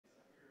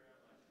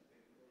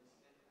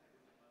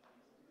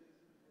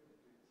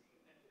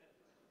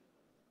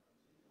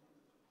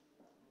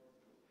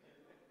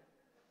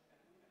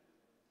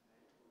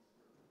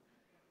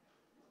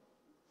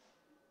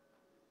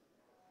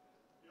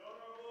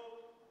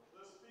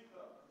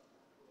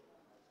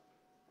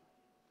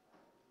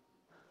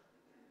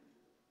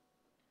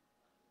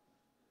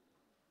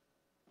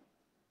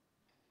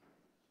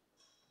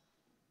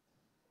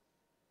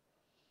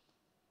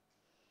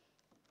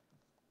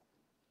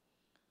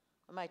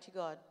Almighty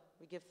God,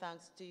 we give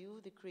thanks to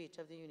you, the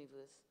creator of the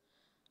universe,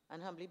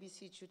 and humbly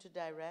beseech you to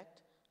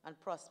direct and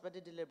prosper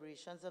the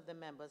deliberations of the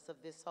members of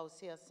this house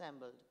here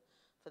assembled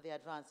for the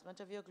advancement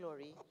of your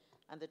glory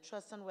and the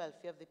trust and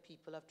welfare of the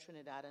people of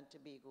Trinidad and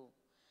Tobago.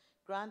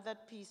 Grant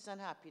that peace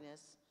and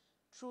happiness,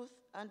 truth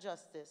and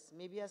justice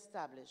may be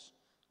established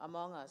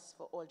among us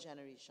for all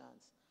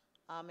generations.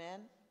 Amen,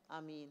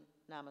 Amen,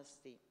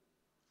 Namaste.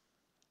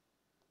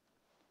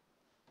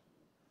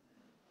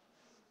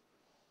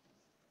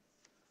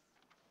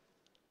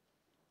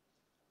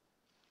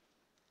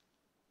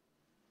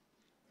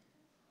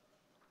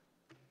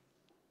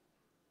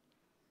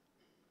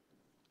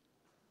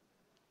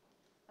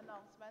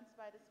 Announcements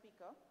by the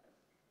Speaker.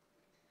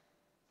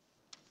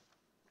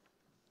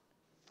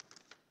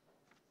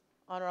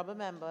 Honorable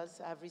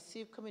members, I have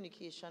received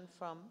communication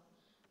from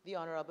the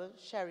Honorable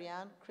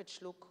Sherry-Ann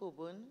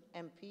Critchlow-Coburn,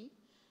 MP,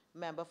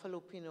 Member for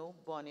Lupino,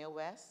 Bonnier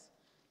West,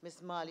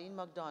 Ms. Marlene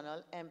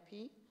McDonald,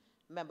 MP,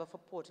 Member for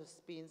Port of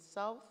Spain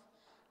South,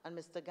 and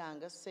Mr.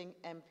 Ganga Singh,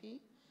 MP,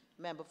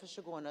 Member for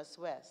Chaguanas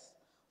West,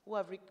 who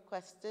have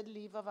requested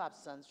leave of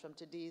absence from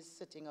today's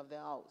sitting of the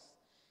House.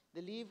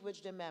 The leave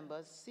which the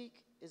members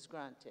seek is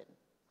granted.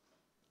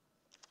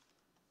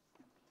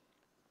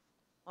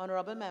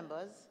 Honorable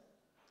members,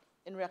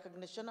 in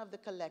recognition of the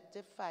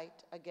collective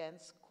fight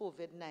against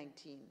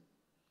COVID-19,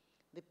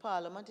 the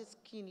Parliament is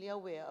keenly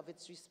aware of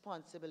its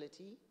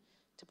responsibility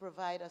to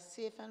provide a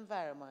safe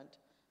environment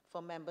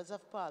for members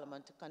of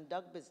Parliament to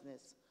conduct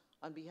business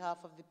on behalf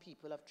of the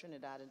people of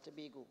Trinidad and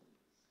Tobago.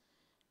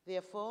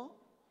 Therefore,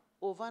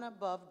 over and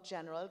above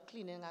general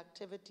cleaning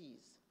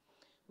activities,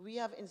 we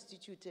have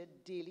instituted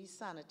daily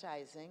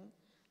sanitizing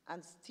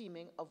and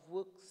steaming of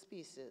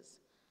workspaces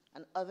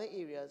and other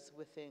areas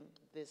within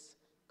this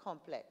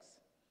complex.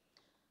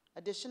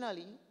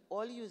 Additionally,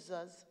 all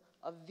users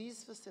of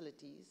these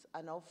facilities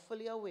are now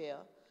fully aware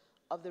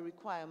of the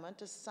requirement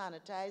to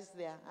sanitize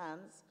their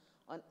hands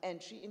on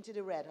entry into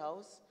the Red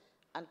House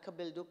and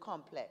Cabildo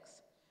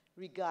complex,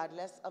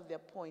 regardless of their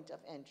point of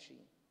entry.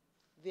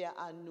 There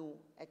are no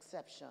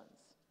exceptions.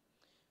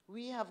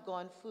 We have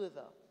gone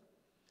further.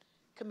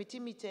 Committee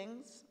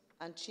meetings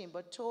and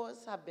chamber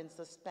tours have been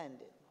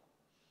suspended.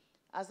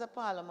 As a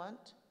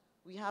Parliament,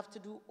 we have to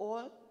do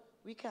all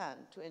we can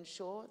to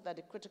ensure that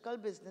the critical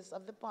business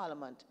of the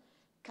Parliament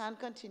can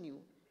continue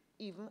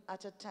even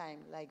at a time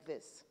like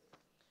this.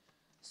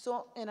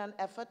 So, in an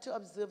effort to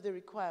observe the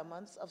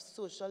requirements of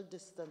social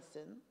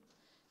distancing,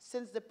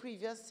 since the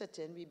previous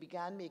sitting, we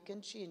began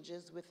making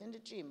changes within the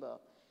chamber,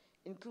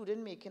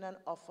 including making an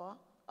offer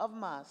of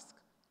masks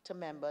to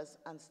members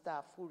and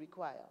staff who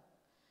require.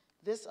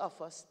 This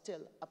offer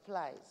still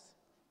applies.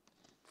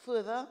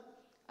 Further,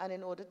 and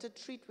in order to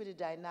treat with the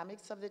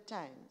dynamics of the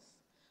times,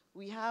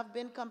 we have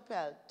been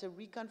compelled to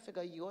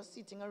reconfigure your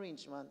seating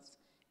arrangements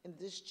in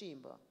this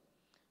chamber,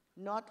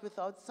 not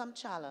without some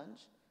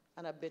challenge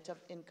and a bit of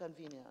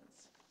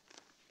inconvenience.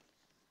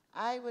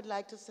 I would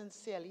like to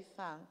sincerely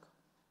thank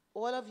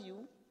all of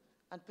you,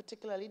 and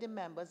particularly the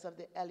members of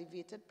the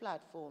elevated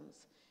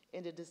platforms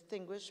in the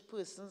Distinguished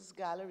Persons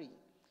Gallery,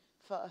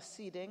 for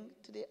acceding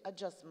to the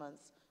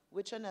adjustments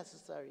which are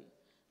necessary,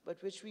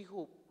 but which we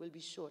hope will be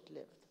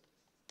short-lived.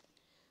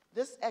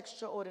 This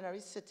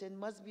extraordinary sitting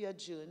must be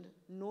adjourned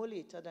no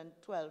later than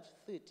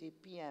 12:30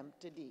 p.m.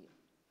 today,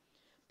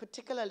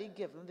 particularly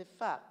given the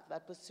fact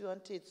that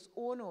pursuant to its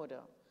own order,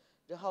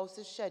 the House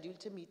is scheduled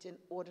to meet in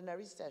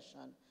ordinary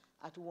session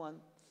at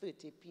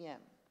 1:30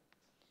 p.m.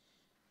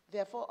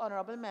 Therefore,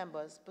 honorable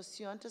members,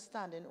 pursuant to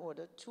Standing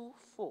Order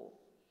 2.4,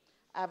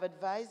 I have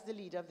advised the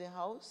Leader of the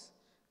House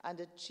and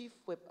the Chief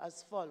Whip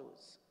as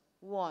follows.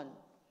 1.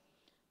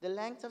 The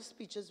length of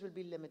speeches will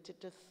be limited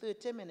to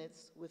 30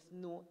 minutes with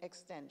no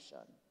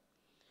extension.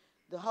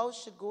 The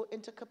House should go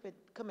into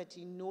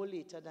committee no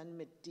later than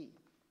midday.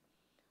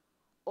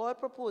 All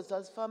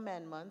proposals for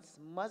amendments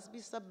must be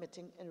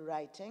submitted in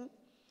writing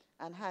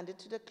and handed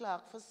to the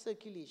clerk for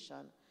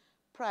circulation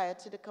prior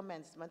to the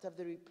commencement of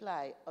the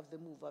reply of the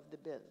mover of the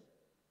bill.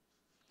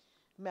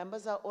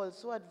 Members are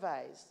also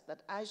advised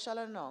that I shall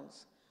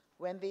announce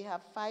when they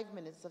have 5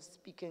 minutes of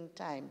speaking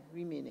time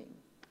remaining.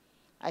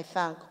 I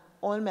thank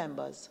all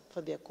members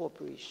for their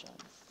cooperation.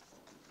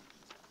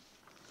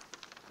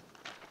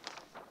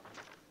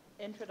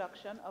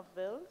 Introduction of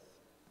bills.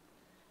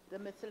 The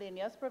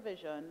Miscellaneous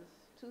Provisions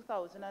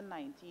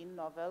 2019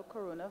 Novel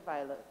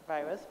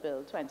Coronavirus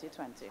Bill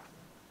 2020.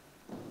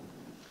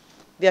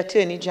 The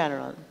Attorney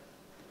General.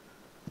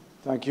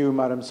 Thank you,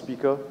 Madam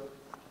Speaker.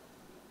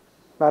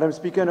 Madam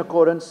Speaker, in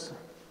accordance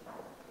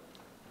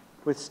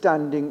with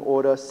Standing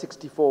Order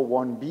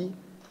 64.1b,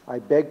 I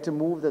beg to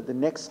move that the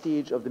next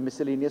stage of the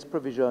Miscellaneous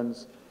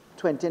Provisions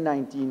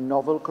 2019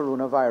 Novel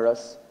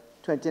Coronavirus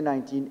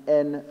 2019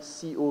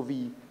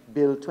 NCOV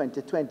Bill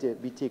 2020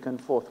 be taken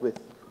forthwith.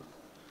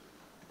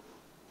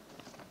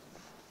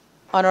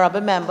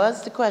 Honorable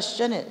members, the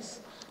question is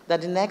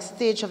that the next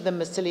stage of the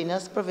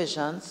Miscellaneous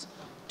Provisions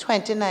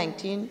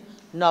 2019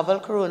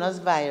 Novel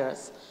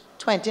Coronavirus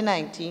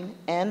 2019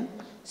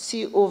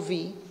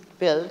 NCOV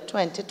Bill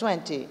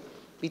 2020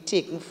 be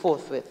taken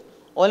forthwith.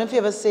 All in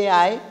favor say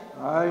aye.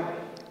 Aye.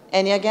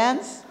 Any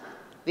against?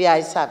 The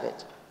ayes have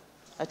it.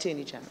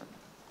 Attorney General.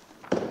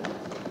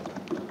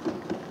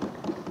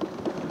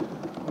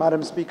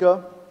 Madam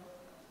Speaker,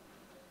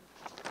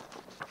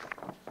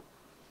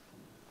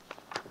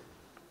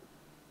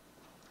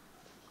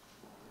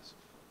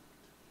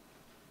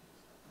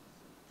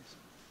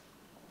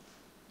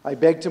 I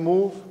beg to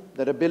move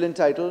that a bill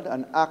entitled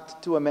An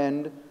Act to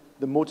Amend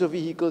the Motor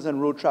Vehicles and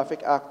Road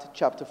Traffic Act,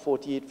 Chapter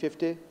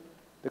 4850,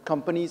 the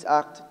Companies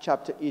Act,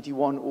 Chapter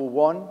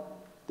 8101,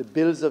 the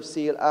Bills of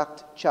Sale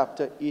Act,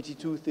 Chapter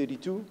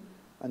 8232,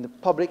 and the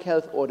Public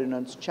Health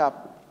Ordinance,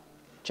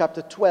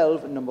 Chapter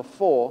 12, Number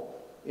 4,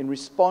 in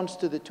response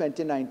to the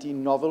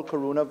 2019 novel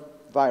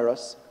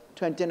coronavirus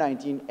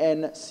 2019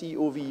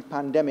 nCoV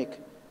pandemic,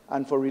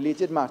 and for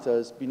related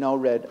matters, be now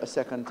read a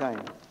second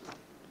time.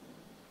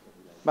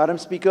 Madam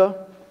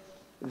Speaker,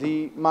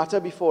 the matter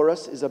before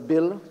us is a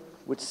bill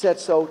which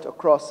sets out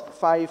across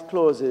 5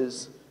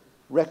 clauses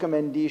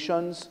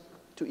recommendations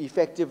to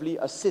effectively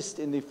assist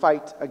in the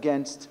fight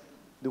against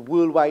the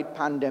worldwide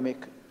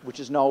pandemic, which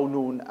is now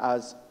known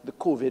as the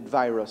COVID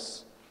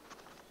virus.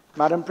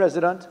 Madam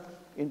President,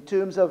 in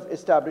terms of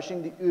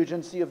establishing the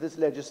urgency of this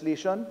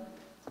legislation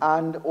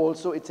and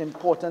also its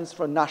importance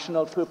for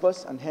national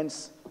purpose and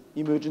hence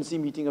emergency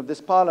meeting of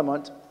this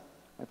Parliament,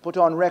 I put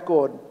on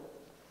record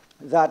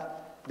that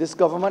this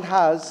government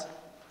has,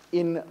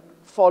 in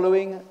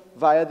following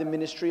via the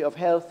Ministry of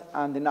Health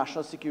and the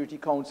National Security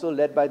Council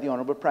led by the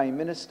Honourable Prime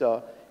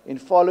Minister, in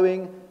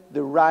following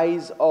the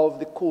rise of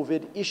the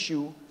COVID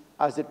issue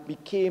as it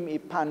became a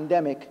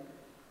pandemic,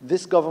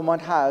 this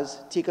government has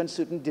taken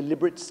certain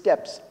deliberate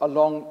steps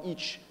along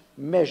each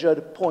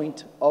measured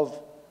point of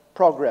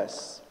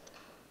progress.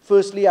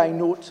 Firstly, I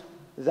note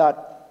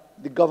that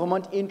the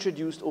government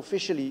introduced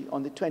officially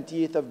on the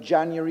 28th of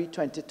January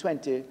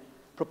 2020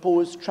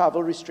 proposed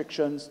travel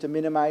restrictions to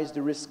minimize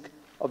the risk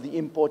of the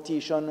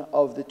importation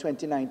of the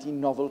 2019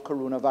 novel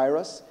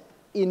coronavirus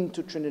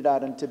into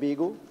Trinidad and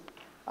Tobago.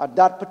 At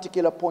that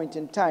particular point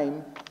in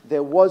time,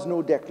 there was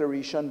no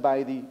declaration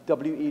by the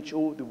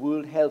WHO, the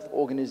World Health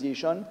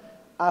Organization,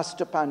 as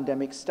to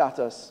pandemic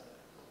status.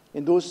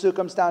 In those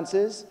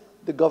circumstances,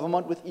 the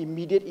government, with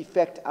immediate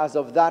effect as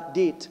of that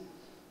date,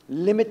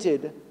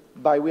 limited,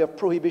 by way of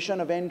prohibition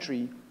of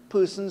entry,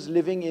 persons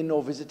living in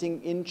or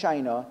visiting in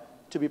China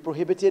to be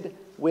prohibited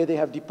where they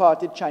have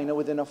departed China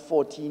within a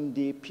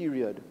 14-day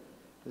period.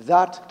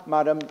 That,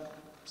 Madam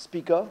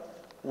Speaker,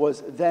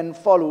 was then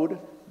followed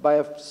by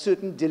a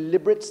certain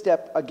deliberate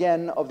step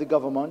again of the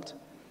government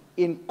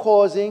in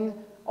causing,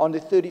 on the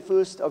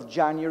 31st of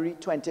January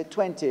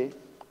 2020,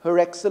 Her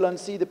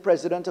Excellency the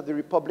President of the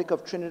Republic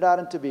of Trinidad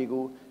and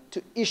Tobago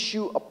to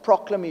issue a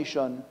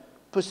proclamation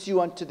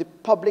pursuant to the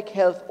Public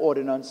Health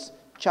Ordinance,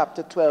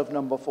 Chapter 12,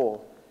 Number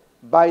 4.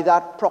 By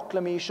that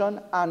proclamation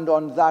and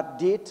on that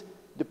date,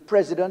 the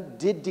President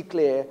did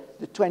declare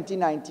the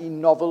 2019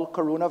 novel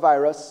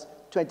coronavirus,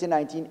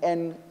 2019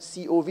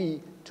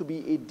 nCoV, to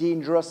be a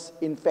dangerous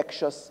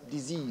infectious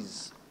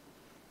disease.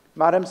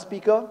 Madam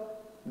Speaker,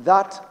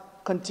 that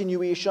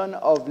continuation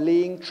of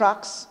laying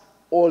tracks,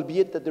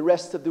 albeit that the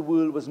rest of the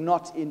world was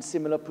not in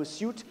similar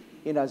pursuit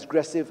in as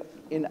aggressive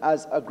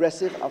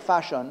a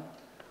fashion,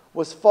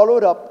 was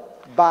followed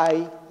up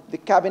by the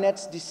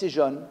Cabinet's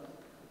decision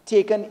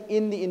taken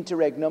in the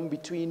interregnum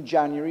between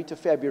January to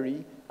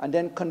February and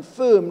then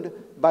confirmed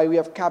by way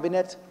of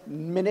Cabinet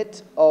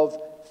minute of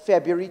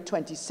February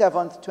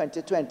 27th,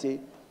 2020,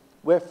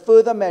 where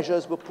further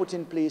measures were put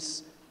in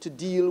place to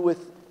deal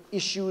with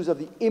issues of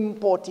the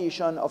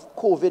importation of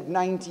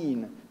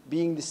COVID-19,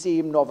 being the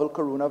same novel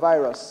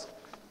coronavirus.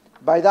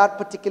 By that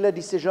particular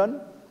decision,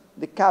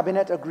 the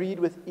Cabinet agreed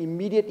with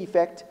immediate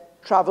effect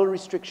travel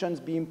restrictions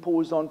be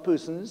imposed on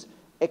persons,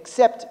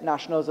 except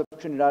nationals of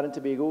Trinidad and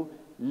Tobago,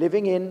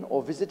 living in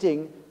or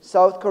visiting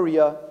South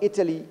Korea,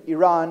 Italy,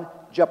 Iran,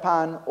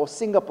 Japan, or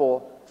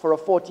Singapore for a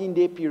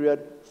 14-day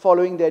period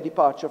following their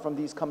departure from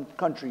these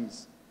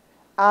countries,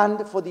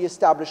 and for the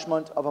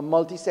establishment of a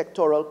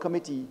multi-sectoral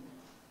committee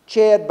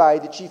chaired by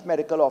the Chief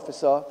Medical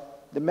Officer,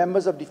 the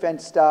members of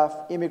Defense Staff,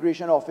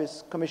 Immigration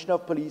Office, Commissioner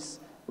of Police,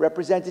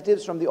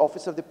 representatives from the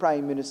Office of the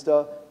Prime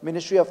Minister,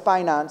 Ministry of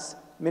Finance,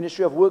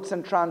 Ministry of Works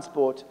and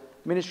Transport,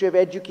 Ministry of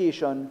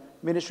Education,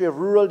 Ministry of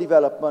Rural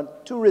Development,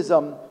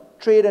 Tourism,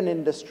 Trade and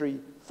Industry,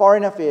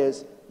 Foreign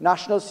Affairs,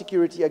 National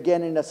Security,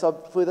 again in a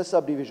further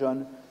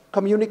subdivision,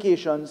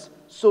 Communications,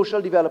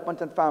 Social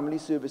Development and Family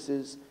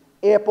Services,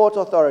 Airport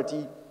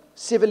Authority,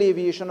 Civil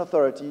Aviation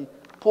Authority,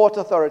 Port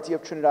Authority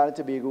of Trinidad and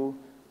Tobago,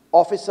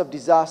 Office of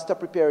Disaster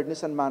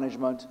Preparedness and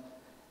Management,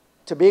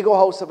 Tobago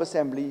House of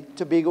Assembly,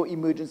 Tobago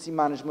Emergency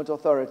Management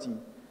Authority,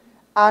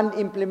 and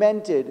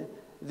implemented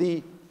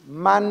the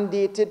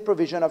mandated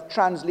provision of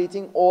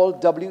translating all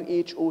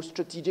WHO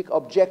strategic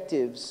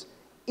objectives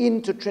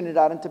into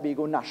Trinidad and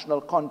Tobago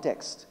national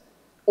context.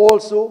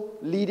 Also,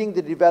 leading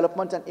the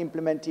development and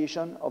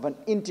implementation of an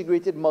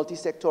integrated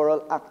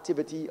multi-sectoral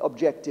activity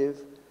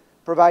objective,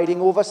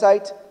 providing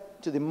oversight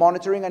to the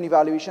monitoring and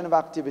evaluation of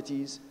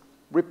activities,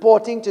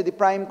 reporting to the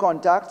prime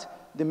contact,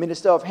 the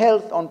Minister of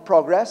Health, on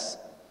progress,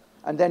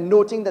 and then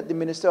noting that the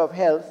Minister of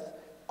Health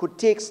could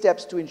take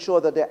steps to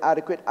ensure that there are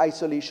adequate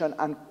isolation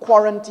and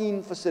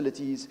quarantine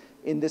facilities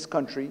in this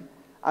country,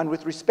 and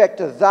with respect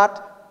to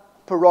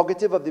that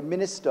prerogative of the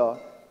Minister,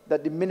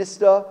 that the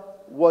Minister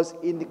was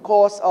in the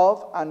course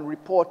of and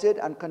reported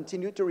and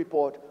continued to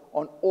report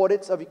on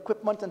audits of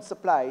equipment and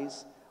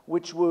supplies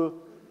which were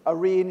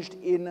arranged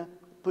in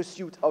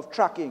pursuit of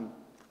tracking.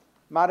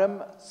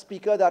 Madam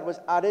Speaker, that was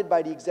added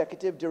by the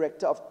Executive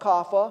Director of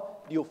CARPHA,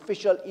 the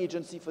official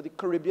agency for the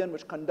Caribbean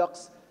which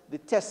conducts the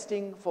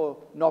testing for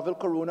novel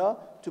corona,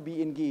 to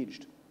be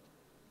engaged.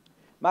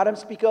 Madam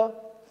Speaker,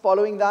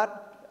 following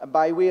that,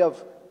 by way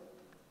of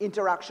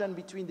interaction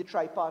between the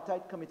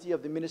tripartite committee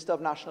of the Minister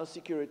of National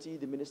Security,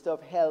 the Minister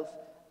of Health,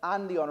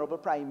 and the Honourable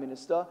Prime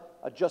Minister,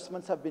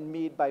 adjustments have been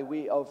made by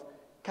way of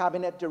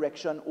cabinet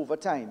direction over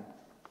time.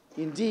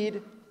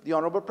 Indeed, the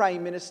Honourable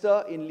Prime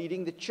Minister, in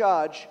leading the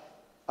charge,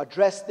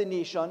 addressed the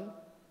nation,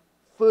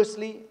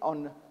 firstly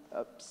on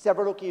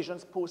several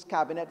occasions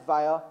post-cabinet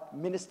via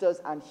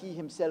ministers and he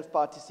himself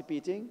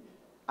participating,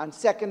 and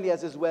secondly,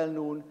 as is well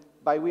known,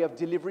 by way of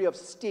delivery of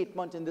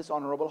statement in this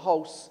Honourable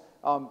House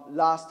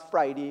last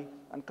Friday,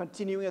 and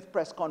continuing with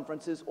press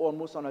conferences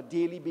almost on a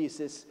daily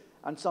basis,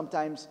 and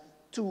sometimes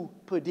 2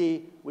 per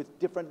day, with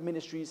different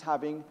ministries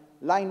having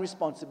line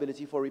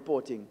responsibility for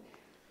reporting.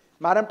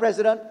 Madam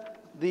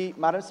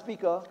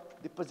Speaker,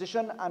 the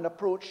position and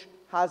approach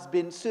has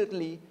been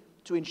certainly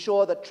to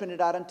ensure that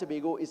Trinidad and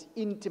Tobago is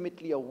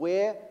intimately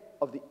aware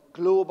of the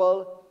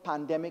global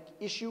pandemic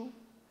issue,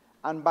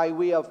 and by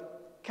way of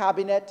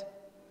cabinet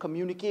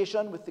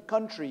communication with the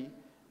country,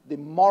 the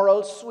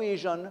moral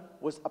suasion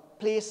was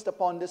placed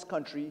upon this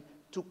country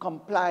to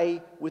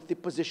comply with the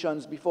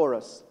positions before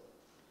us.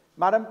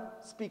 Madam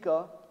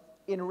Speaker,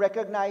 in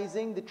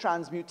recognizing the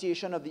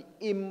transmutation of the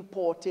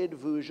imported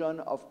version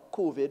of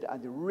COVID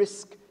and the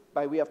risk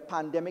by way of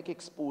pandemic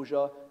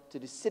exposure to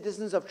the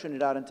citizens of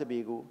Trinidad and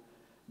Tobago,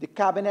 the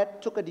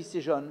Cabinet took a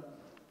decision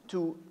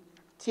to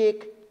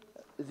take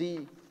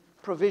the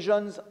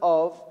provisions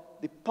of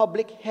the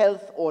Public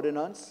Health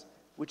Ordinance,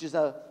 which is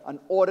an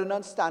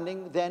ordinance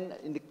standing then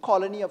in the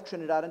colony of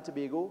Trinidad and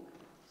Tobago,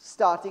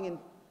 starting in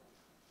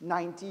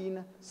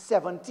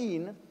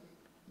 1917.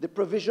 The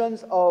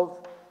provisions of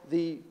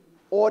the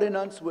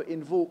ordinance were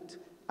invoked,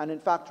 and in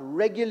fact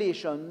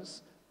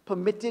regulations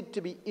permitted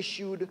to be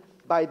issued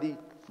by the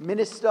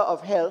Minister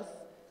of Health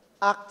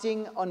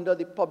acting under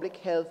the Public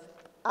Health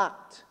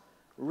Act.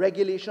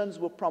 Regulations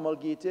were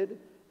promulgated,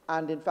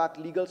 and in fact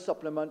legal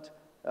supplement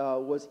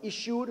was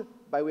issued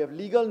by way of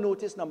legal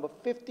notice number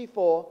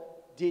 54,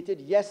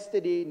 dated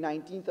yesterday,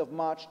 19th of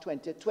March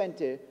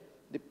 2020.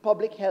 The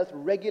public health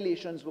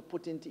regulations were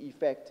put into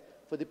effect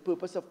for the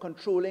purpose of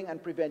controlling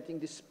and preventing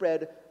the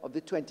spread of the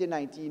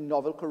 2019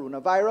 novel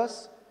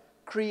coronavirus,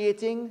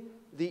 creating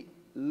the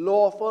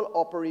lawful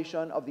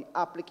operation of the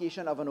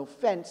application of an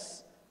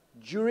offense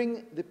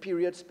during the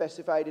period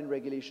specified in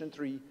Regulation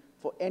 3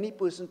 for any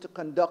person to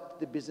conduct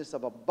the business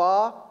of a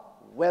bar,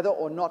 whether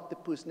or not the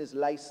person is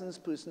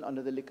licensed person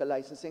under the Liquor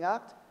Licensing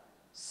Act.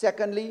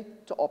 Secondly,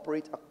 to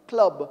operate a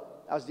club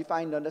as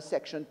defined under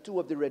Section 2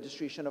 of the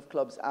Registration of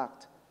Clubs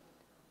Act.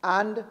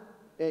 And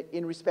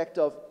in respect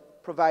of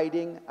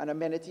providing an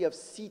amenity of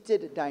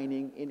seated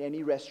dining in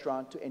any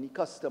restaurant to any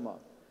customer.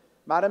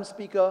 Madam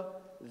Speaker,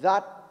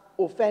 that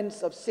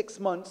offense of 6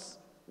 months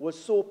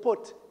was so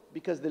put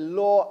because the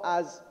law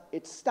as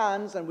it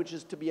stands, and which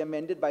is to be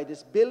amended by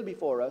this bill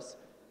before us,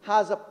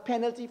 has a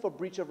penalty for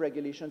breach of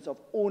regulations of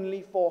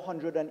only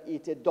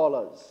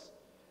 $480.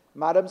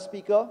 Madam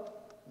Speaker,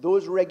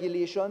 those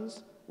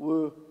regulations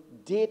were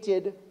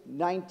dated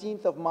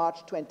 19th of March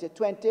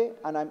 2020,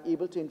 and I'm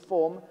able to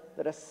inform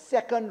that a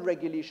second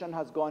regulation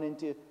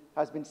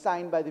has been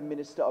signed by the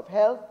Minister of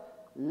Health,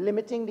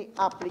 limiting the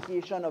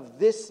application of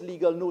this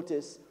legal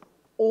notice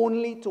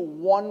only to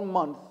 1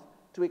 month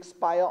to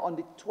expire on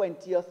the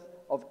 20th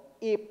of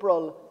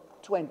April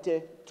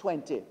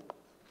 2020.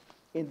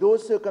 In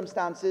those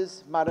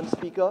circumstances, Madam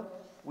Speaker,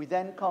 we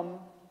then come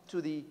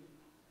to the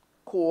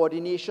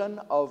coordination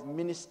of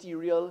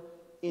ministerial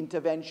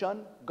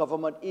intervention,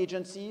 government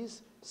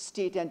agencies,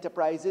 state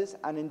enterprises,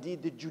 and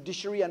indeed the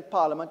judiciary and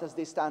Parliament as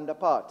they stand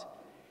apart.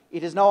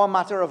 It is now a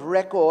matter of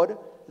record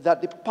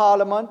that the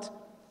Parliament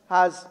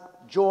has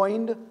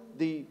joined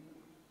the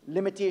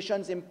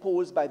limitations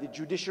imposed by the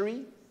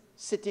judiciary.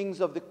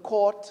 Sittings of the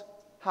court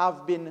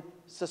have been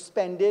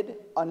suspended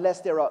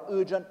unless there are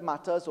urgent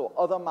matters or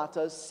other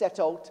matters set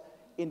out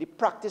in the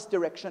practice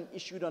direction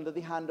issued under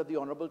the hand of the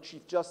Honourable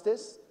Chief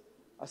Justice.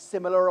 A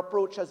similar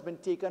approach has been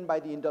taken by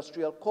the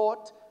Industrial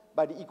Court,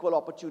 by the Equal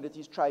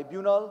Opportunities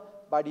Tribunal,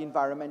 by the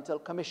Environmental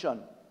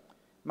Commission.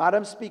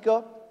 Madam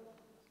Speaker,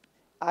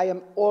 I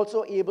am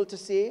also able to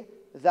say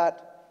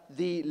that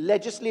the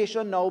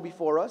legislation now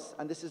before us,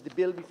 and this is the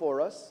bill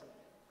before us,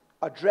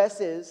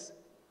 addresses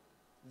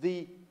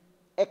the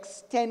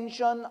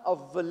extension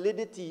of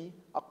validity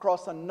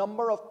across a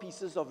number of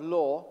pieces of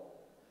law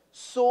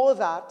so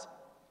that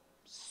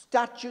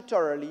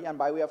statutorily and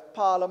by way of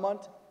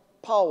Parliament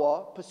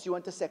power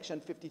pursuant to Section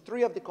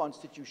 53 of the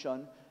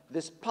Constitution,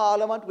 this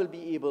Parliament will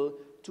be able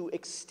to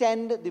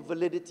extend the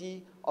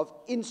validity of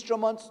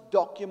instruments,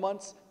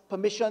 documents,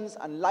 permissions,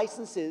 and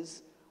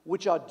licenses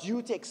which are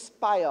due to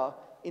expire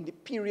in the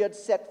period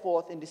set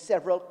forth in the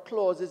several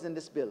clauses in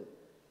this bill.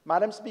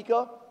 Madam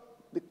Speaker,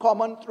 the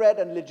common thread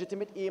and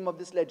legitimate aim of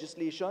this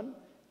legislation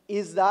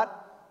is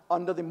that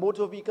under the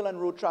Motor Vehicle and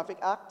Road Traffic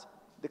Act,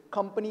 the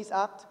Companies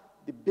Act,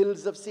 the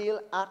Bills of Sale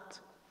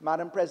Act,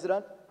 Madam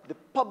President, the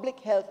Public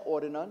Health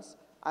Ordinance,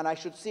 and I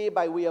should say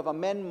by way of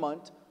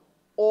amendment,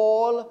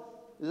 all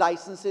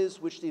licenses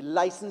which the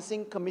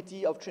Licensing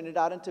Committee of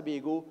Trinidad and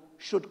Tobago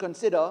should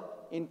consider,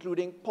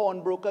 including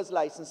pawnbrokers'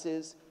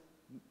 licenses,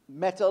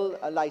 metal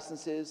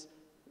licenses,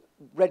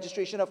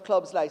 registration of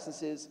clubs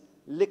licenses,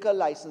 liquor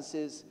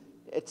licenses,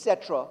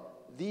 etc.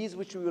 These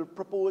which we will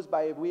propose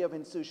by way of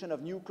insertion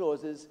of new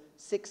clauses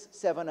 6,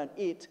 7, and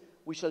 8,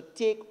 we shall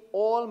take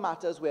all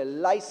matters where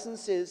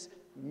licenses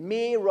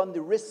may run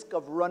the risk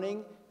of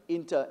running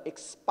into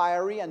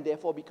expiry and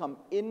therefore become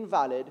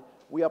invalid.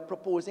 We are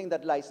proposing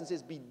that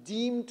licenses be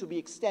deemed to be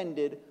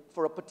extended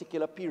for a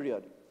particular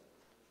period.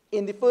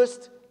 In the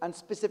first and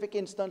specific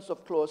instance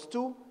of Clause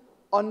 2,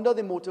 under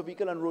the Motor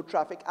Vehicle and Road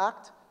Traffic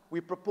Act,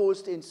 we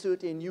propose to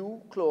insert a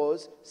new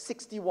clause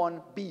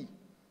 61B.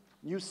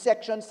 New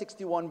section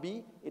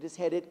 61B, it is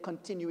headed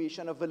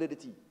Continuation of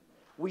Validity.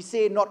 We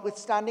say,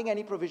 notwithstanding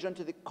any provision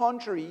to the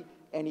contrary,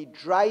 any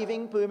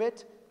driving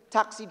permit,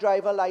 taxi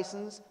driver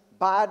license,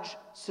 badge,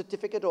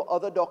 certificate, or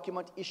other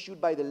document issued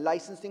by the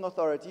licensing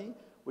authority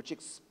which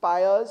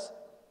expires,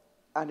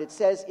 and it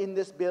says in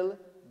this bill,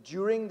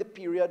 during the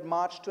period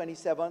March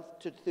 27th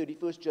to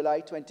 31st July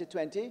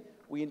 2020,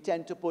 we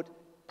intend to put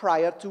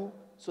prior to,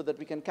 so that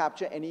we can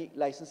capture any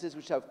licenses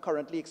which have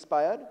currently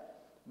expired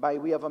by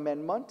way of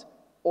amendment,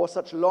 or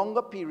such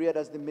longer period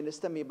as the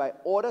minister may by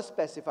order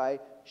specify,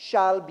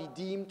 shall be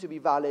deemed to be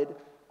valid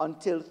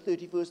until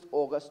 31st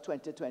August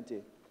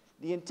 2020.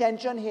 The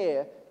intention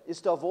here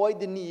is to avoid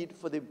the need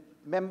for the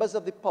members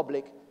of the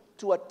public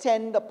to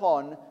attend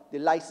upon the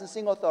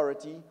licensing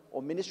authority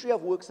or Ministry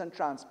of Works and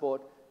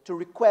Transport to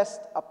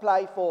request,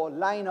 apply for,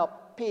 line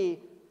up, pay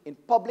in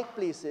public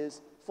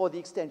places for the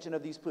extension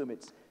of these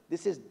permits.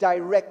 This is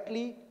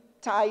directly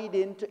tied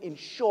into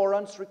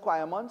insurance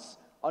requirements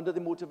under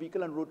the Motor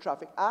Vehicle and Road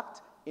Traffic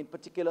Act, in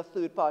particular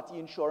third-party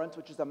insurance,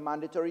 which is a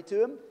mandatory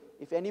term.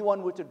 If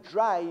anyone were to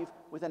drive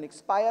with an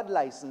expired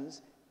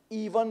license,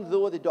 even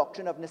though the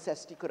doctrine of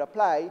necessity could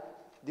apply,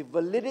 the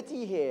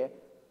validity here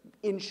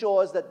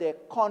ensures that their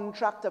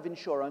contract of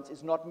insurance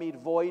is not made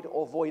void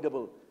or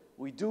voidable.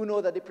 We do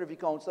know that the Privy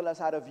Council has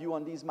had a view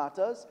on these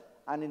matters,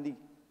 and in the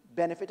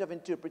benefit of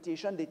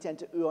interpretation, they tend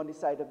to err on the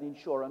side of the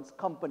insurance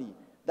company.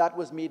 That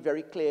was made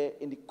very clear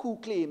in the coup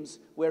claims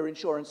where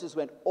insurances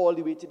went all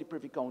the way to the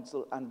Privy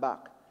Council and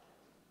back.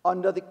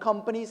 Under the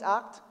Companies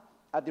Act,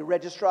 at the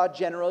Registrar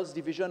General's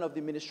Division of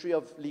the Ministry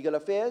of Legal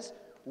Affairs,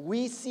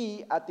 we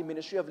see at the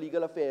Ministry of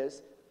Legal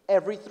Affairs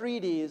every 3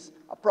 days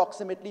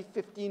approximately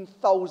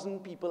 15,000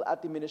 people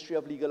at the Ministry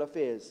of Legal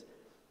Affairs.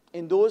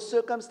 In those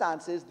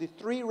circumstances, the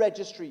three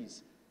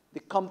registries, the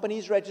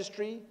Companies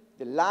Registry,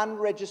 the Land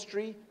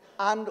Registry,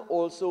 and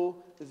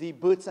also the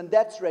Births and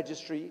Deaths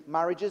Registry,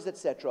 marriages,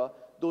 etc.,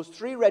 those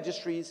three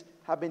registries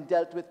have been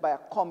dealt with by a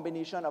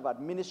combination of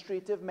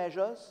administrative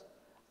measures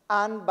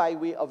and by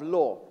way of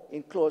law.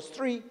 In Clause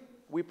 3,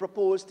 we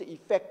propose to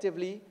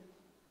effectively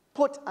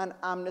put an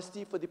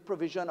amnesty for the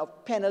provision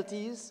of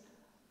penalties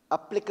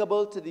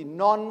applicable to the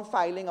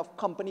non-filing of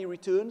company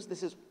returns.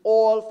 This is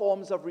all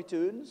forms of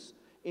returns,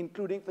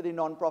 including for the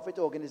non-profit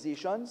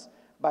organizations,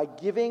 by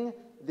giving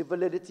the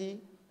validity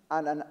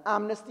and an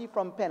amnesty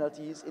from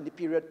penalties in the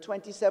period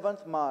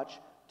 27th March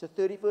to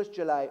 31st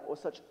July or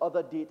such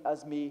other date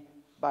as may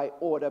by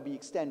order be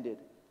extended.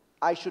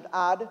 I should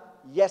add,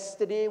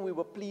 yesterday we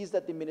were pleased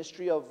at the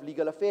Ministry of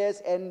Legal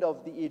Affairs, end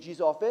of the AG's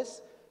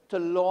office, to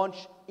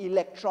launch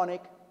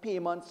electronic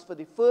payments for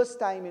the first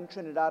time in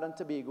Trinidad and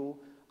Tobago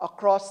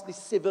across the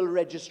civil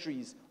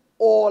registries,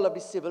 all of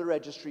the civil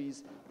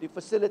registries. The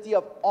facility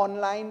of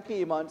online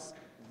payments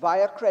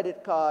via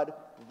credit card,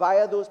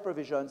 via those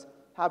provisions,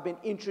 have been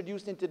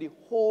introduced into the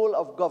whole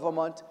of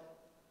government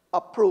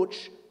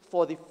approach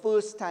for the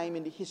first time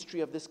in the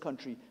history of this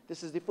country.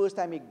 This is the first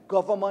time a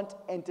government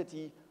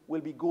entity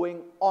will be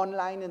going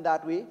online in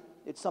that way.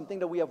 It's something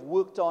that we have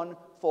worked on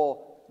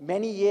for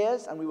many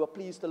years, and we were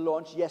pleased to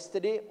launch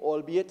yesterday,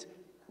 albeit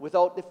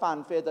without the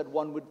fanfare that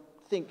one would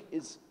think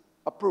is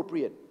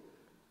appropriate.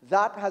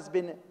 That has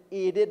been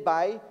aided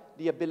by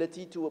the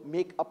ability to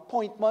make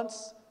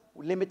appointments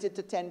limited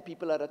to 10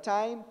 people at a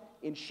time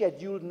in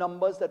scheduled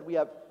numbers that we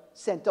have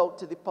sent out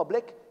to the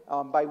public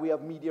by way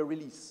of media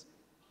release.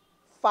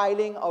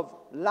 Filing of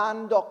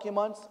land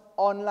documents,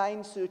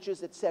 online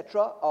searches,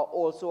 etc. are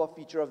also a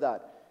feature of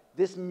that.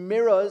 This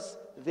mirrors,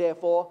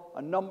 therefore,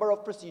 a number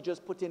of procedures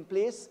put in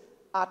place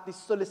at the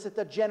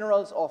Solicitor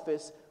General's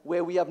office,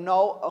 where we have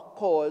now, of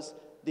course,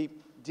 the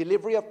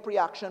delivery of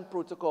pre-action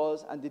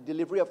protocols and the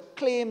delivery of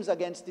claims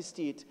against the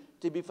state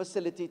to be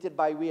facilitated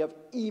by way of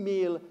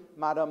email,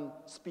 Madam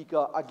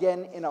Speaker,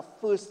 again in a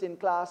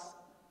first-in-class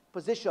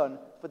position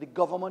for the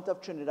government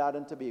of Trinidad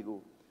and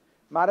Tobago.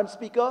 Madam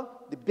Speaker,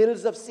 the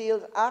Bills of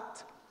Sales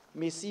Act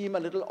may seem a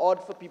little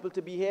odd for people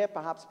to be here.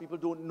 Perhaps people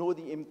don't know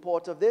the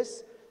import of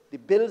this. The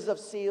Bills of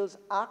Sales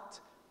Act,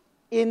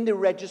 in the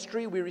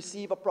registry, we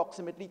receive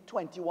approximately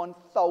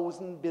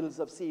 21,000 bills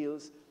of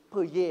sales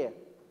per year.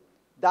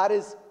 That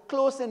is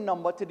close in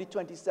number to the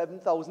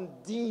 27,000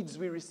 deeds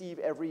we receive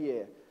every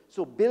year.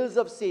 So bills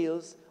of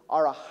sales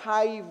are a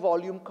high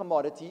volume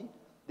commodity.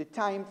 The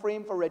time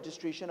frame for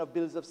registration of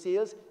bills of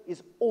sales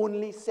is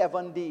only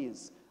 7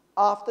 days.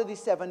 After the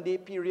 7-day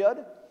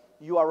period,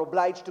 you are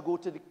obliged to go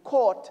to the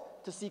court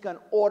to seek an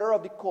order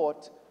of the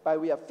court by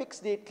way of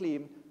fixed date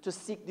claim to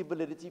seek the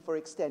validity for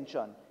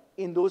extension.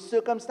 In those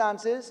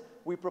circumstances,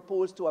 we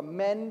propose to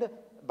amend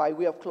by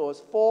way of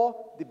Clause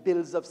 4 the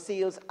Bills of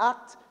Sales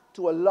Act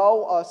to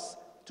allow us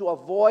to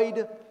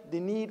avoid the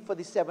need for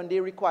the 7-day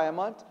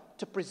requirement,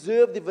 to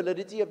preserve the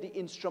validity of the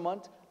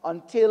instrument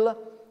until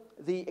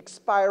the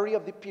expiry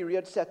of the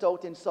period set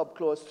out in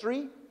Subclause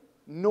 3.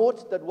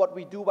 Note that what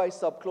we do by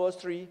Subclause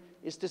 3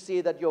 is to say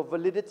that your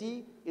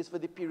validity is for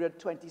the period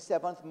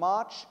 27th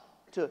March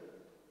to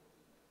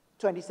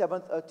the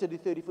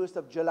 31st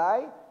of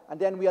July, and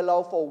then we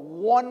allow for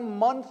 1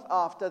 month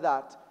after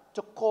that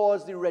to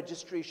cause the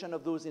registration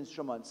of those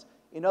instruments.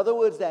 In other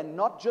words, then,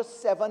 not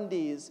just 7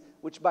 days,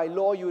 which by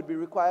law you would be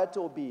required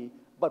to obey,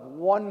 but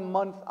 1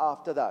 month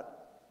after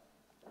that.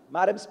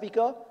 Madam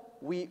Speaker,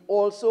 we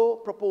also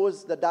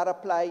propose that that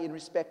apply in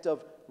respect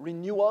of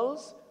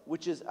renewals,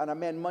 which is an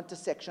amendment to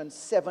Section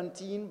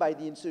 17 by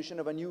the insertion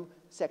of a new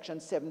Section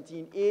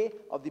 17A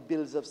of the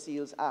Bills of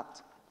Sales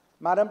Act.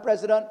 Madam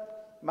President,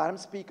 Madam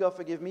Speaker,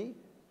 forgive me,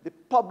 the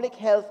Public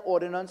Health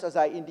Ordinance, as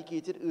I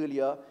indicated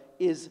earlier,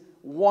 is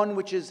one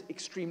which is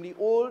extremely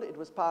old. It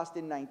was passed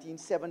in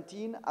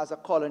 1917 as a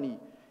colony.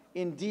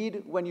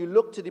 Indeed, when you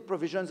look to the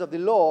provisions of the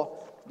law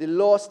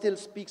still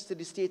speaks to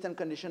the state and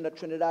condition that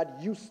Trinidad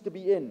used to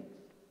be in.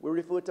 We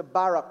refer to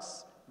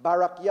barracks,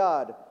 barrack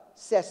yard,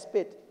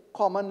 cesspit,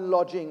 common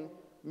lodging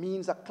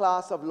means a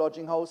class of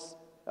lodging house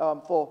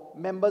for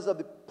members of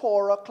the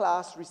poorer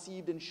class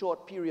received in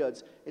short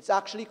periods. It's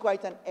actually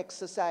quite an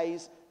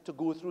exercise to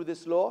go through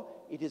this law.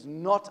 It is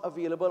not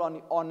available on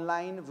the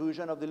online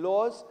version of the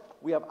laws.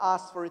 We have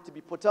asked for it to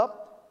be put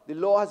up. The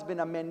law has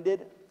been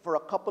amended for a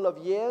couple of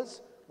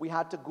years. We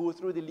had to go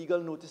through the legal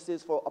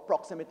notices for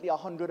approximately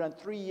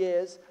 103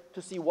 years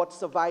to see what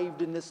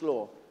survived in this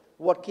law.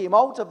 What came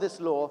out of this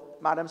law,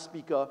 Madam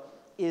Speaker,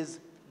 is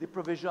the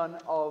provision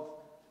of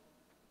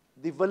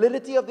the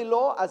validity of the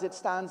law as it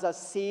stands as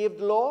saved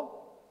law.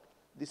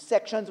 The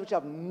sections which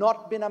have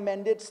not been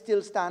amended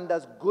still stand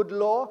as good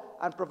law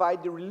and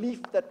provide the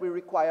relief that we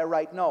require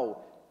right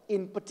now.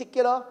 In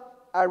particular,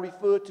 I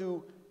refer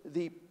to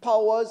the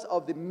powers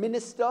of the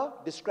minister,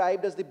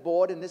 described as the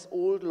board in this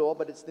old law,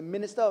 but it's the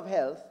Minister of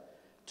Health,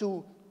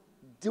 to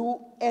do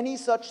any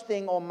such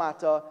thing or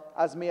matter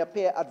as may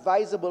appear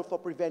advisable for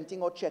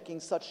preventing or checking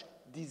such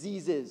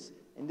diseases.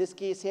 In this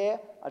case here,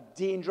 a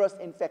dangerous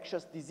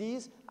infectious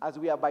disease, as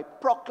we have by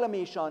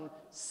proclamation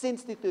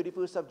since the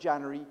 31st of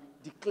January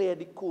declared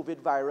the COVID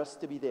virus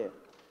to be there.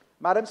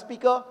 Madam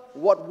Speaker,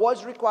 what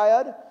was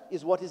required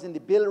is what is in the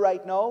bill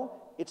right now.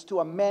 It's to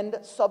amend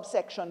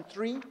subsection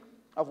 3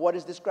 of what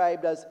is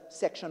described as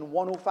section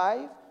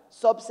 105.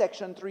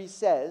 Subsection 3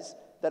 says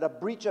that a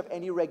breach of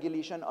any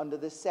regulation under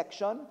this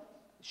section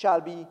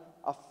shall be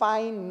a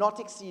fine not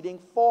exceeding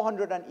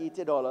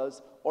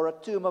 $480 or a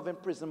term of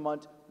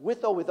imprisonment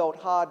with or without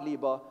hard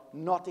labor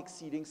not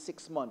exceeding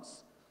 6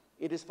 months.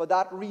 It is for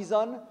that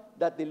reason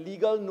that the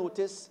legal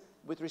notice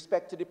with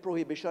respect to the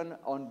prohibition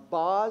on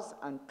bars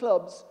and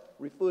clubs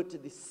referred to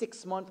the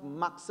 6-month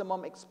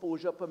maximum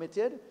exposure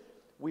permitted.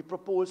 We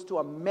propose to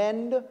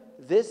amend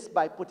this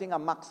by putting a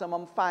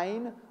maximum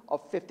fine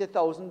of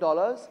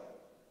 $50,000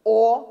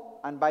 or,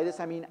 and by this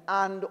I mean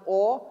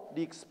or,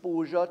 the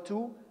exposure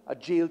to a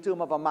jail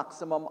term of a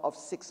maximum of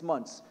 6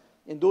 months.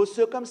 In those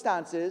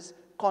circumstances,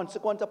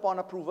 consequent upon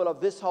approval of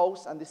this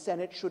House and the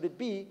Senate, should it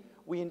be,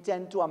 we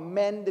intend to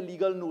amend the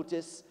legal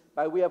notice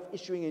by way of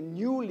issuing a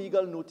new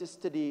legal notice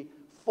today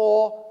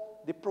for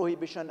the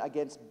prohibition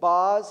against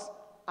bars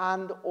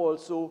and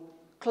also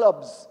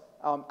clubs,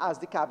 as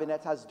the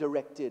Cabinet has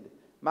directed.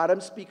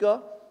 Madam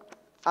Speaker,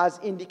 as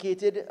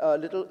indicated a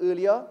little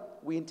earlier,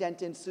 we intend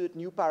to insert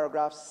new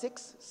paragraphs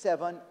 6,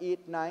 7,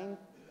 8, 9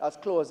 as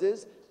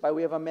clauses by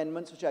way of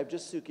amendments which I've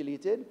just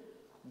circulated.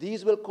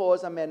 These will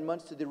cause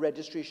amendments to the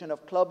Registration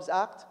of Clubs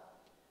Act.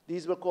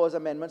 These will cause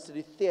amendments to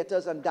the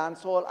Theatres and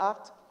Dance Hall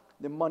Act,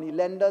 the Money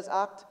Lenders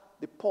Act,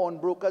 the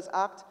Pawnbrokers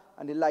Act,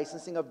 and the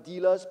Licensing of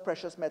Dealers,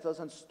 Precious Metals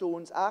and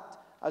Stones Act,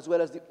 as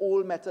well as the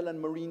Old Metal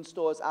and Marine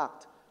Stores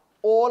Act.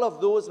 All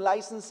of those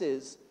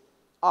licenses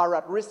are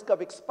at risk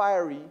of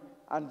expiry,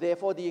 and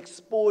therefore the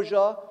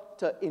exposure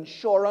to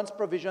insurance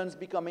provisions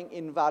becoming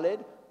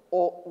invalid,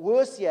 or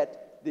worse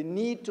yet, the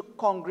need to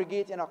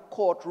congregate in a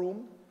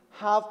courtroom,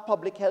 have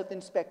public health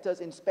inspectors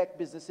inspect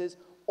businesses.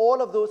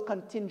 All of those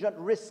contingent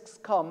risks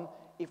come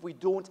if we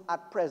don't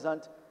at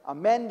present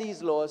amend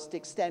these laws to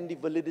extend the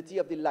validity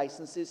of the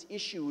licenses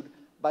issued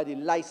by the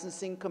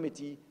licensing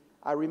committee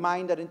I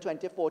remind that in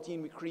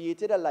 2014, we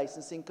created a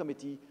licensing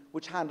committee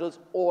which handles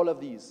all of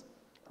these.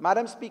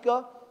 Madam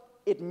Speaker,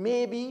 it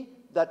may be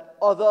that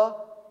other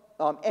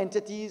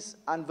entities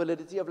and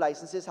validity of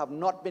licenses have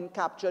not been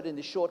captured in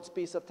the short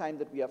space of time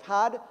that we have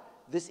had.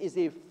 This is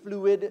a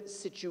fluid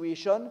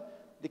situation.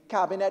 The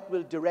Cabinet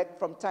will direct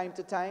from time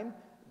to time,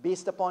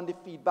 based upon the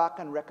feedback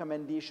and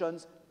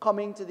recommendations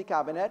coming to the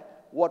Cabinet,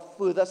 what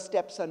further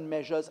steps and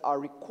measures are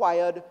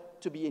required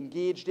to be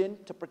engaged in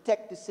to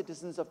protect the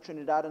citizens of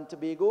Trinidad and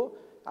Tobago.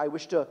 I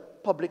wish to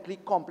publicly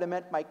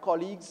compliment my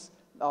colleagues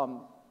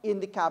in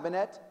the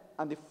Cabinet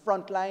and the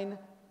frontline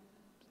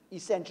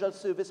essential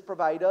service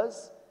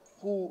providers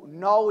who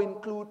now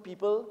include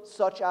people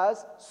such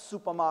as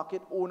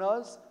supermarket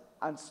owners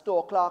and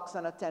store clerks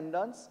and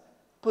attendants,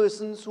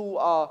 persons who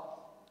are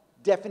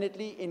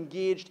definitely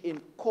engaged in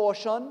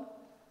caution.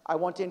 I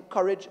want to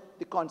encourage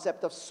the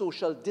concept of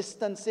social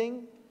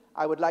distancing.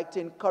 I would like to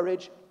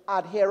encourage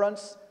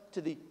adherence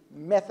to the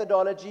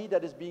methodology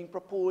that is being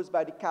proposed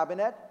by the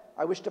Cabinet.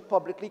 I wish to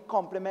publicly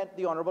compliment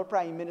the Honorable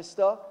Prime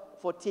Minister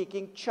for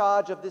taking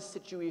charge of this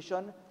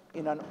situation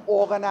in an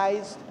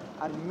organized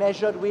and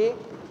measured way.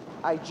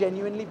 I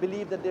genuinely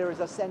believe that there is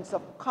a sense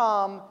of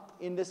calm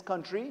in this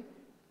country.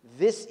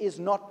 This is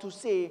not to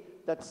say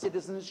that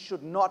citizens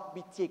should not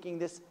be taking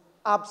this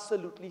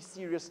absolutely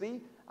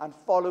seriously and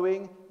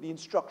following the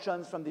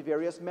instructions from the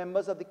various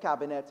members of the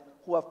Cabinet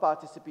who have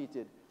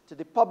participated. To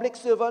the public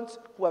servants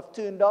who have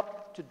turned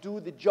up to do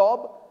the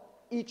job,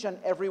 each and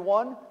every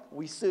one,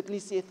 we certainly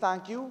say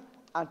thank you.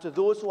 And to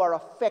those who are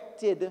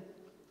affected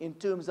in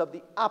terms of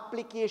the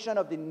application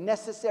of the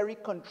necessary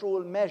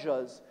control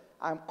measures,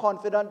 I'm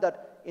confident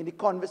that in the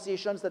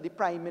conversations that the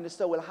Prime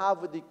Minister will have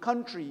with the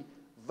country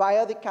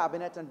via the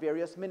Cabinet and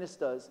various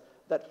ministers,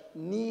 that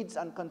needs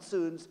and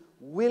concerns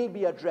will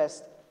be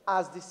addressed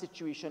as the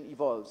situation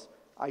evolves.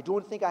 I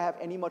don't think I have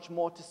any much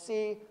more to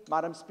say,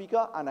 Madam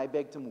Speaker, and I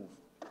beg to move.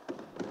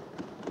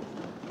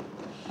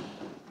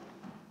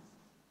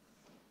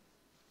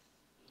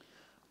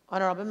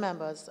 Honourable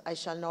members, I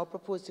shall now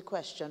propose the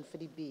question for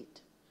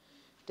debate.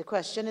 The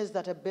question is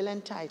that a bill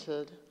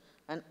entitled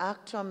An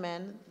Act to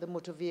Amend the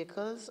Motor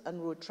Vehicles and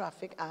Road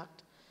Traffic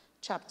Act,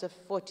 Chapter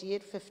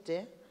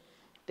 4850,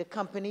 the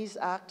Companies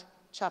Act,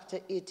 Chapter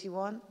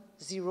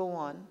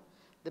 8101,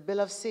 the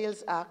Bill of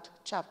Sales Act,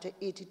 Chapter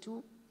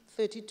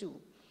 8232,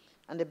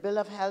 and the Bill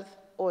of Health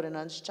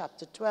Ordinance,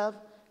 Chapter 12,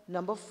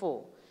 Number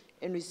 4,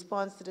 in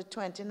response to the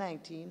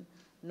 2019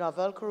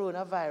 novel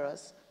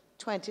coronavirus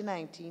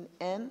 2019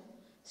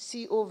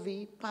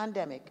 nCoV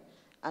pandemic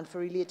and for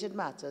related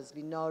matters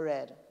be now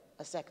read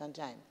a second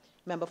time.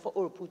 Member for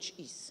Oropouche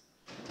East.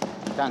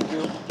 Thank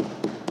you.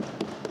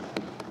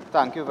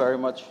 Thank you very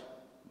much,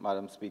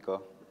 Madam Speaker.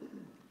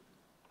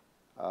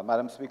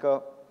 Madam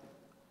Speaker,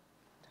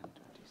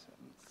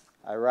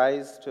 I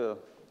rise to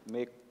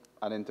make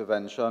an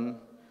intervention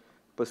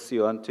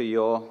pursuant to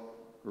your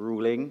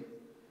ruling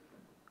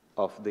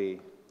of the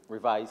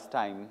revised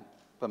time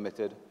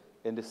permitted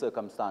in the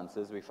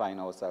circumstances we find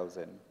ourselves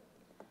in.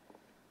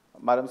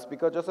 Madam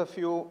Speaker, just a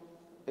few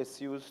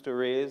issues to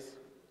raise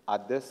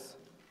at this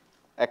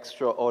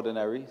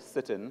extraordinary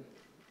sitting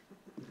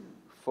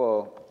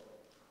for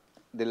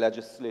the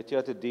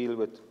legislature to deal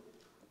with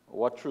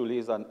what truly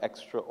is an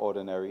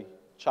extraordinary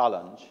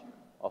challenge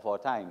of our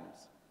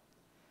times.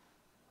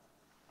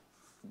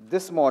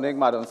 This morning,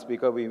 Madam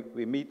Speaker,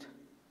 we meet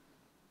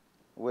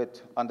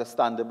with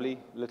understandably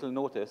little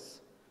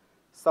notice.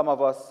 Some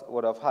of us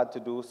would have had to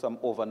do some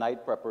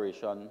overnight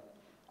preparation,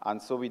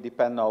 and so we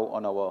depend now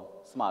on our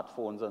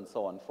smartphones and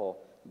so on for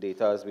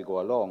data as we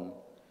go along.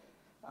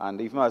 And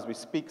even as we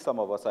speak, some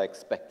of us are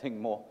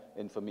expecting more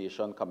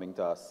information coming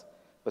to us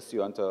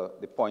pursuant to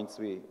the points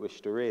we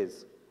wish to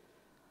raise.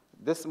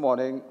 This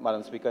morning,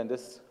 Madam Speaker, in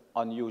this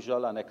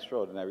unusual and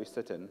extraordinary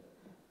sitting,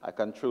 I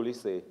can truly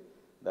say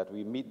that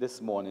we meet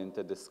this morning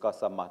to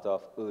discuss a matter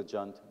of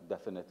urgent,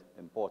 definite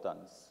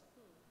importance.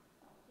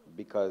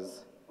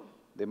 Because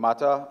the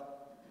matter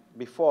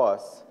before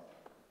us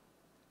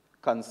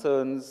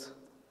concerns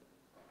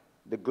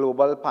the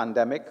global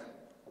pandemic,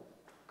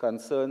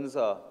 concerns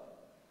a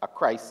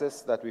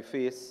crisis that we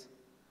face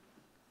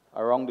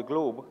around the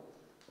globe,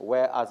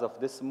 where as of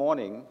this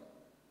morning,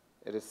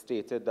 it is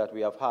stated that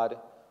we have had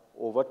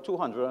over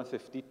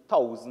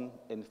 250,000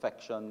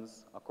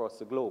 infections across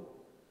the globe,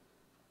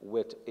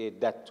 with a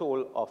death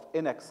toll of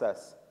in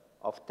excess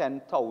of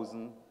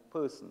 10,000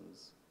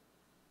 persons.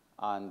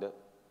 And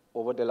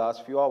over the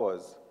last few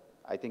hours,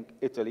 I think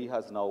Italy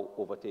has now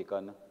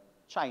overtaken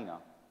China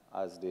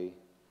as the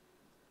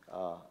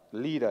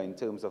leader in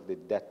terms of the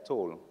death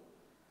toll.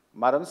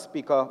 Madam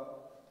Speaker,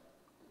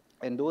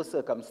 in those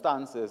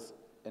circumstances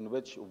in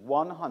which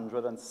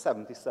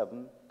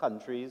 177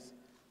 countries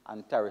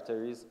and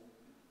territories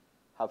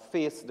have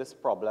faced this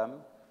problem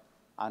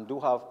and do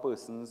have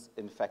persons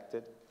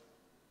infected,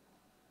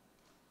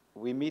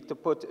 we need to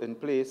put in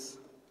place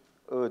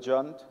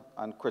urgent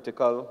and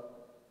critical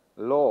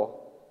law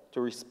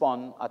to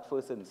respond at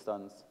first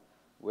instance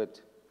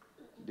with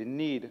the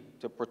need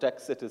to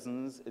protect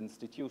citizens'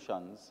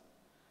 institutions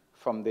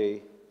from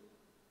the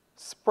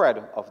spread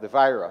of the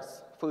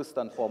virus, first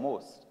and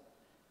foremost,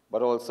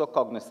 but also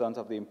cognizant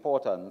of the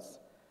importance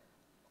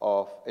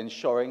of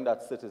ensuring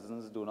that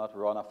citizens do not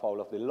run afoul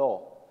of the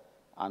law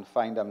and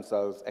find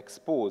themselves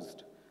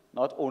exposed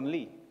not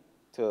only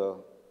to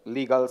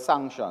legal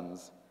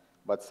sanctions,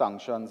 but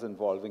sanctions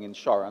involving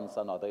insurance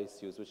and other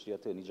issues which the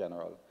Attorney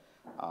General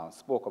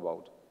spoke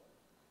about.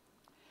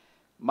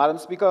 Madam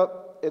Speaker,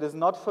 it is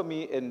not for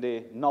me in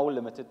the now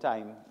limited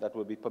time that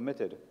will be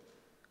permitted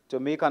to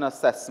make an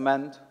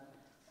assessment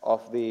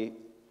of the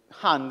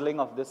handling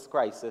of this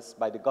crisis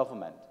by the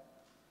government.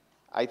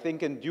 I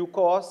think in due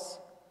course,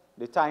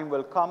 the time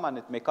will come, and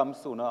it may come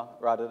sooner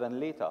rather than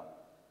later,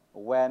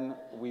 when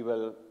we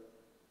will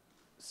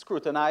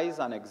scrutinize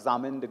and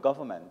examine the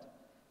government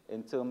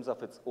in terms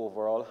of its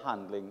overall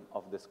handling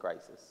of this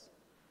crisis.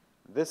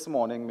 This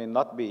morning may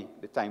not be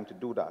the time to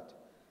do that.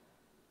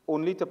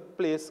 Only to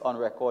place on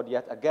record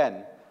yet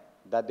again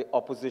that the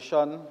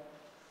opposition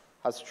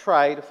has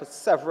tried for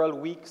several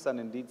weeks and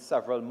indeed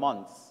several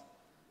months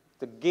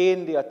to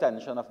gain the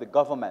attention of the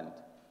government,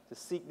 to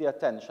seek the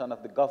attention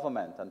of the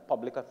government and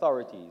public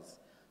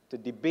authorities, to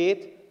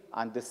debate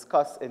and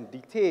discuss in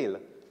detail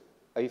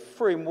a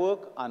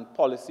framework and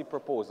policy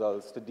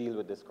proposals to deal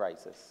with this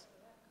crisis.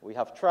 We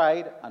have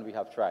tried and we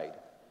have tried.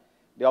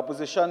 The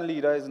opposition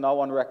leader is now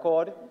on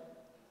record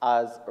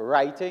as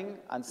writing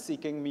and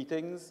seeking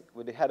meetings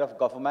with the head of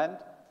government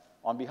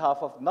on behalf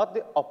of not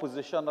the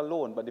opposition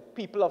alone, but the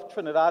people of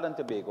Trinidad and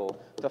Tobago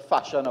to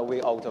fashion a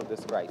way out of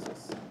this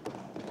crisis.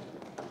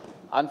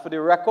 And for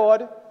the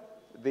record,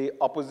 the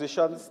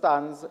opposition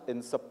stands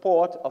in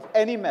support of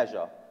any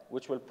measure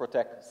which will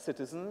protect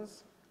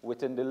citizens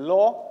within the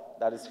law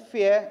that is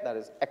fair, that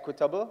is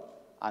equitable,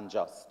 and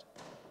just.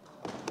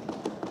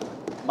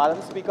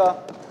 Madam Speaker,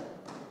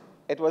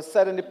 it was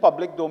said in the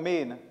public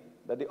domain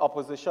that the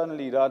opposition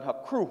leader and her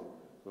crew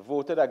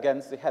voted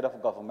against the head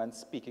of government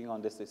speaking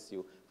on this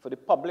issue. For the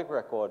public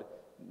record,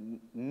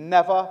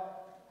 never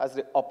has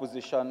the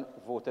opposition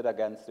voted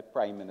against the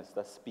Prime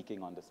Minister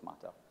speaking on this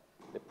matter.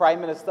 The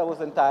Prime Minister was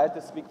entitled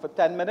to speak for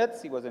 10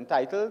 minutes. He was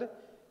entitled.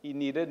 He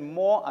needed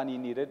more, and he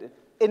needed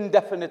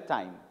indefinite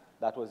time.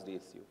 That was the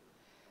issue.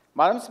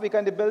 Madam Speaker,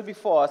 in the bill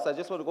before us, I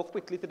just want to go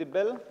quickly to the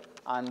bill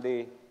and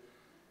the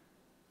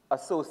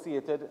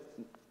associated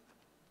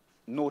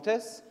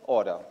notice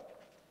order.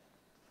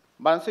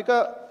 Madam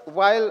Speaker,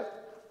 while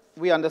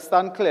we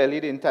understand clearly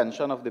the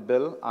intention of the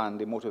bill and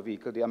the motor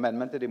vehicle, the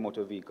amendment to the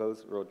Motor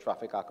Vehicles, Road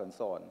Traffic Act, and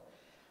so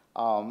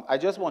on, I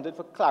just wanted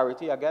for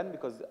clarity again,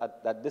 because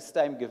at this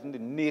time, given the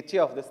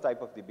nature of this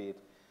type of debate,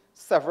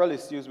 several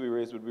issues we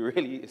raised would be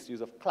really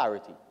issues of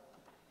clarity.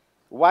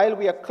 While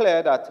we are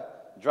clear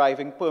that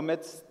driving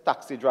permits,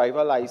 taxi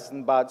driver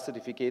license, badge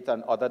certificate,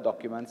 and other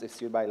documents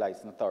issued by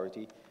licensed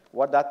authority,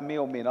 what that may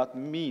or may not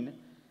mean,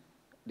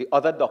 the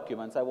other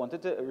documents, I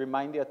wanted to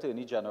remind the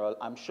Attorney General,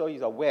 I'm sure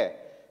he's aware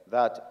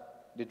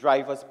that the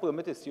driver's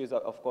permit issue is,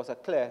 of course, a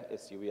clear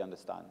issue, we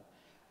understand.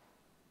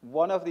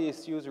 One of the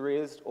issues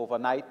raised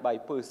overnight by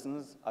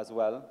persons as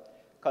well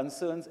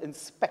concerns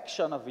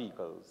inspection of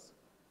vehicles,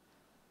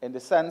 in the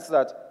sense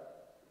that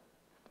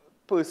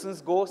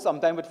persons go,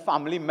 sometimes with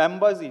family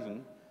members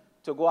even,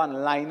 to go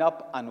and line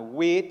up and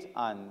wait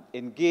and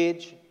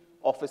engage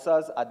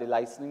officers at the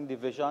licensing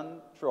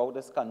division throughout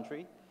this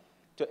country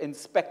to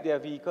inspect their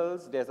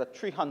vehicles. There's a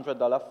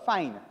 $300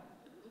 fine.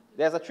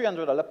 There's a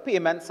 $300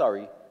 payment,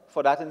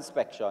 for that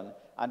inspection,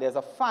 and there's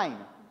a fine,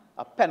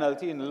 a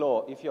penalty in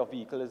law if your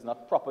vehicle is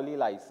not properly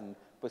licensed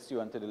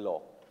pursuant to the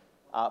law,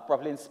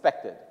 properly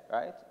inspected,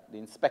 right? The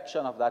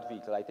inspection of that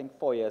vehicle, I think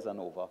 4 years and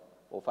over,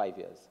 or 5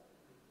 years.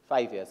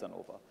 5 years and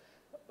over.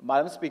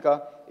 Madam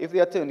Speaker, if the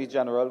Attorney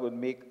General would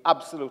make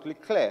absolutely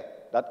clear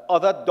that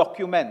other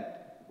document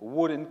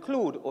would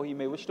include, or he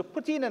may wish to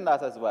put in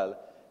that as well,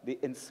 the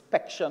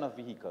inspection of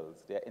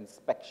vehicles, their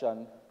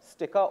inspection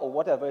sticker, or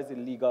whatever is the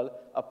legal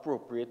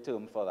appropriate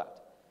term for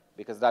that,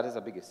 because that is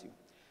a big issue.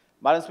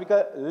 Madam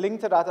Speaker,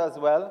 linked to that as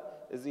well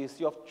is the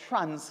issue of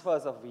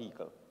transfers of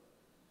vehicle.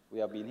 We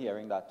have been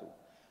hearing that too.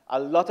 A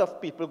lot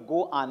of people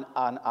go and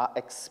are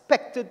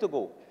expected to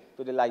go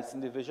to the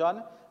license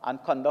division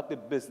and conduct the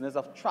business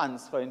of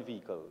transferring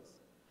vehicles.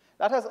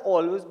 That has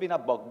always been a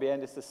bugbear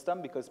in the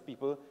system, because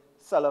people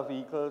sell a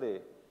vehicle,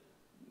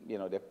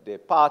 they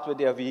part with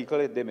their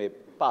vehicle, they may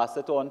pass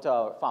it on to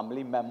a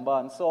family member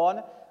and so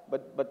on,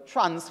 but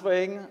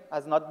transferring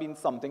has not been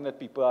something that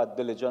people are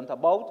diligent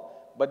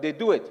about, but they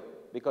do it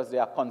because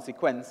there are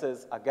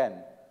consequences, again,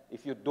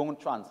 if you don't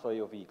transfer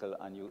your vehicle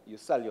and you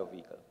sell your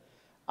vehicle.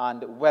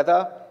 And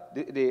whether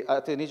the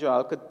Attorney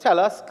General could tell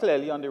us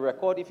clearly on the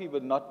record, if he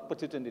would not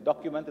put it in the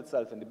document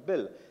itself in the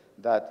bill,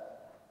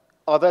 that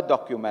other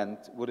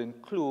document would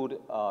include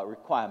a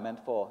requirement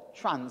for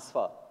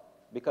transfer.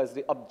 Because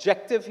the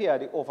objective here,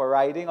 the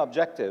overriding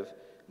objective,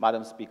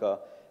 Madam Speaker,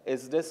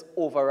 is this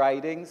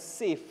overriding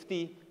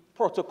safety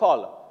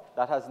protocol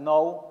that has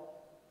now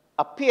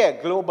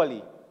appeared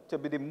globally to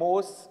be the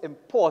most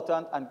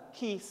important and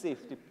key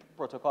safety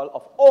protocol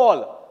of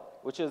all,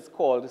 which is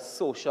called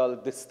social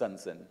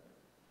distancing.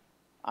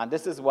 And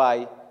this is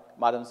why,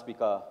 Madam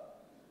Speaker,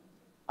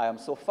 I am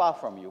so far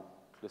from you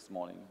this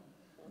morning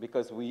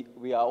because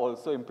we are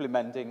also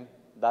implementing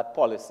that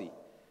policy.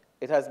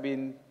 It is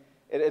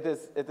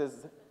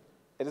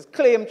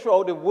claimed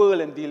throughout the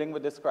world in dealing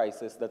with this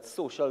crisis that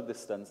social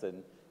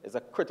distancing is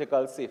a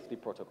critical safety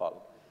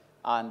protocol.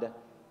 And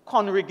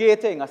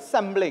congregating,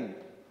 assembling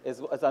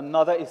is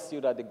another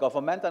issue that the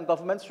government and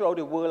governments throughout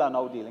the world are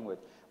now dealing with.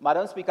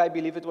 Madam Speaker, I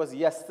believe it was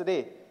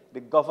yesterday,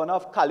 the governor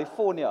of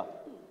California,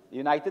 the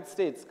United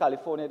States,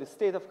 California, the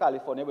state of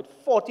California, with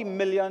 40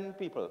 million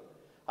people,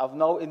 have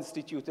now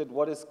instituted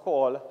what is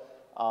called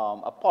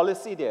a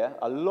policy there,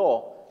 a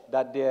law,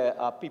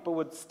 that people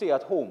would stay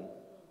at home,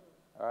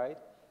 all right?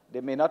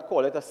 They may not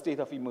call it a state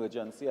of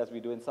emergency, as we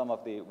do in some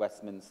of the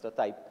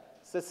Westminster-type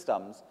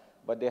systems,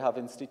 but they have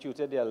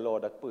instituted their law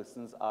that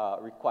persons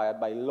are required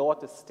by law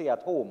to stay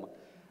at home.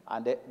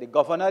 And the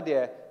governor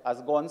there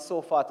has gone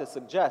so far to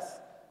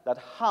suggest that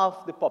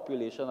half the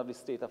population of the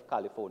state of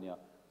California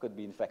could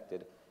be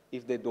infected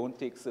if they don't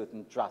take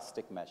certain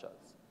drastic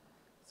measures.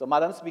 So,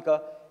 Madam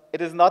Speaker, it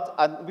is not,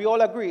 and we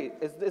all agree,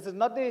 it is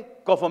not the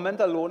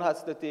government alone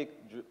has to take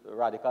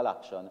radical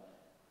action.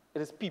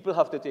 It is people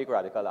have to take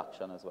radical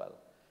action as well.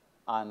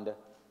 And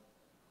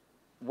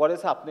what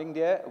is happening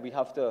there, we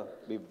have to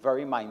be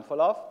very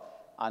mindful of.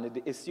 And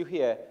the issue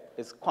here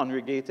is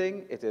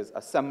congregating, it is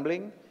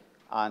assembling,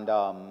 and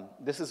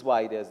this is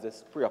why there's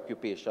this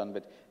preoccupation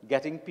with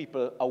getting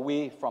people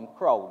away from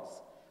crowds.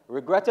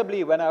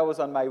 Regrettably, when I was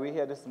on my way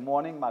here this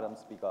morning, Madam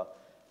Speaker,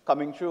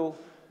 coming through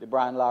the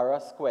Brian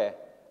Lara Square,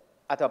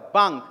 at a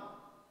bank,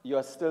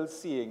 you're still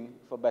seeing,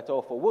 for better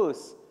or for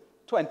worse,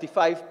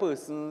 25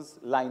 persons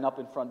line up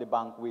in front of the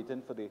bank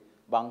waiting for the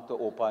bank to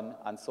open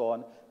and so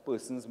on,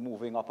 persons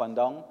moving up and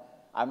down.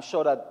 I'm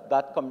sure that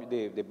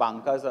the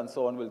bankers and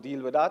so on will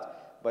deal with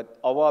that, but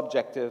our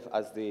objective,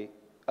 as the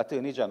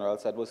Attorney General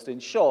said, was to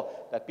ensure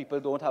that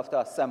people don't have to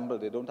assemble,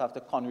 they don't have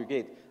to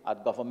congregate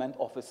at government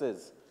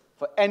offices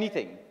for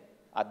anything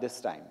at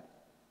this time.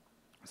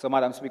 So,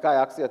 Madam Speaker,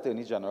 I ask the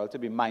Attorney General to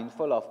be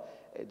mindful of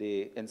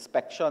the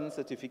inspection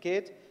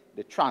certificate,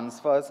 the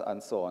transfers,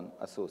 and so on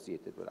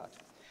associated with that.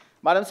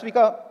 Madam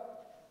Speaker,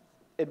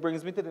 it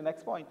brings me to the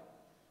next point.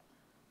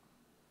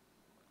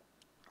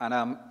 And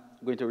I'm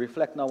going to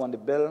reflect now on the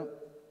bill,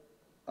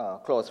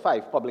 Clause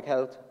 5, Public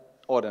Health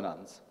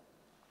Ordinance.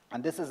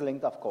 And this is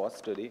linked, of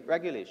course, to the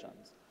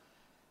regulations.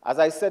 As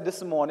I said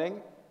this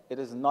morning, it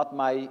is not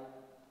my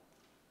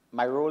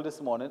role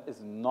this morning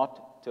is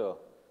not to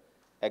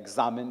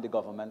examine the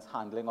government's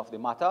handling of the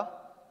matter.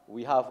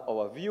 We have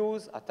our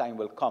views, a time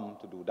will come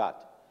to do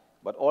that.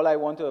 But all I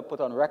want to put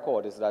on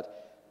record is that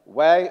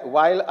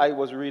while I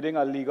was reading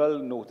a legal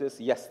notice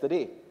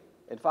yesterday,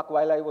 in fact,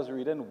 while I was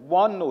reading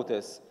one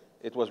notice,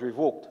 it was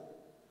revoked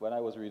when I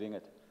was reading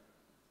it,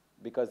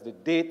 because the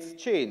dates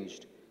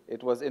changed.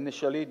 It was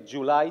initially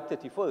July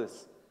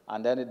 31st,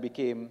 and then it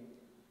became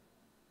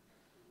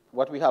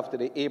what we have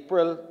today,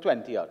 April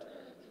 20th.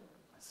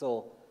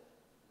 So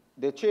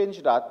they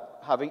changed that,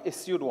 having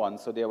issued one,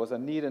 so there was a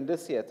need in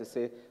this year to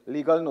say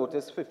legal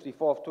notice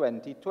 54 of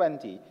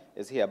 2020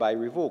 is hereby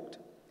revoked.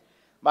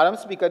 Madam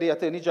Speaker, the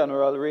Attorney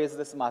General raised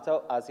this matter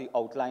as he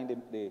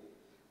outlined the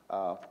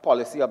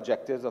policy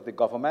objectives of the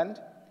government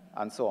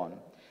and so on.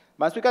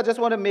 Madam Speaker, I just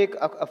want to make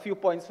a few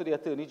points for the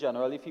Attorney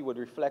General, if he would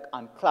reflect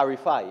and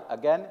clarify.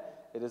 Again,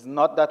 it is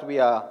not that we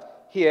are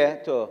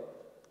here to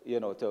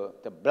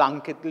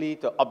blanketly,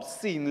 to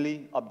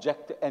obscenely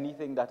object to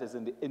anything that is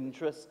in the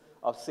interest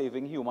of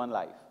saving human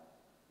life.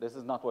 This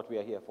is not what we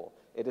are here for.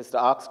 It is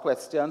to ask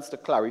questions, to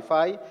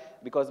clarify,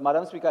 because,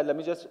 Madam Speaker, let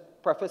me just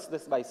preface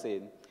this by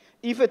saying,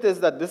 if it is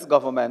that this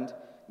government,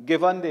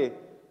 given the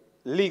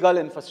legal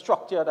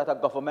infrastructure that a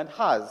government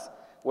has,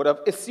 would have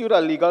issued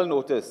a legal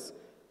notice,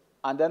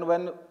 and then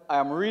when I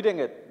am reading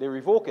it, they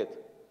revoke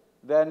it,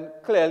 then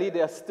clearly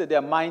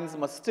their minds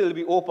must still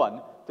be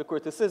open to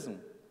criticism.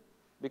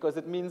 Because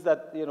it means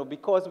that,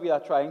 because we are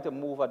trying to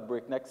move at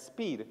breakneck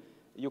speed,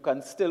 you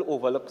can still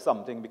overlook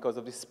something because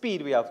of the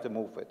speed we have to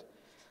move with.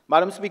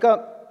 Madam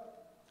Speaker,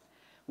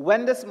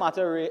 when this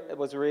matter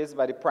was raised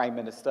by the Prime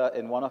Minister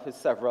in one of his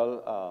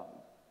several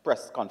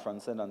press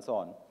conferences and so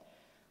on,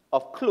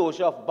 of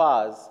closure of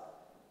bars,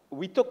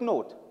 we took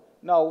note.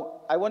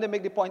 Now, I want to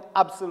make the point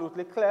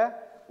absolutely clear.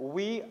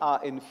 We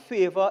are in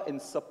favor, in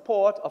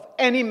support of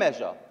any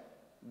measure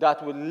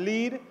that will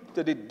lead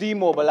to the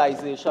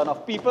demobilization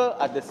of people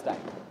at this time.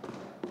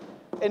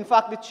 In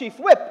fact, the Chief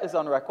Whip is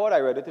on record. I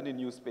read it in the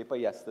newspaper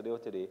yesterday or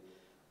today,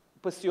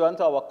 pursuant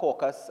to our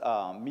caucus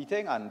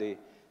meeting and the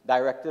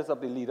directors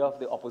of the leader of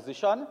the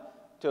opposition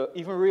to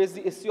even raise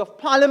the issue of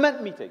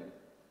Parliament meeting.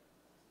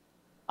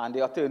 And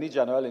the Attorney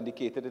General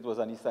indicated it was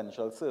an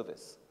essential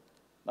service.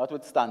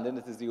 Notwithstanding,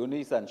 it is the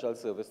only essential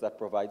service that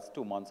provides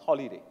 2 months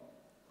holiday.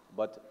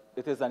 But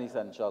it is an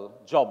essential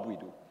job we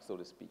do, so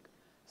to speak.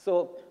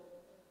 So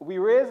we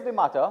raised the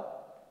matter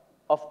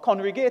of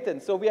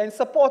congregating. So we are in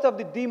support of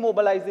the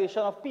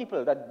demobilization of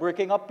people, that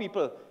breaking up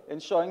people,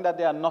 ensuring that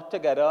they are not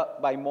together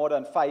by more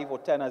than 5 or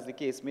 10, as the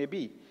case may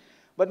be.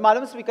 But,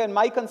 Madam Speaker, in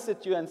my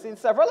constituency, in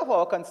several of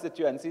our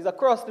constituencies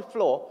across the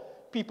floor,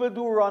 people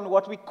do run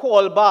what we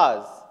call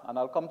bars, and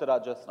I'll come to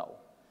that just now.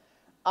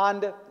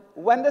 And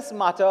when this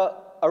matter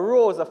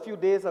arose a few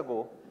days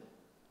ago,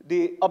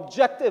 the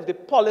objective, the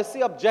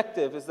policy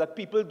objective is that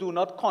people do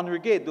not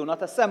congregate, do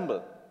not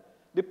assemble.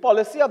 The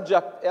policy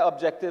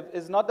objective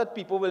is not that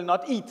people will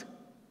not eat.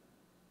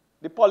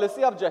 The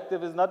policy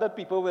objective is not that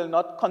people will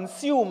not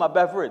consume a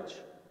beverage.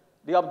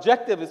 The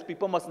objective is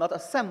people must not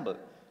assemble.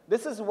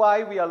 This is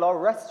why we allow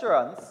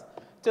restaurants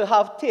to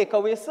have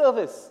takeaway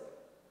service,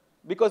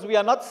 because we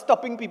are not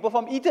stopping people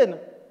from eating.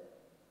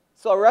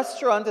 So a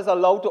restaurant is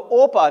allowed to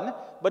open,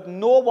 but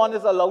no one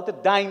is allowed to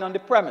dine on the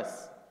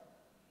premise.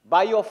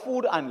 Buy your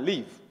food and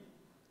leave.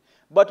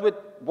 But with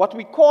what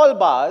we call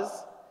bars,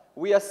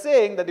 we are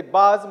saying that the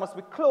bars must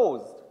be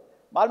closed.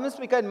 Madam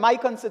Speaker, in my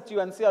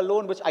constituency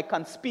alone, which I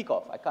can't speak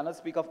of, I cannot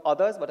speak of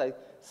others, but I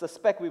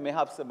suspect we may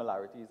have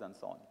similarities and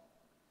so on.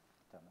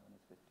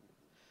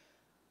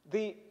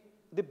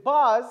 The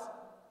bars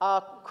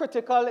are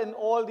critical in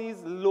all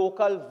these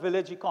local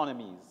village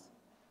economies.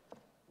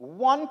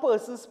 One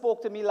person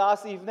spoke to me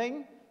last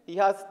evening. He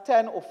has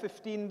 10 or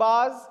 15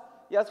 bars.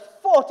 He has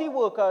 40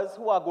 workers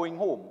who are going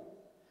home.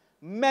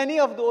 Many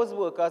of those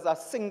workers are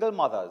single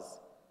mothers.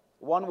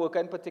 One worker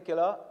in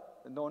particular,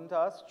 known to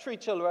us, 3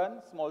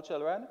 children, small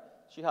children.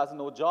 She has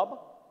no job,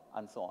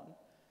 and so on.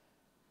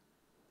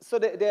 So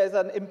there's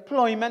an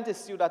employment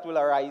issue that will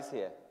arise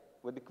here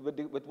with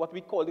what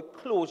we call the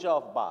closure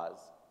of bars.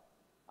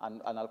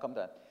 And I'll come to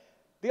that.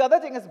 The other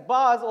thing is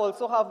bars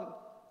also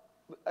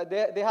have,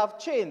 they have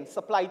chains,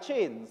 supply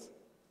chains.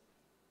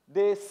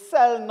 They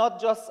sell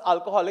not just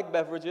alcoholic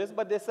beverages,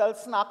 but they sell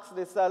snacks.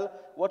 They sell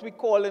what we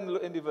call in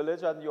the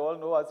village, and you all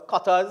know as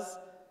cutters.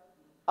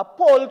 A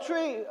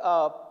poultry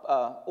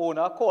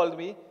owner called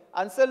me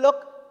and said,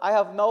 look, I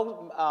have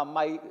now,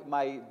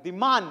 my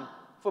demand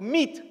for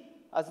meat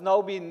has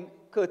now been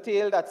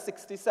curtailed at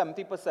 60,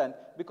 70%,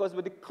 because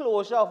with the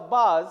closure of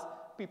bars,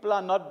 people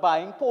are not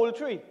buying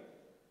poultry.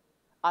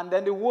 And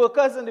then the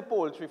workers in the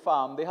poultry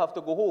farm, they have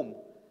to go home.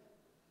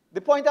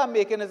 The point I'm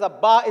making is a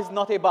bar is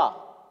not a bar.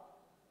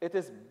 It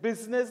is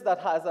business that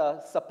has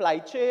a supply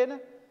chain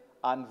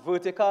and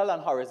vertical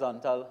and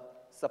horizontal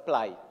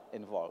supply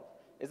involved.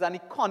 It's an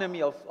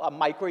economy, of a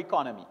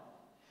microeconomy.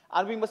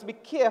 And we must be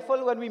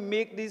careful when we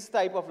make these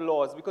type of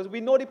laws, because we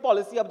know the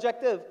policy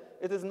objective.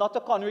 It is not to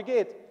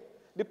congregate.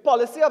 The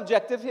policy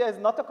objective here is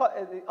not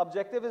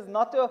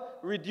to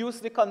reduce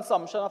the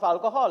consumption of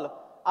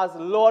alcohol. As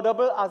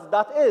laudable as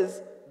that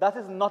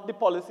is not the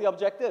policy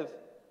objective.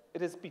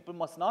 It is people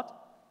must not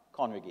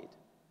congregate.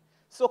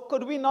 So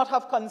could we not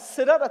have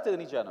considered,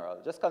 Attorney General,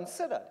 just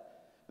considered,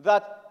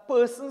 that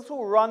persons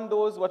who run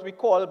those, what we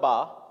call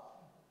bar,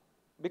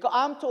 because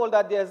I'm told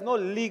that there's no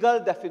legal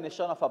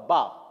definition of a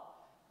bar.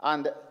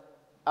 And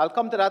I'll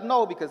come to that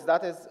now, because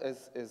that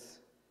is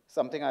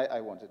something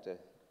I wanted to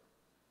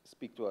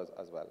speak to us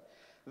as well.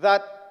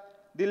 That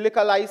the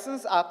Liquor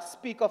License Act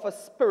speaks of a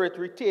spirit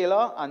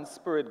retailer and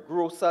spirit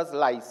grocer's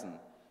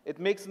license. It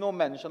makes no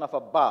mention of a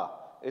bar.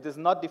 It is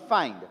not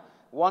defined.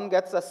 One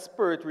gets a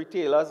spirit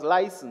retailer's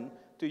license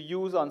to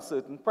use on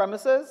certain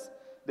premises.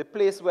 The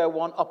place where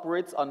one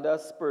operates under a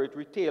spirit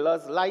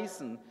retailer's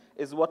license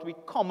is what we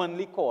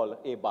commonly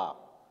call a bar.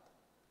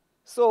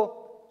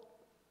 So,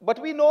 but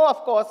we know, of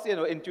course,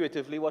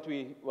 intuitively what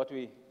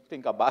we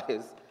think a bar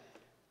is.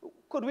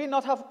 Could we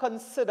not have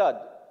considered,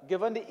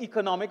 given the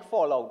economic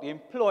fallout, the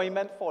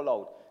employment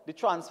fallout, the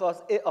transfers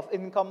of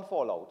income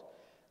fallout,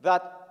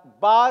 that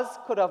bars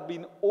could have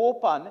been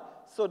open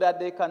so that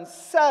they can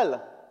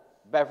sell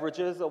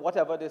beverages or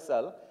whatever they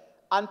sell,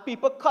 and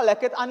people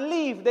collect it and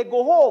leave. They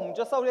go home,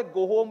 just how they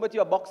go home with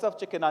your box of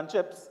chicken and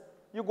chips.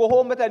 You go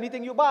home with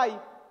anything you buy.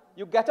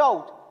 You get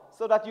out,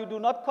 so that you do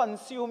not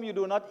consume, you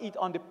do not eat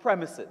on the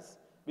premises,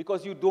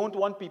 because you don't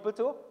want people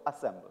to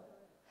assemble.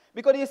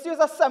 Because the issue is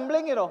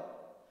assembling,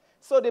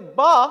 So the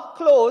bar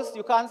closed,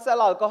 you can't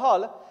sell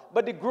alcohol,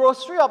 but the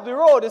grocery up the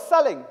road is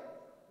selling.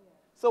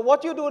 So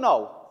what you do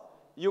now?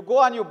 You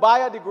go and you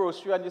buy at the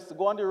grocery, and you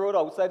go on the road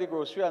outside the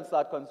grocery and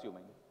start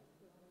consuming.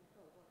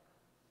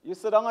 You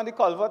sit down on the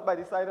culvert by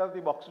the side of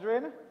the box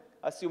drain,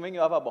 assuming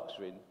you have a box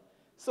drain.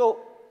 So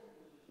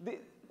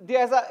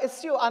there's an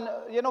issue,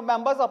 and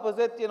members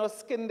opposite,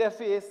 skin their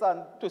face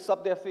and twist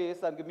up their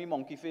face and give me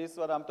monkey face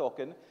when I'm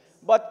talking.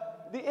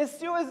 But the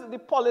issue is the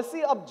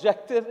policy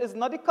objective is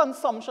not the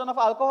consumption of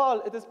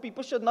alcohol. It is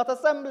people should not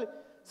assemble.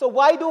 So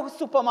why do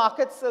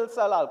supermarkets still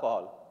sell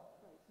alcohol?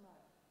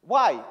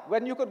 Why?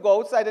 When you could go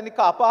outside in the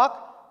car park,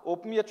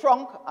 open your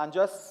trunk, and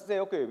just say,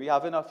 okay, we're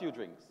having a few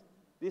drinks.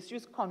 The issue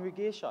is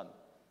congregation.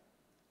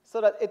 So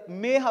that it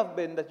may have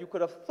been that you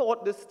could have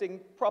thought this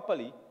thing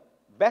properly,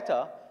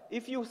 better,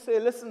 if you say,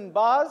 listen,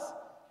 bars,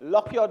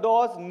 lock your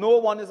doors, no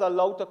one is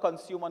allowed to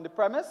consume on the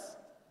premise.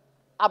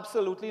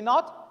 Absolutely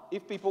not.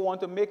 If people want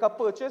to make a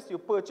purchase, you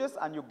purchase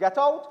and you get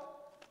out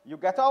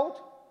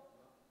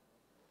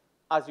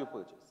as you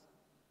purchase.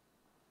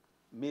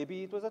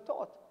 Maybe it was a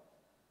thought.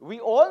 We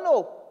all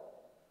know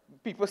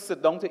people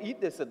sit down to eat,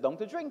 they sit down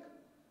to drink.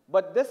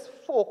 But this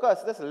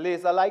focus, this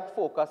laser-like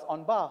focus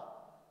on bar,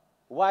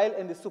 while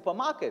in the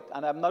supermarket,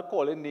 and I'm not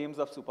calling names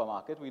of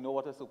supermarket, we know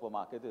what a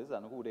supermarket is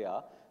and who they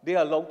are are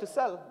allowed to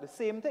sell the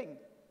same thing.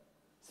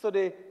 So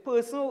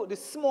the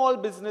small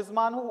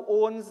businessman who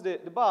owns the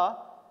bar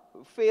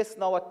face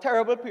now a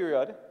terrible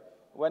period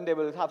when they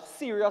will have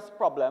serious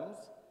problems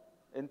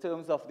in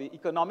terms of the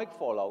economic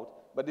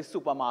fallout, but the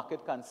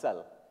supermarket can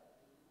sell.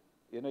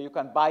 You know, you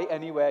can buy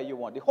anywhere you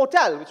want. The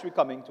hotel, which we're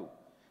coming to.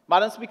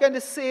 Madam Speaker, in the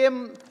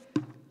same,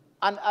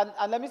 and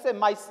let me say,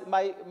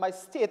 my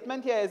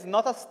statement here is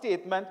not a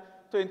statement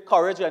to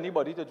encourage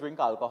anybody to drink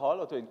alcohol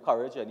or to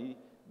encourage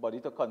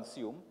anybody to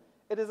consume.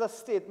 It is a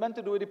statement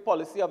to do with the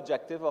policy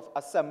objective of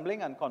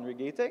assembling and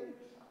congregating,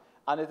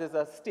 and it is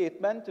a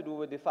statement to do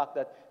with the fact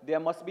that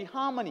there must be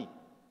harmony.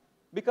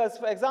 Because,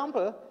 for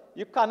example,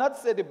 you cannot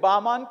say the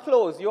barman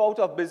closed, you're out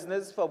of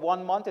business for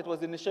 1 month. It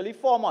was initially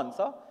 4 months.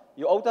 Huh?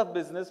 You're out of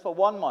business for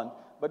 1 month.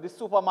 But the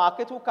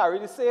supermarket who carry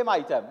the same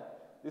item,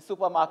 the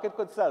supermarket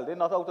could sell. They're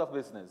not out of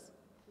business.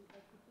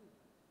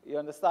 You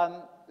understand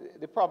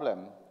the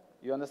problem?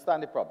 You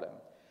understand the problem?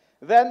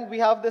 Then we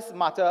have this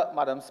matter,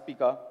 Madam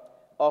Speaker,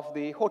 of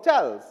the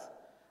hotels.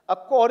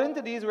 According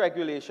to these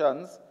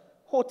regulations,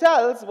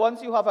 hotels,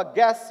 once you have a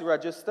guest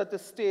registered to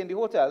stay in the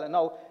hotel, and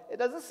now it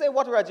doesn't say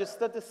what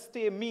registered to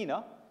stay mean.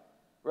 Huh?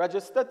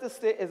 Registered to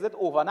stay, is it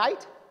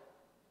overnight?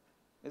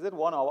 Is it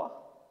 1 hour?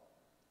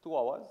 2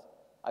 hours?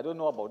 I don't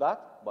know about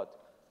that, but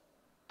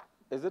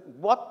is it,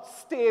 what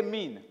stay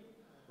mean?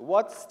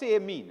 What stay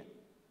mean?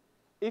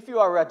 If you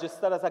are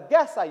registered as a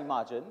guest, I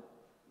imagine,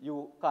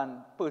 you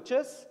can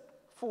purchase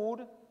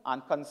food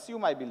and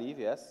consume, I believe,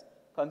 yes,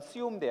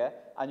 consume there,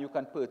 and you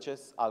can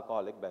purchase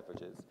alcoholic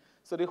beverages.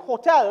 So the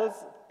hotels,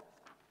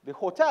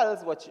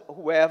 which,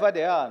 wherever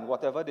they are and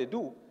whatever they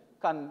do,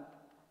 can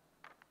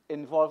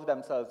involve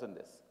themselves in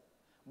this.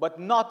 But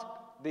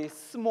not the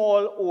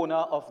small owner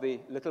of the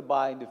little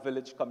bar in the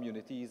village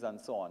communities and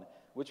so on,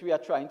 which we are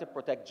trying to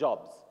protect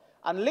jobs.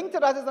 And linked to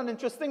that is an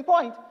interesting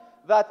point,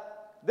 that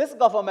this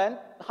government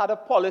had a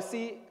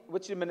policy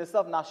which the Minister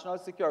of National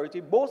Security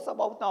boasts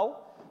about now,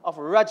 of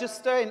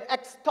registering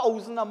X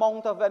thousand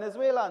amount of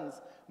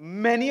Venezuelans.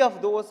 Many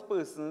of those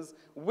persons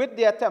with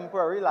their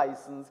temporary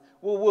license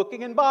were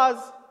working in bars.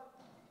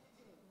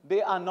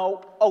 They are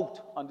now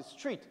out on the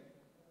street.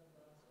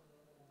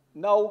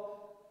 Now,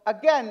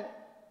 again,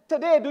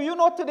 today, do you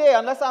know today,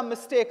 unless I'm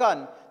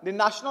mistaken, the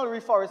National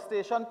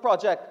Reforestation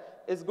Project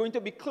is going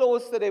to be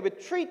closed today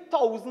with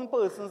 3,000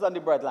 persons on the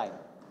breadline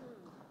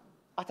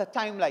at a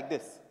time like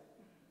this.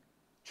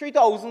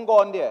 3,000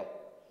 gone there.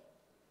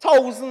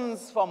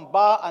 Thousands from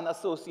bar and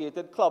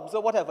associated clubs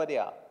or whatever they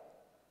are.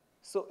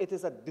 So it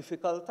is a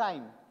difficult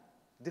time.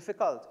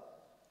 Difficult.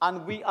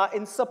 And we are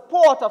in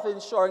support of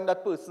ensuring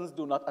that persons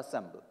do not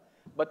assemble.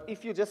 But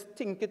if you just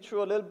think it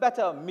through a little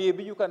better,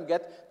 maybe you can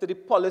get to the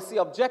policy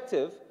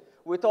objective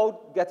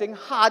without getting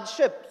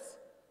hardships.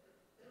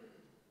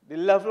 The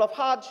level of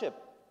hardship.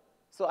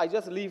 So I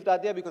just leave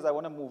that there because I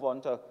want to move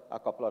on to a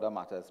couple other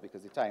matters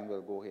because the time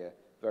will go here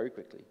very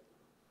quickly.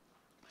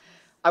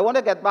 I want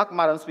to get back,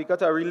 Madam Speaker,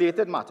 to a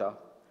related matter.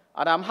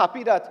 And I'm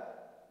happy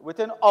that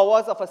within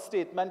hours of a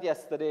statement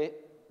yesterday,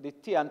 the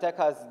TNTEC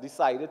has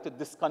decided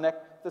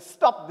to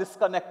stop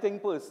disconnecting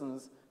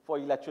persons for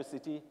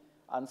electricity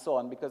and so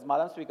on. Because,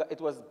 Madam Speaker, it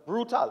was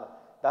brutal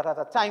that at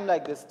a time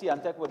like this,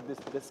 TNTEC would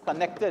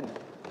disconnecting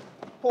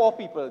poor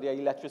people their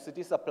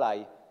electricity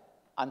supply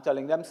and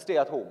telling them stay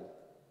at home.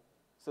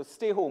 So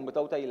stay home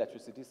without an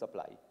electricity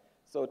supply.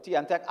 So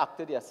TNTEC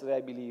acted yesterday,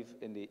 I believe,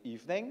 in the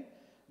evening.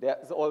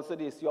 There's also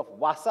the issue of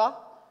WASA.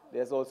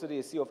 There's also the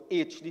issue of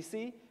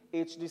HDC.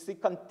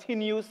 HDC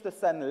continues to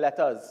send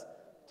letters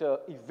to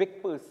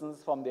evict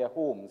persons from their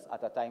homes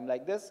at a time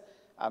like this.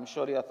 I'm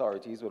sure the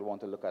authorities would want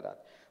to look at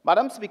that.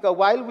 Madam Speaker,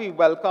 while we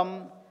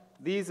welcome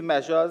these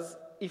measures,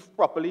 if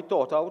properly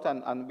thought out,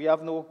 and we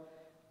have no,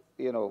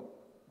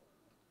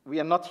 we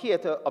are not here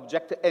to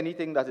object to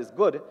anything that is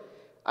good,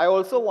 I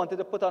also wanted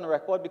to put on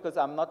record, because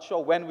I'm not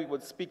sure when we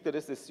would speak to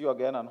this issue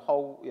again and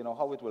how,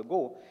 how it will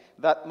go,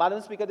 that,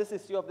 Madam Speaker, this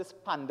issue of this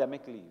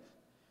pandemic leave.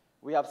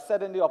 We have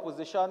said in the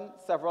opposition,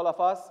 several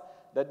of us,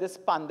 that this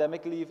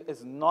pandemic leave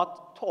is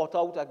not thought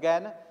out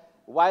again.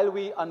 While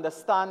we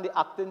understand the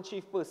Acting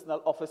Chief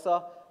Personnel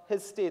Officer,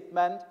 his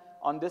statement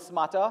on this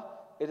matter,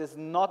 it is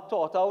not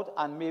thought out,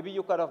 and maybe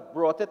you could have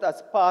brought it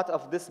as part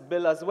of this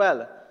bill as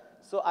well.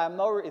 So I am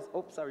now,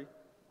 sorry.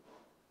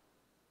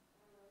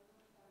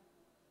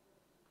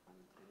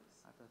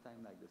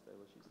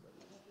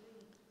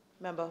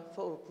 Member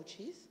for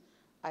Okuchis,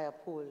 I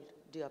uphold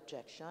the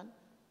objection.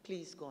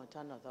 Please go on to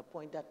another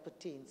point that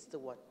pertains to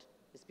what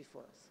is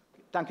before us.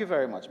 Thank you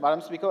very much. Madam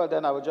Speaker, well,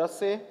 then I will just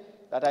say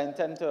that I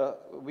intend to,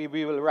 we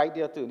will write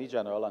the Attorney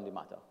General on the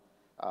matter,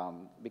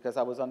 because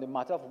I was on the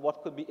matter of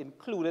what could be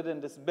included in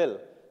this bill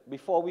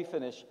before we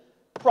finish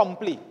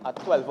promptly at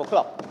 12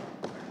 o'clock.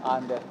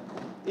 And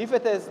if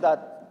it is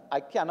that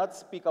I cannot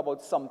speak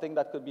about something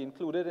that could be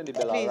included in the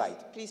bill, all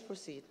right. Please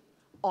proceed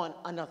on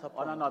another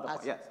point. On another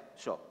point, yes,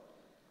 sure.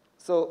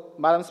 So,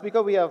 Madam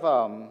Speaker, we have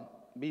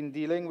been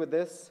dealing with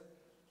this.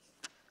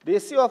 The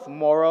issue of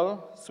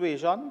moral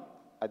suasion,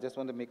 I just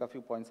want to make a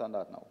few points on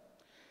that now.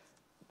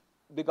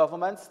 the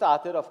government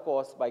started, of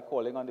course, by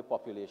calling on the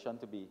population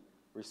to be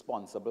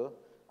responsible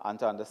and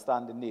to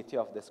understand the nature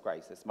of this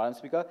crisis. Madam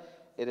Speaker,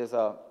 it is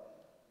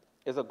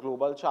a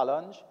global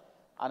challenge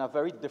and a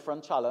very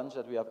different challenge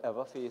that we have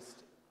ever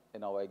faced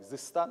in our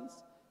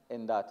existence,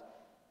 in that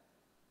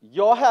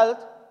your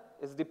health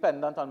is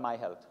dependent on my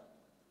health,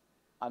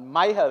 and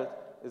my health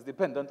is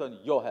dependent on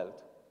your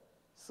health.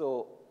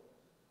 So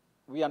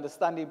we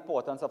understand the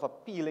importance of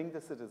appealing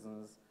to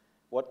citizens.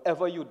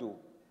 Whatever you do,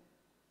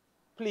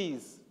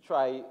 please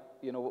try,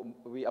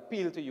 we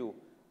appeal to you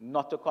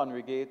not to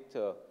congregate,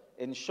 to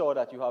ensure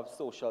that you have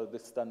social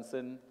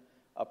distancing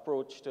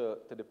approach to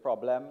the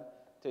problem,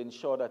 to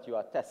ensure that you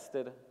are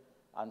tested,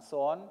 and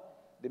so on.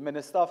 The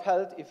Minister of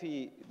Health, if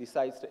he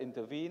decides to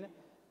intervene,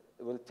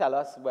 will tell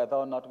us whether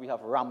or not we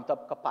have ramped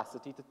up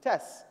capacity to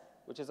test,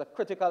 which is a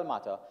critical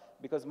matter.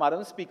 Because,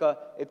 Madam Speaker,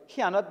 it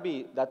cannot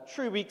be that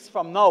 3 weeks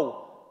from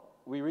now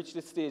we reach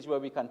the stage where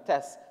we can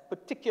test,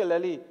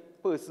 particularly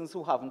persons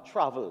who haven't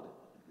traveled.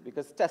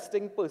 Because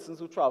testing persons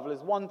who travel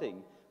is one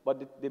thing,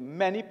 but the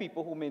many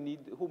people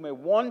who may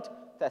want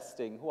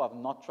testing who have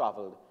not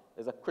traveled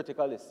is a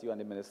critical issue, and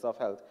the Minister of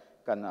Health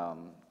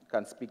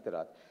can speak to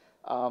that.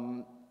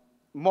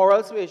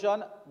 Moral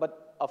suasion,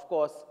 but of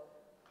course,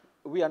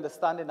 we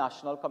understand the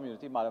national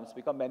community, Madam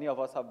Speaker. Many of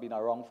us have been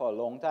around for a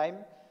long time.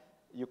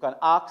 You can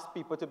ask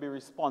people to be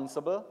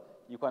responsible.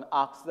 You can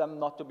ask them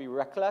not to be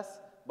reckless,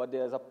 but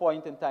there's a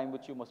point in time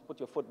which you must put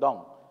your foot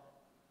down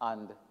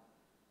and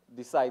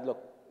decide,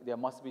 look, there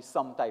must be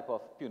some type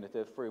of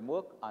punitive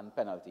framework and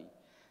penalty.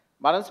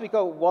 Madam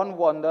Speaker, one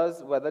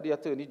wonders whether the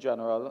Attorney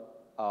General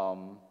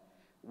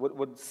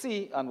would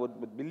see and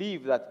would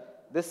believe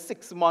that this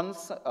 6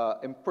 months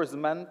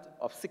imprisonment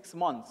of 6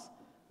 months,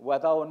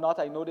 whether or not,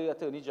 I know the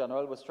Attorney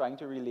General was trying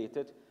to relate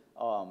it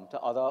to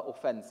other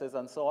offenses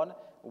and so on,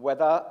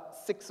 whether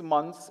 6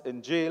 months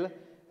in jail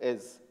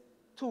is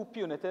too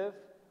punitive,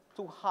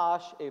 too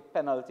harsh a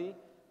penalty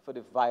for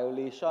the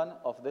violation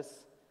of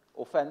this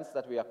offense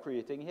that we are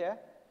creating here.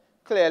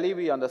 Clearly,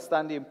 we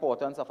understand the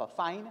importance of a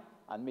fine,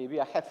 and maybe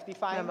a hefty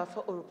fine. Member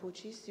for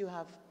Urupuchis, you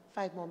have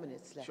 5 more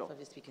minutes left of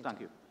your speaking time.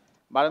 Thank you.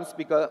 Madam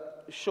Speaker,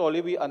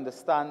 surely we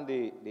understand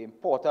the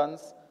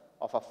importance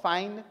of a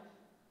fine.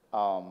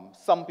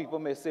 Some people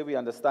may say we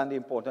understand the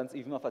importance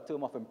even of a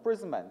term of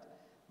imprisonment.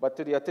 But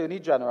to the Attorney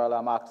General,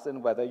 I'm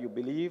asking whether you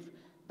believe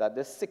that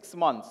this 6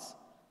 months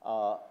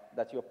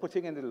that you're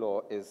putting in the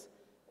law is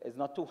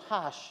not too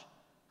harsh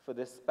for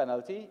this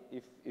penalty.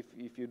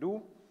 If you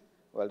do,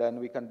 well, then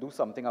we can do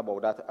something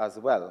about that as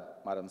well,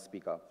 Madam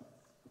Speaker.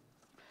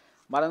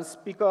 Madam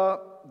Speaker,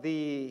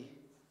 the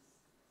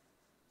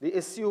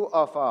issue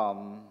of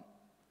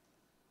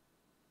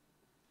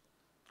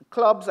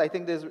clubs, I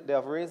think they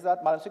have raised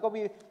that. Madam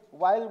Speaker,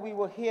 while we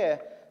were here,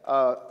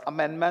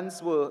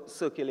 amendments were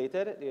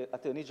circulated. The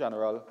Attorney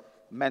General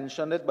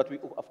mentioned it, but we,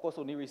 of course,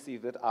 only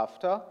received it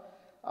after.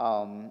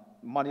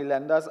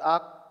 Moneylenders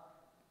Act,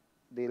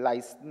 the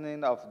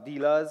licensing of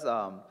dealers,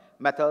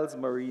 metals,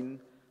 marine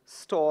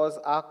stores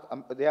Act.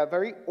 They are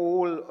very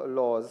old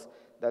laws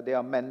that they are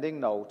amending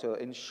now to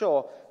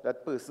ensure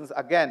that persons,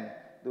 again,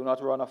 do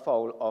not run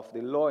afoul of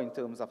the law in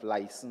terms of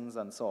license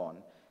and so on.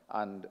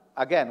 And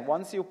again,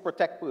 once you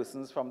protect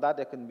persons from that,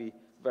 there can be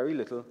very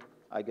little,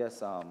 I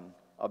guess,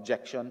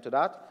 objection to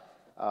that.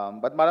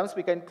 But Madam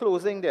Speaker, in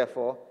closing,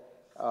 therefore,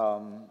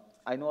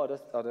 I know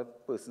other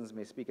persons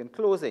may speak. In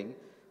closing,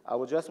 I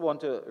would just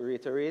want to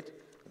reiterate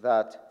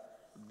that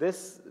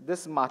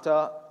this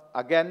matter,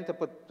 again, to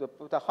put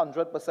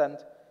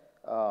 100%,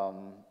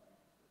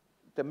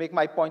 to make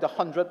my point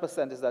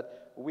 100%, is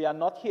that we are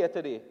not here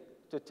today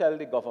to tell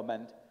the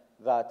government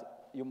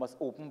that you must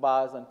open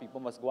bars and people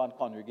must go and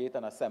congregate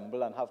and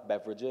assemble and have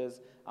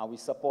beverages, and we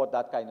support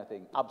that kind of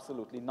thing.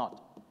 Absolutely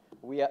not.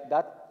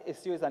 That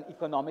issue is an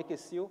economic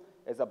issue,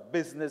 it's a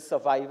business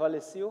survival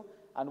issue,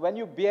 and when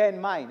you bear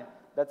in mind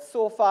that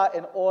so far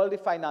in all the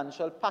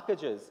financial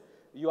packages,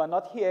 you are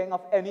not hearing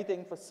of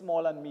anything for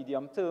small and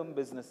medium-term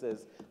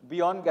businesses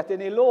beyond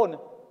getting a loan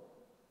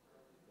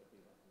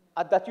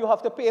that you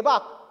have to pay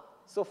back.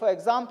 So, for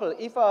example,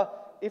 if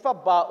a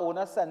bar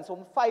owner sends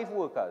home 5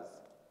 workers,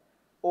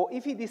 or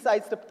if he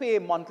decides to pay a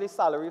monthly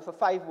salary for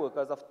 5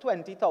 workers of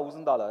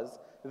 $20,000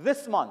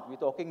 this month, we're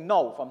talking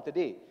now, from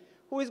today,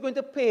 who is going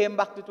to pay him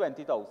back the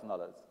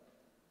 $20,000?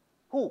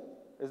 Who?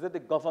 Is it the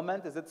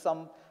government? Is it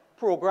some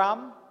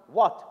program?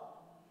 What?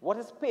 What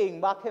is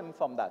paying back him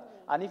from that?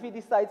 And if he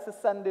decides to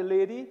send the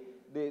lady,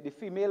 the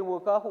female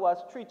worker who has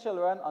 3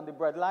 children on the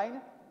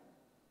breadline,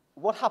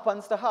 what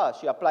happens to her?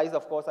 She applies,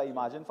 of course, I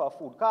imagine, for a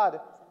food card.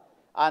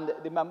 And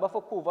the member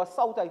for Coover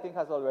South, I think,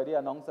 has already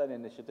announced an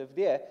initiative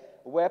there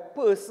where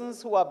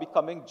persons who are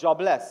becoming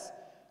jobless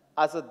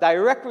as a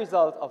direct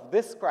result of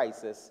this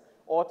crisis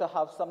ought to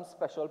have some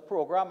special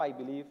program. I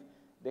believe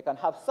they can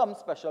have some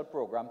special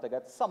program to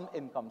get some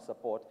income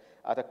support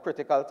at a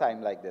critical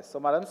time like this. So,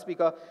 Madam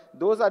Speaker,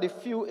 those are the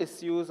few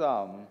issues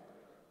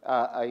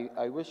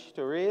I wish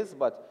to raise,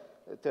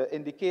 but to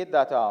indicate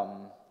that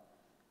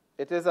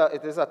it is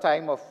a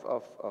time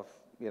of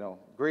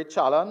great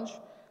challenge,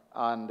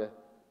 and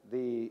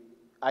the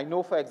I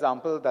know, for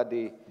example, that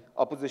the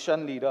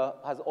opposition leader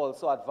has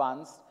also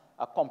advanced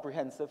a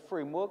comprehensive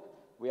framework.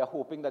 We are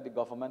hoping that the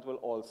government will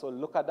also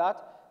look at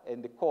that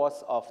in the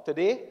course of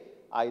today,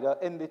 either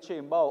in the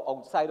chamber or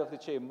outside of the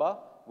chamber,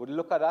 would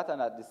look at that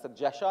and at the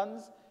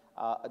suggestions.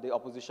 The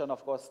opposition,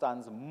 of course,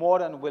 stands more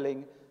than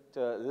willing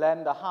to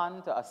lend a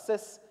hand, to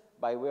assist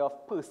by way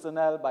of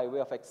personnel, by way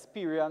of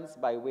experience,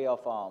 by way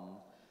of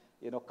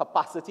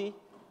capacity.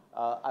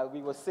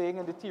 We were saying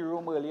in the tea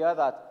room earlier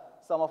that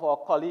some of our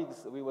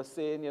colleagues, we were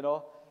saying,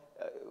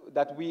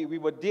 that we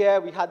were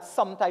there, we had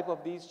some type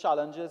of these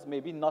challenges,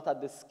 maybe not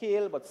at this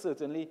scale, but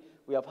certainly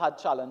we have had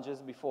challenges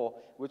before,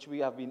 which we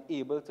have been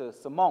able to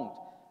surmount.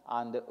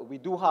 And we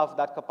do have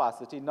that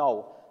capacity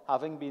now,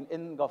 having been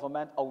in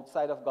government,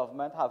 outside of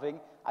government, having,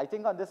 I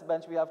think on this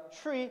bench we have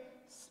 3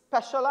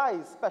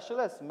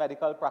 specialist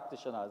medical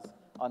practitioners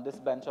on this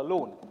bench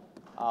alone.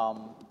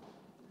 And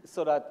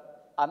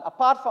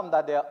apart from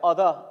that, there are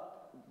other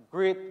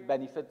great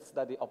benefits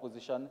that the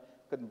opposition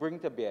can bring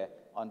to bear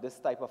on this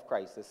type of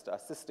crisis to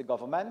assist the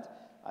government.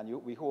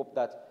 And we hope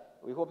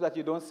that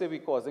you don't say we're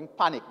causing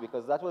panic,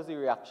 because that was the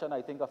reaction,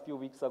 I think, a few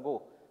weeks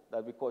ago,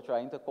 that we were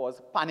trying to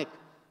cause panic,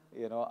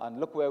 and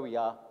look where we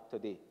are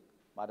today.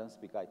 Madam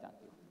Speaker, I thank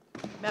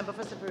you. Member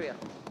for Superior.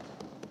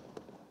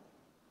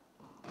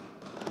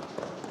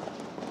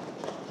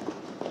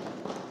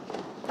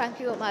 Thank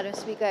you, Madam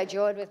Speaker. I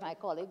join with my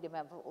colleague, the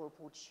member for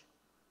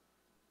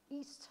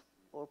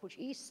Orpooch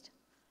East,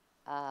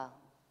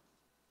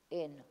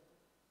 in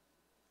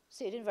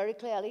stating very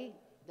clearly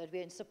that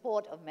we're in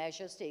support of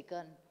measures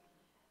taken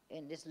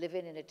in this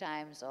living in the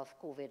times of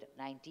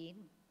COVID-19,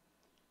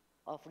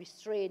 of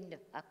restrained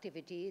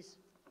activities,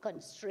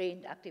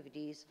 constrained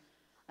activities,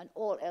 and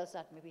all else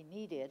that may be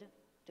needed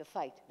to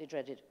fight the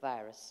dreaded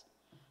virus.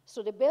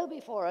 So the bill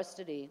before us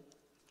today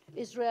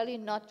is really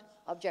not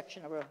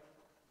objectionable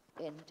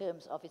in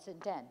terms of its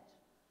intent,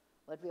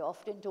 but we're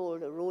often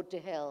told the road to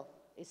hell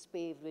is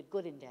paved with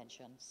good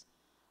intentions.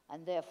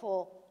 And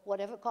therefore,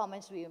 whatever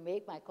comments we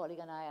make, my colleague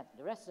and I and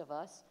the rest of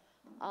us,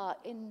 are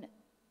in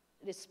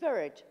the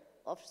spirit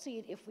of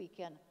seeing if we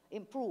can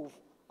improve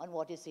on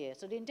what is here.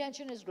 So the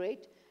intention is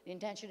great, the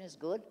intention is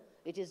good,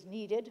 it is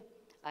needed.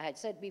 I had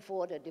said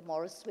before that the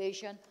moral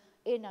suasion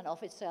in and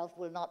of itself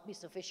will not be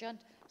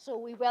sufficient, so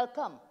we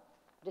welcome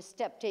the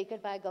step taken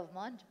by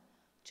government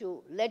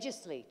to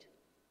legislate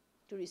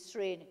to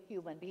restrain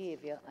human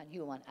behavior and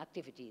human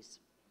activities.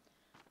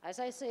 As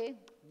I say,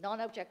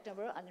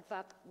 non-objectionable, and in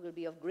fact will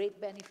be of great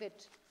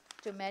benefit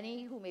to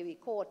many who may be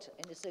caught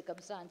in the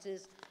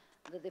circumstances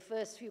that the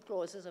first few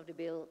clauses of the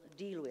bill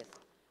deal with.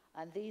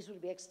 And these will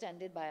be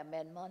extended by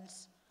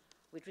amendments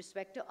with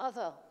respect to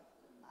other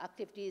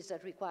activities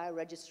that require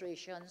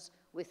registrations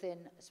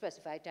within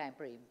specified time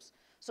frames.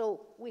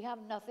 So we have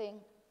nothing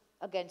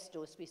against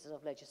those pieces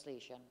of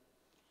legislation.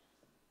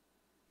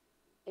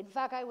 In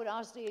fact, I would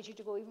ask the AG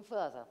to go even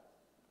further.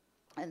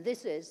 And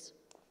this is,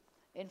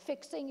 in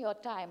fixing your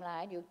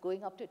timeline, you're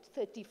going up to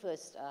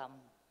 31st,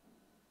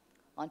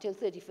 until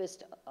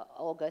 31st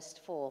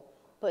August for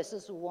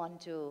persons who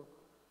want to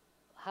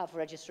have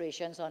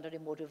registrations under the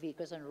Motor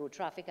Vehicles and Road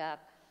Traffic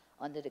Act,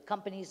 under the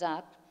Companies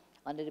Act,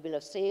 under the Bill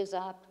of Sales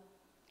Act.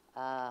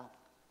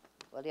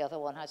 Well, the other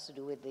one has to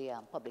do with the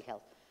public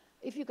health.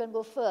 If you can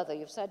go further,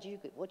 you've said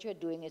what you're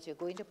doing is you're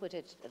going to put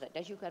it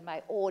that you can,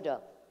 by order,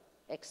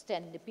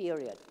 extend the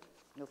period,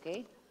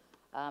 okay?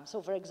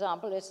 So, for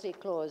example, let's take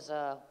clause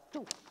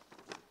 2.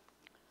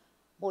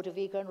 Motor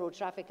Vehicle and Road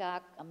Traffic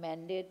Act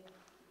amended,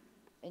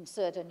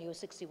 insert a new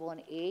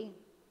 61A,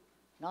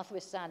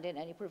 notwithstanding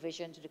any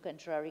provision to the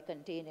contrary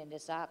contained in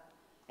this act,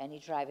 any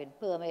driving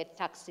permit,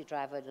 taxi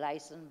driver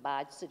license,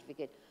 badge,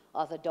 certificate,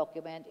 other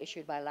document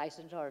issued by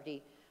licensed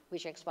authority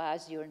which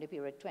expires during the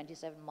period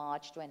 27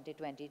 March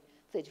 2020,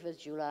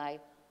 31st July,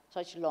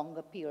 such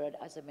longer period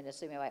as the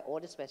Minister may by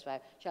order specify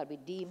shall be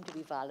deemed to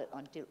be valid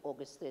until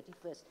August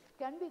 31st.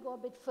 Can we go a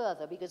bit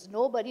further? Because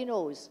nobody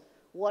knows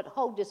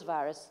how this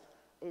virus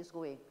is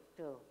going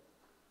to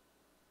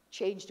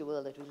change the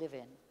world that we live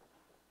in.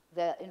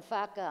 There are, in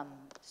fact,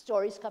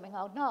 stories coming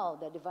out now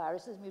that the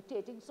virus is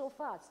mutating so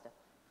fast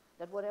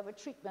that whatever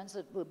treatments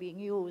that were being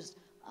used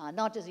are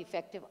not as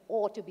effective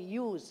or to be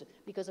used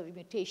because of the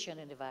mutation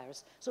in the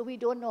virus. So we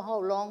don't know how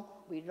long,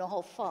 we don't know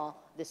how far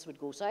this would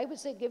go. So I would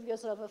say give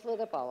yourself a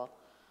further power.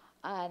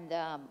 And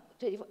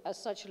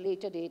as such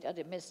later date,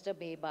 the Minister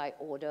may by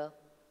order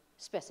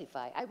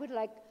specify. I would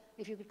like,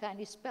 if you could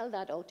kindly spell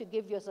that out, to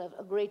give yourself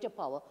a greater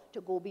power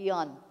to go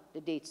beyond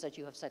the dates that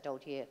you have set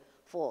out here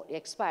for the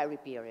expiry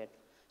period.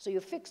 So you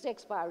fix the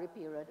expiry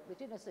period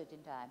within a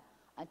certain time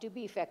and to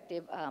be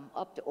effective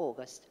up to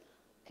August.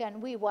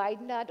 Can we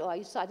widen that, or are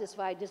you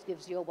satisfied this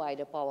gives you a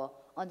wider power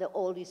under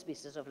all these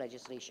pieces of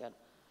legislation?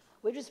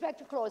 With respect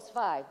to Clause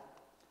 5,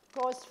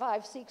 Clause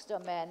 5 seeks to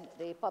amend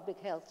the Public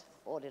Health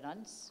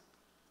Ordinance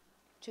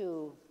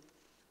to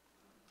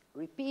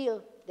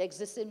repeal the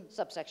existing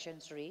subsection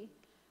 3,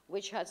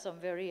 which had some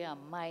very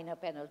minor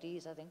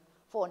penalties, I think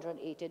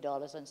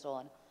 $480 and so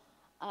on,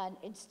 and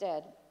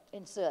instead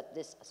insert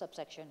this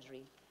subsection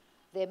 3.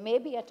 There may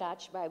be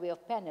attached by way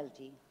of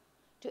penalty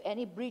to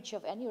any breach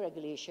of any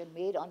regulation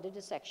made under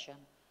this section,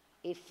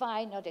 a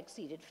fine not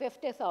exceeding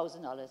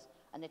 $50,000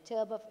 and a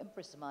term of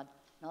imprisonment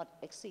not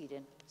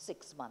exceeding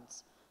 6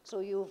 months. So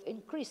you've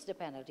increased the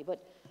penalty.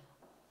 But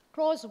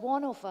Clause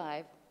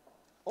 105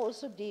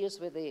 also deals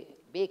with the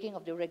making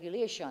of the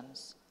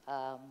regulations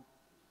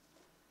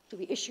to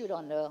be issued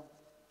under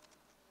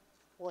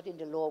what in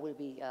the law will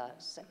be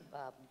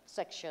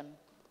section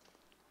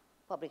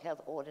Public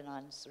Health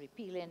Ordinance,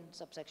 repealing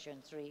subsection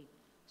 3,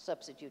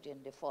 substituting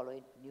the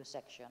following new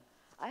section.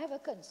 I have a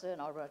concern,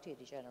 Honorable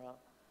Attorney General.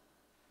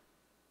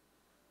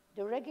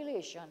 The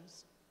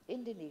regulations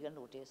in the legal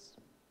notice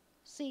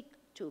seek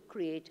to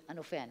create an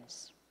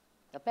offense.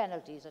 The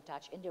penalty is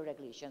attached in the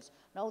regulations.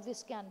 Now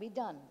this can be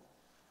done.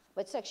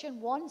 But section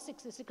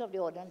 166 of the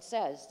ordinance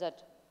says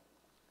that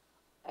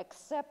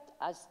except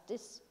as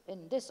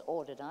in this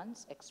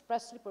ordinance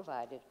expressly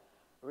provided,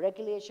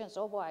 regulations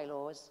or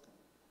bylaws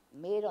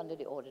made under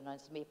the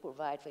ordinance may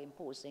provide for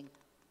imposing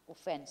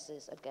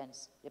offenses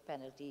against the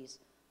penalties,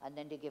 and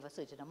then they give a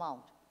certain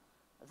amount.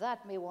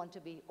 That may want to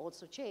be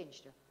also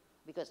changed,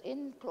 because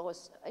in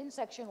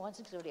section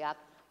 160 of the Act,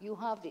 you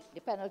have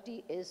the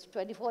penalty is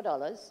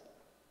 $24,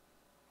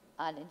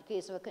 and in the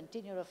case of a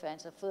continued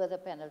offense, a further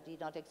penalty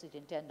not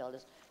exceeding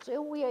 $10.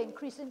 So if we are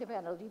increasing the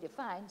penalty, the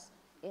fines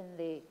in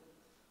the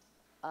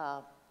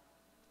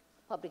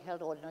Public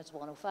Health Ordinance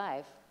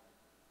 105,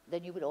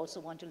 then you would also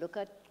want to look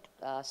at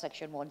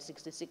section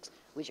 166,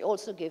 which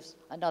also gives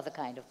another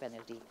kind of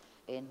penalty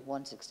in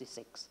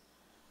 166.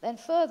 Then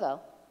further,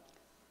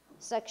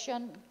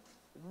 section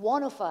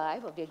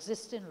 105 of the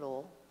existing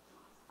law,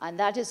 and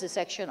that is the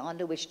section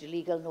under which the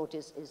legal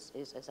notice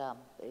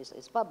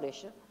is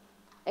published,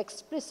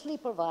 explicitly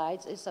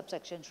provides in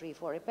subsection 3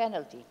 for a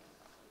penalty.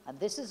 And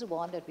this is the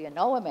one that we are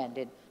now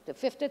amended to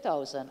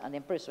 $50,000 and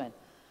imprisonment.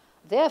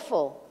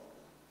 Therefore,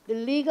 the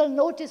legal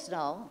notice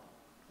now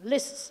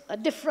lists a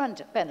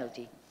different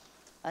penalty.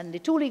 And the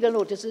two legal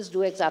notices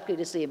do exactly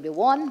the same, the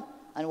one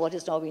and what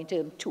is now being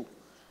termed 2.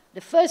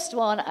 The first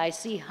one I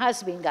see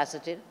has been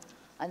gazetted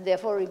and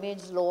therefore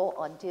remains law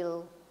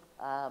until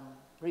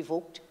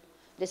revoked.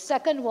 The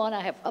second one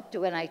I have up to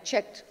when I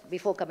checked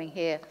before coming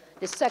here,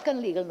 the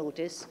second legal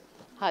notice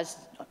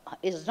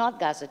is not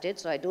gazetted,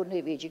 so I don't know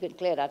if AG can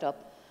clear that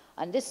up.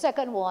 And this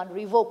second one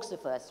revokes the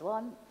first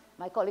one.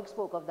 My colleague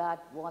spoke of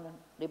that one.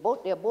 They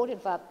are both, in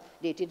fact,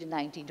 dated the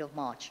 19th of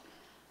March.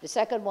 The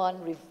second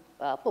one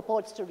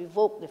purports to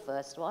revoke the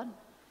first one,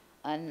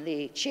 and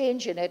the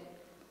change in it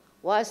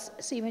was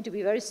seeming to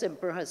be very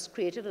simple, has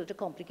created a little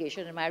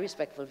complication in my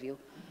respectful view.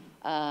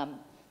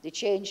 The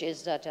change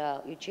is that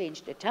you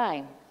change the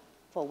time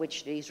for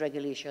which these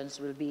regulations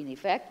will be in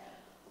effect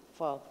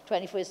for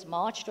 21st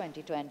March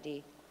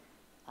 2020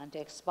 and to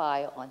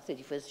expire on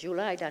 31st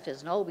July. That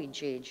has now been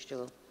changed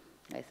to,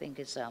 I think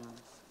it's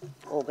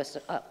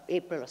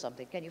April or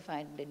something. Can you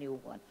find the new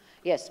one?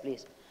 Yes,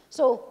 please.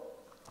 So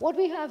what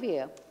we have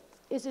here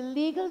is a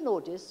legal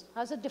notice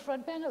has a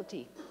different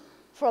penalty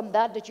from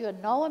that you are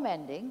now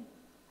amending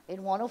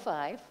in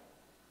 105.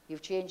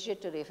 You've changed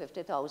it to the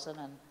 50,000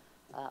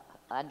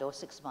 and or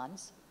 6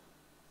 months.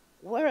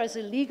 Whereas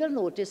a legal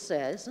notice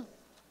says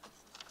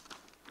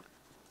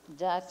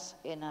that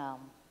in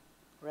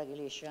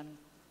Regulation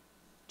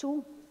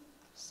 2,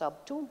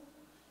 Sub 2,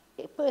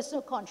 a person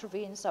who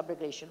contravenes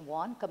Subregulation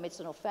 1 commits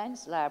an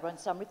offense, liable on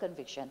summary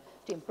conviction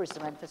to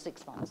imprisonment for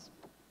 6 months.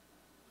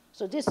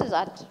 So this is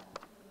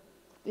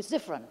it's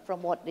different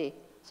from what the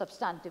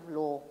substantive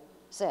law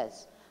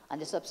says.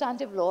 And the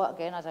substantive law,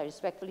 again, as I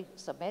respectfully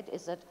submit,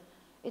 is that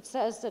it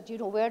says that,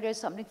 where there's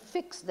something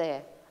fixed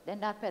there, then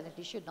that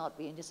penalty should not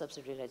be in the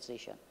subsidiary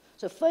legislation.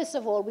 So first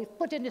of all, we've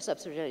put in the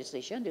subsidiary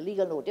legislation, the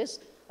legal notice,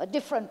 a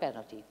different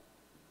penalty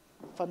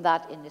from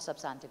that in the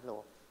substantive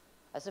law.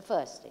 That's the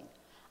first thing.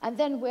 And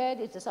then where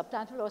the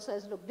substantive law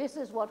says, look, this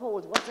is what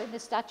holds, what's in the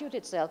statute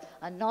itself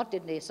and not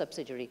in the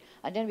subsidiary.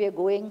 And then we are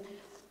going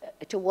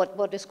to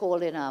what is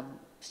called in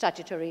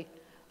statutory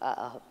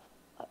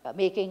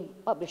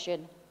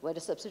publishing, where the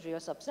subsidiary or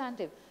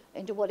substantive,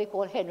 into what they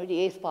call Henry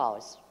VIII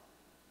powers.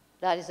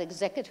 That is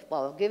executive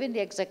power, giving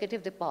the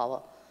executive the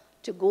power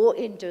to go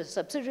into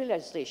subsidiary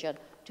legislation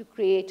to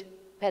create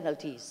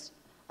penalties.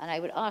 And I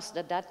would ask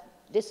that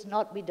this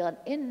not be done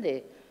in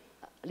the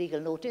legal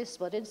notice,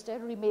 but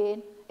instead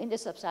remain in the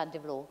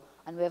substantive law.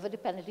 And wherever the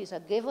penalties are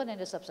given in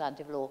the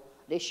substantive law,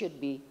 they should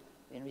be,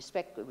 in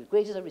respect, with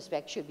greater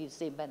respect, should be the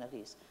same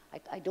penalties.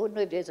 I don't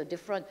know if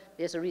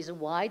there's a reason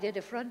why they're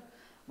different,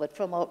 but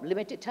from our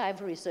limited time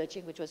for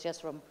researching, which was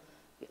just from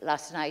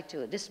last night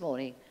to this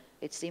morning,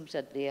 it seems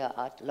that they are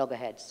at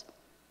loggerheads.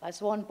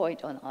 That's one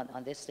point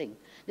on this thing.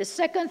 The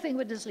second thing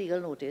with this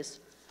legal notice,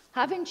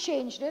 having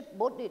changed it,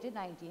 both dated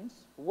 19th,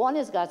 one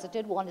is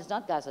gazetted, one is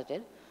not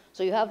gazetted.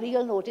 So you have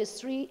legal notice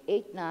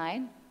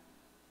 389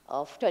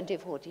 of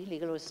 2014,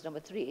 legal notice number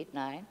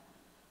 389.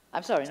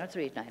 I'm sorry, not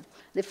 389.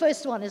 The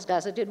first one is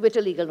gazetted with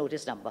a legal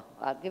notice number.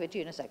 I'll give it to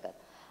you in a second.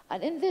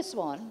 And in this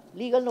one,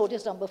 legal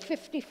notice number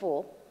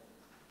 54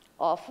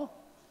 of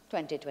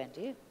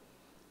 2020,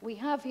 we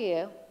have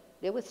here,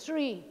 there were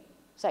 3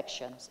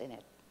 sections in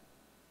it.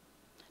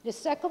 The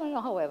second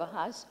one, however,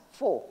 has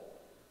 4.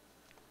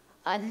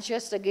 And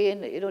just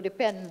again, you know, the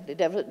pen,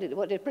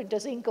 what the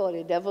printer's ink or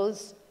the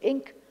devil's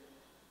ink,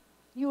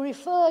 you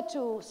refer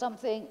to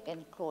something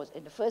in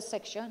the first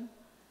section,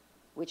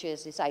 which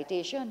is the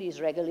citation, these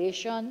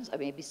regulations,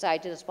 may be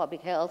cited as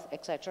public health,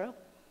 etc.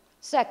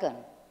 Second,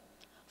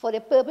 for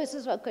the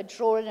purposes of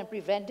controlling and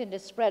preventing the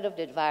spread of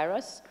the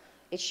virus,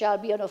 it shall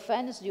be an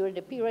offense during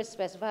the period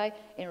specified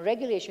in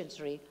Regulation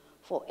 3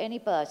 for any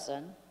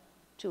person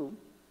to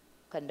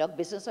conduct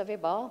business of a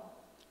bar,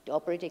 to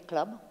operate a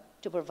club,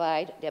 to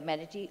provide the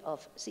amenity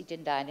of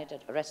seating dining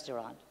at a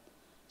restaurant.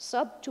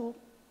 Sub 2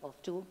 of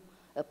 2,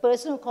 a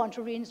person who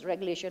contravenes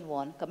Regulation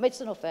 1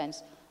 commits an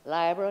offense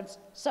liable on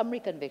summary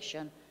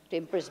conviction to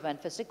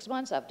imprisonment for 6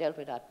 months. I've dealt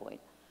with that point.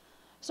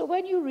 So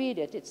when you read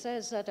it, it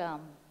says that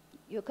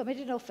you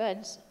committed an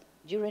offense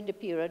during the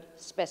period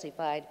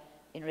specified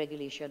in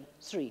Regulation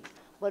 3.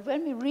 But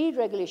when we read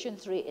Regulation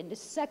 3 in the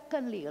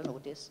second legal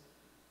notice,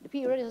 the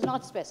period is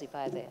not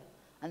specified there,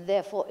 and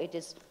therefore it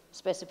is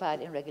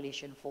specified in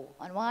Regulation 4.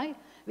 And why?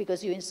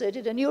 Because you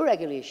inserted a new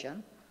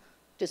regulation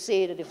to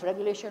say that if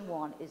Regulation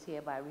 1 is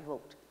hereby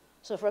revoked.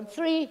 So from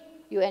 3,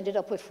 you ended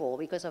up with 4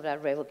 because of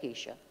that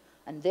revocation.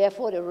 And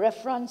therefore, the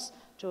reference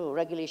to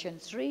Regulation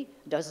 3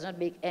 does not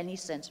make any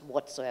sense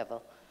whatsoever,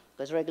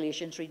 because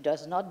Regulation 3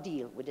 does not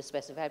deal with the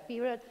specified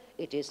period.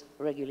 It is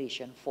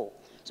Regulation 4.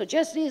 So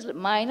just these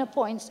minor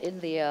points in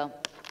the,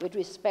 with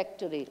respect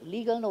to the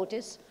legal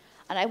notice.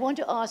 And I want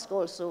to ask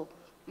also,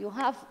 you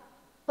have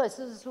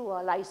persons who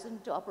are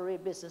licensed to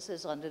operate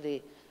businesses under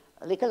the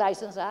Liquor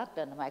License Act,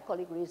 and my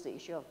colleague raised the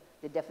issue of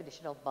the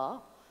definition of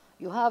bar.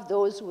 You have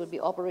those who will be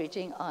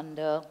operating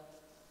under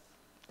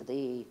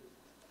the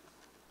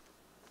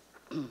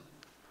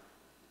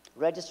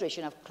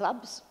registration of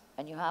clubs,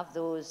 and you have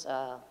those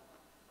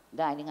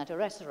dining at a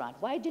restaurant.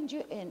 Why didn't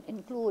you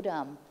include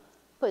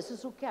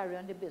persons who carry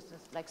on the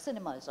business, like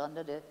cinemas,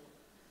 under the,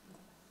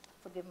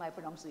 forgive my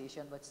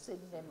pronunciation, but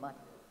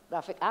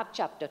Cinematographic Act,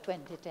 Chapter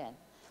 2010?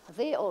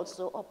 They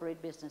also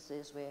operate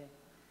businesses where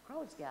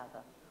crowds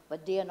gather,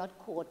 but they are not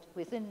caught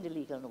within the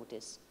legal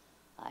notice.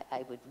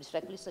 I would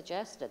respectfully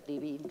suggest that they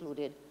be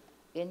included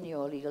in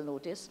your legal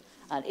notice.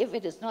 And if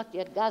it is not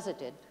yet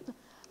gazetted,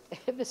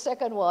 if the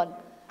second one,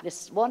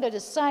 this one that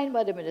is signed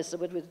by the minister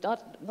but with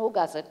no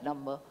gazette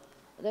number,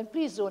 then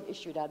please don't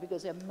issue that,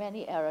 because there are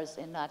many errors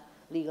in that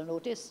legal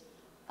notice.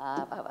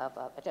 I've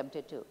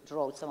attempted to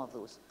draw out some of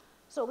those.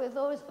 So with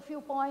those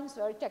few points,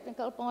 very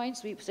technical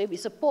points, we say we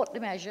support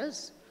the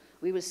measures.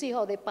 We will see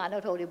how they pan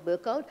out, how they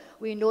work out.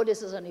 We know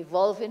this is an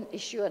evolving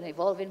issue, an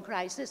evolving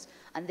crisis,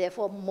 and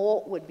therefore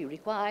more would be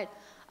required.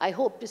 I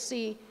hope to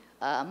see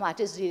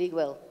matters dealing,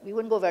 well, we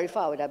wouldn't go very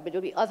far with that, but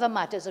there will be other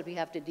matters that we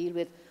have to deal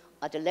with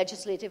at the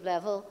legislative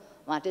level,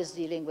 matters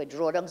dealing with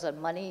drawdowns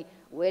on money,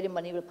 where the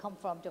money will come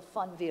from to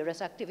fund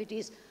various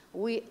activities.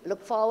 We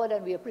look forward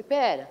and we are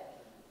prepared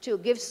to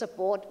give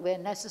support where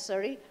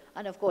necessary,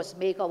 and of course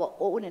make our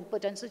own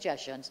input and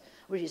suggestions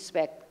with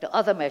respect to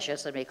other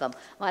measures that may come.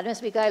 Madam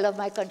Speaker, I love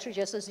my country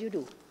just as you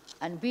do,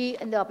 and we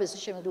in the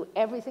opposition will do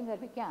everything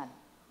that we can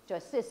to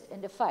assist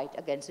in the fight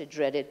against the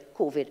dreaded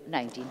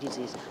COVID-19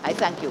 disease. I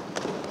thank you.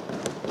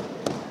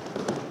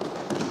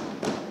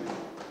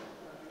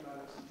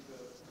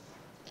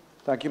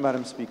 Thank you,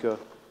 Madam Speaker.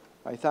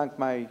 I thank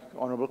my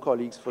honourable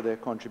colleagues for their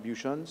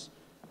contributions,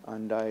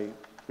 and I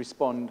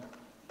respond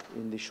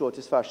in the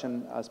shortest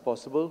fashion as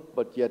possible,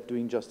 but yet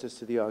doing justice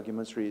to the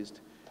arguments raised.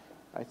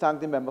 I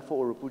thank the member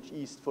for Oropouche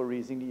East for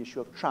raising the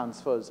issue of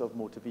transfers of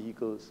motor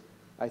vehicles.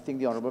 I think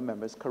the honourable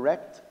member is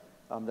correct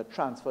that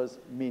transfers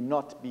may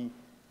not be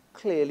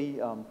clearly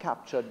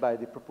captured by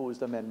the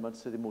proposed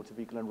amendments to the Motor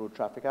Vehicle and Road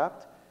Traffic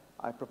Act.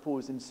 I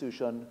propose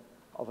insertion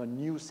of a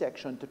new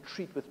section to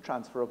treat with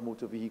transfer of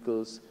motor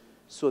vehicles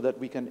so that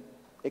we can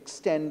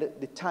extend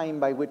the time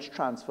by which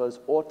transfers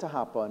ought to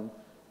happen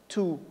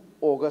to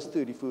August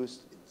 31st.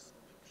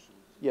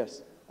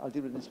 Yes, I'll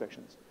deal with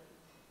inspections.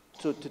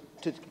 So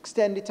to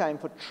extend the time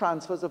for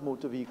transfers of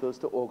motor vehicles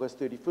to August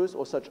 31st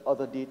or such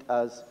other date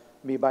as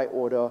may by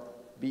order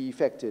be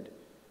effected.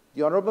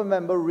 The honourable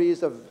member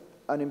raised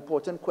an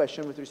important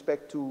question with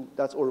respect to,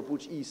 that's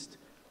Oropouche East,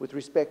 with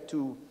respect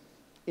to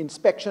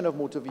inspection of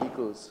motor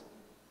vehicles.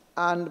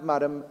 And,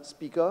 Madam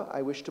Speaker,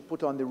 I wish to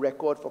put on the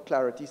record for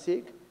clarity's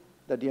sake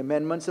that the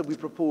amendments that we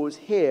propose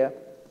here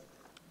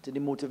to the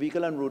Motor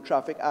Vehicle and Road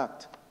Traffic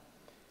Act,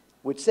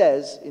 which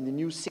says in the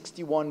new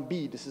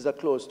 61B, this is at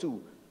clause 2,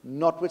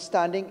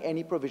 notwithstanding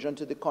any provision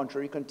to the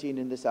contrary contained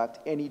in this act,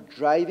 any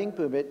driving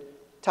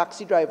permit,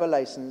 taxi driver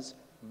license,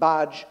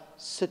 badge,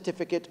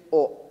 certificate,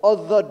 or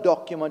other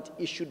document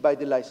issued by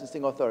the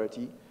licensing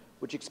authority,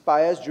 which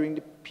expires during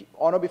the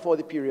on or before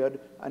the period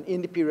and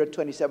in the period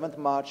 27th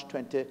March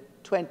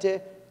 2020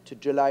 to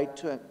July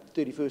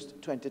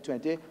 31st,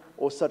 2020,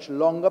 or such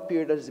longer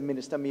period as the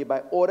minister may by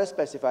order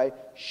specify,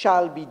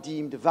 shall be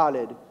deemed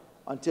valid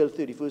until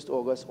 31st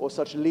August, or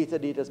such later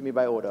date as may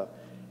by order.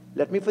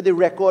 Let me, for the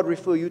record,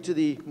 refer you to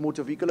the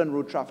Motor Vehicle and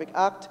Road Traffic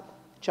Act,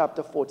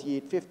 Chapter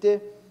 4850,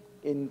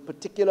 in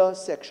particular,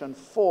 Section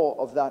 4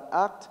 of that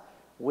Act,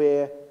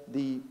 where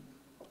the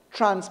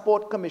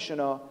Transport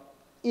Commissioner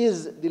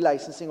is the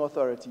licensing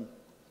authority.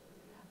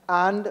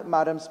 And,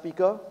 Madam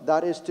Speaker,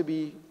 that is to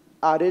be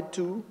added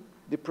to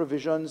the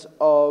provisions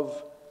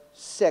of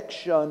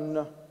section,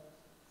 let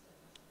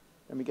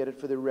me get it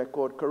for the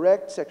record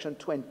correct, section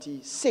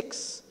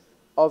 26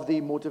 of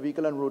the Motor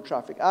Vehicle and Road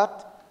Traffic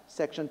Act.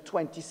 Section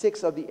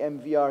 26 of the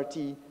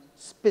MVRT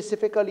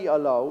specifically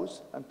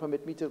allows, and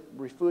permit me to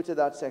refer to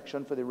that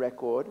section for the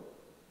record,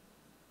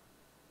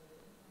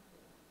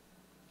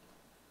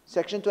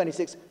 Section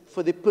 26,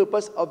 for the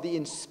purpose of the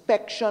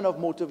inspection of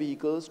motor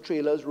vehicles,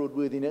 trailers,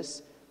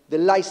 roadworthiness, the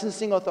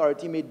licensing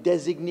authority may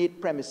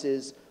designate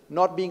premises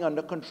not being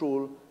under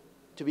control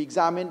to be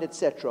examined,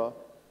 etc.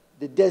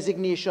 The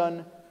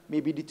designation may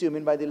be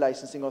determined by the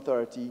licensing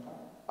authority,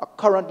 a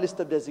current list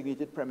of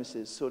designated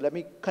premises. So let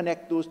me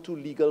connect those two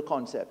legal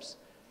concepts.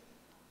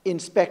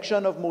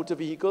 Inspection of motor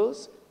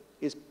vehicles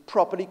is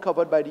properly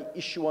covered by the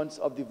issuance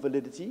of the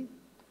validity.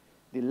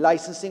 The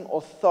licensing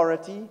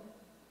authority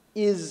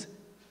is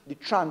the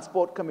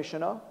Transport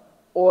Commissioner.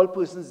 All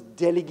persons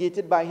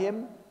delegated by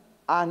him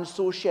and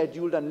so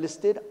scheduled and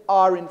listed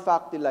are in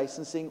fact the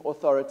licensing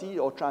authority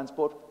or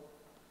Transport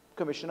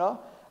Commissioner,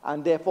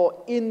 and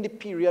therefore in the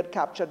period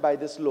captured by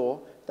this law,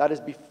 that is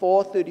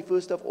before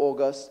 31st of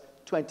August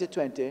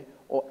 2020,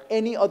 or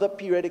any other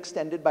period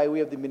extended by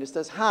way of the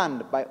Minister's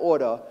hand by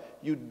order,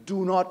 you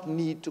do not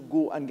need to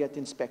go and get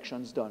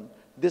inspections done.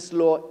 This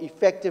law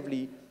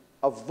effectively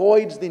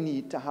avoids the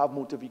need to have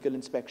motor vehicle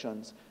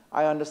inspections.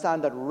 I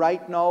understand that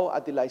right now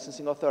at the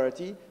licensing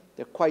authority,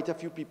 there are quite a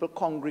few people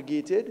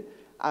congregated,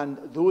 and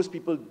those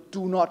people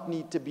do not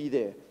need to be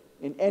there.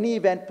 In any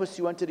event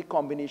pursuant to the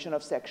combination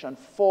of Section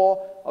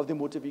 4 of the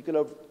Motor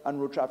Vehicle and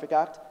Road Traffic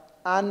Act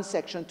and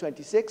Section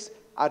 26,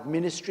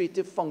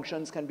 administrative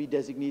functions can be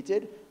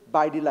designated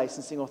by the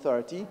licensing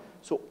authority,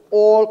 so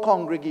all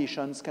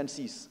congregations can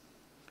cease.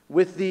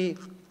 With the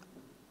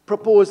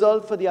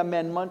proposal for the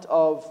amendment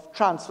of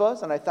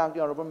transfers, and I thank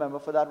the Honourable Member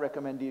for that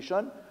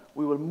recommendation,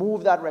 we will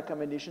move that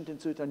recommendation to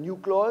insert a new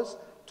clause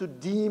to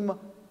deem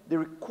the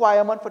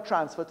requirement for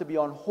transfer to be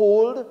on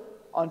hold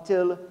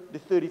until the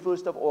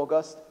 31st of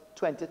August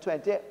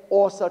 2020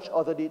 or such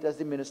other date as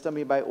the Minister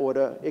may by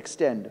order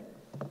extend.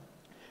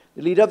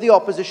 The Leader of the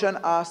Opposition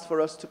asked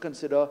for us to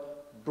consider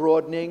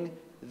broadening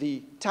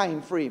the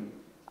time frame,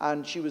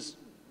 and she was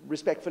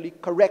respectfully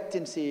correct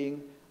in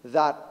saying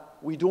that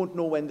we don't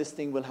know when this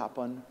thing will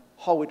happen,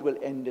 how it will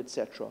end,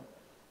 etc.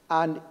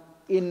 And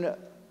in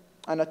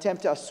an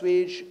attempt to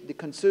assuage the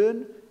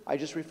concern, I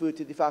just refer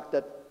to the fact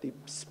that the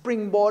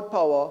springboard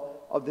power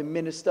of the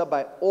Minister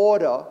by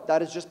order,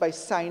 that is just by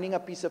signing a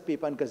piece of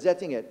paper and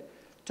gazetting it,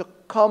 to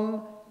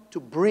come to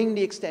bring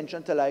the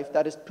extension to life,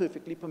 that is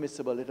perfectly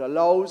permissible. It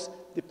allows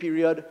the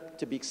period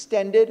to be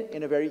extended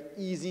in a very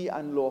easy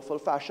and lawful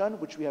fashion,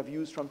 which we have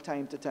used from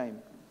time to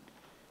time.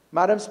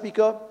 Madam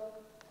Speaker,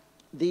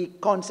 the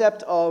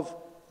concept of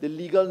the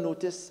legal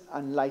notice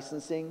and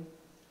licensing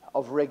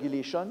of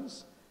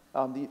regulations,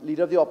 the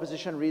Leader of the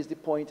Opposition raised the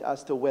point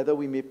as to whether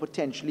we may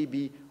potentially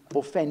be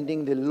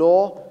offending the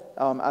law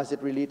as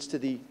it relates to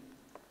the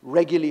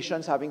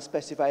regulations having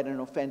specified an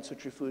offense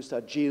which refers to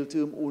a jail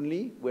term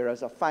only,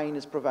 whereas a fine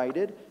is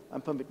provided,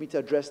 and permit me to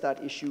address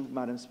that issue,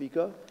 Madam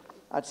Speaker.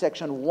 At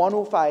Section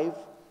 105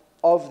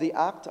 of the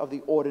Act, of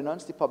the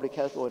Ordinance, the Public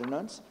Health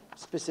Ordinance,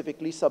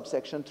 specifically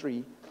subsection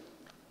 3,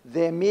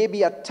 there may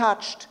be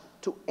attached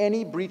to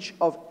any breach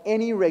of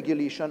any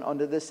regulation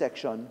under this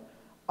section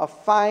a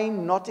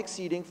fine not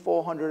exceeding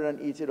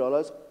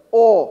 $480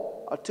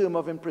 or a term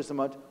of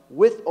imprisonment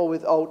with or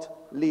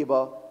without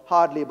labor,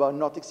 hard labor,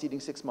 not exceeding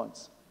 6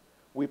 months.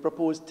 We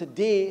propose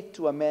today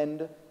to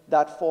amend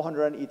that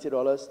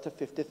 $480 to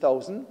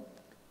 $50,000.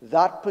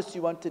 That,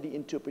 pursuant to the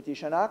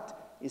Interpretation Act,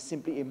 is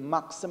simply a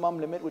maximum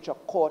limit which a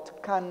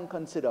court can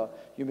consider.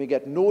 You may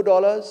get no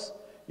dollars,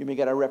 you may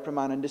get a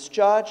reprimand and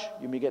discharge,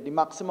 you may get the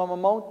maximum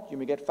amount, you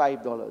may get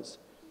 $5.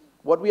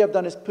 What we have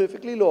done is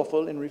perfectly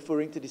lawful in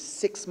referring to the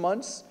 6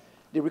 months.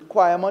 The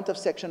requirement of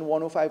Section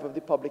 105 of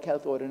the Public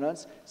Health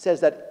Ordinance says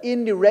that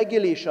in the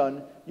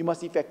regulation, you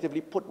must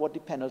effectively put what the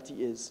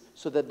penalty is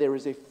so that there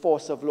is a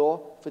force of law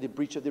for the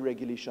breach of the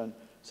regulation.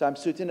 So I'm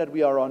certain that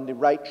we are on the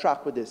right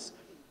track with this.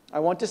 I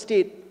want to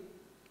state,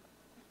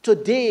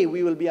 today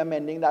we will be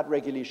amending that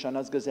regulation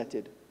as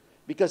gazetted.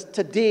 Because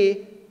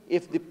today,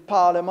 if the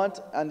Parliament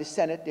and the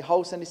Senate, the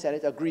House and the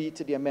Senate agree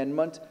to the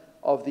amendment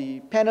of the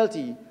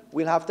penalty,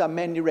 we'll have to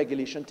amend the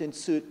regulation to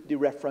insert the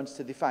reference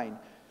to the fine.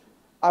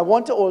 I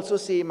want to also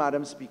say,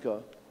 Madam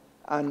Speaker,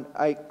 and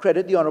I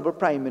credit the Honourable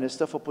Prime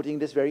Minister for putting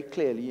this very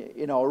clearly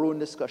in our own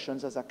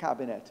discussions as a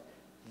cabinet,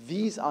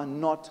 these are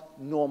not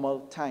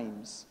normal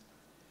times.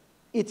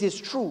 It is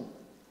true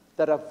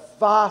that a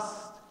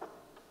vast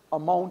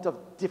amount of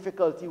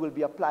difficulty will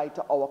be applied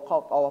to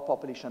our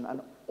population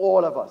and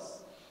all of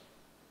us.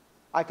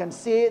 I can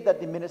say that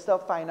the Minister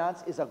of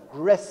Finance is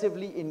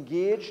aggressively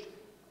engaged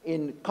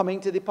in coming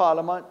to the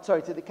Parliament,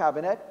 to the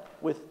Cabinet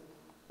with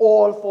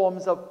all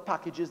forms of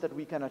packages that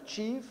we can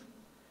achieve.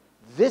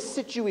 This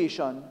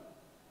situation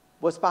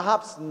was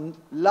perhaps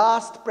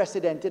last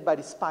precedented by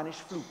the Spanish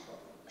flu.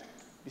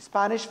 The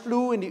Spanish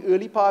flu in the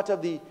early part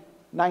of the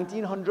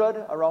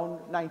 1900, around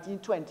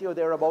 1920 or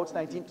thereabouts,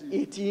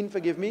 1918,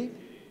 forgive me.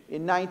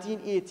 In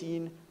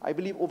 1918, I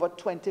believe over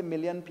 20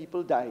 million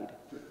people died.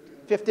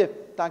 50,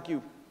 thank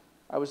you.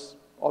 I was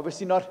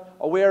obviously not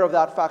aware of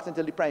that fact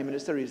until the Prime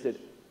Minister raised it.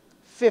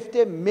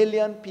 50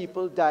 million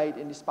people died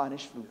in the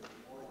Spanish flu.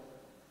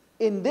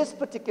 In this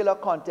particular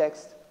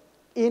context,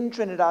 in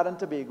Trinidad and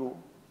Tobago,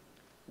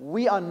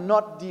 we are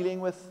not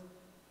dealing with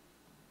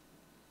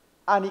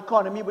an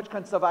economy which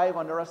can survive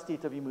under a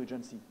state of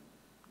emergency.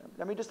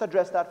 Let me just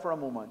address that for a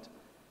moment.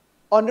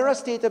 Under a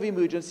state of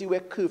emergency where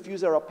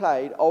curfews are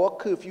applied, our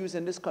curfews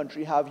in this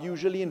country have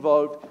usually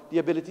involved the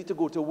ability to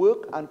go to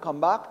work and come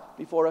back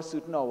before a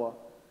certain hour.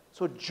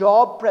 So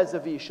job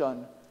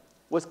preservation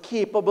was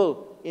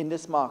capable in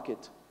this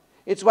market.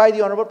 It's why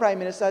the Honorable Prime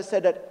Minister has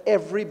said that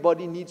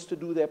everybody needs to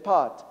do their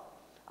part.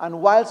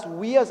 And whilst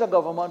we as a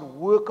government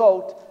work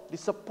out the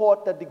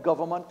support that the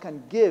government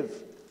can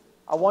give,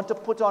 I want to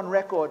put on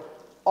record,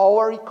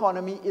 our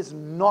economy is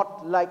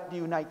not like the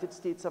United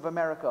States of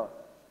America.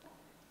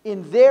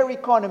 In their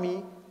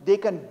economy, they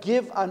can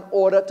give an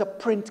order to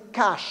print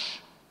cash.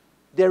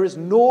 There is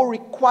no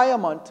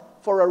requirement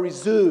for a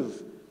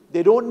reserve.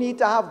 They don't need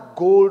to have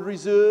gold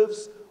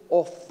reserves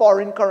or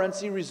foreign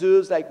currency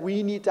reserves like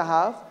we need to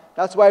have.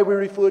 That's why we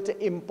refer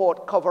to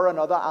import cover and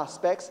other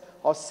aspects.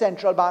 Our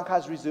central bank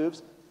has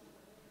reserves.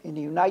 In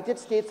the United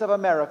States of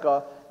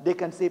America, they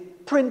can say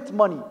print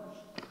money.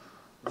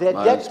 Their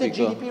debt to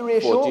GDP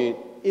ratio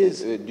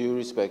is... due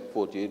respect,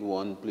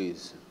 48.1,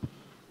 please.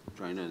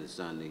 Trying to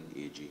understand the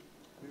AG.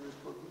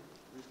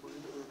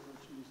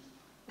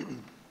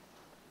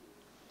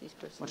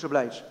 Much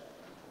obliged.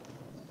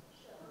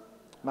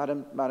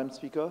 Madam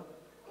Speaker,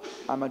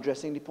 I'm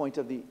addressing the point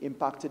of the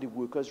impact to the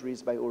workers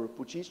raised by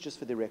Oropuchis, just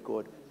for the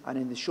record. And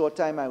in the short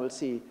time, I will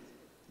say,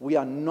 we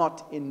are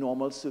not in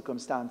normal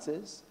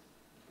circumstances.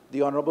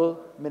 The Honourable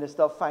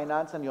Minister of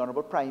Finance and the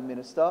Honourable Prime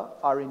Minister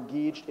are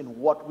engaged in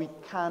what we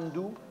can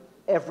do.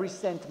 Every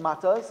cent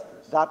matters.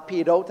 That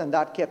paid out and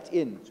that kept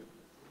in.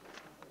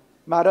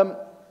 Madam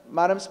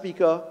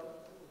Speaker,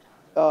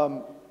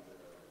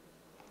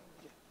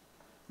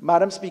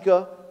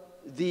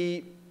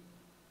 the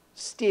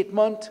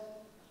statement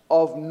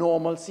of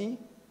normalcy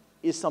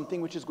is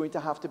something which is going to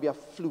have to be a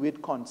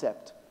fluid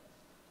concept.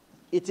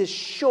 It is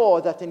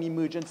sure that in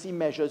emergency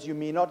measures you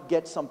may not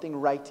get something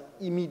right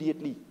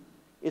immediately.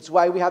 It's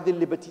why we have the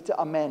liberty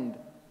to amend.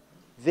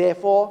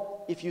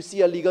 Therefore, if you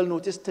see a legal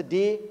notice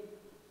today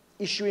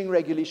issuing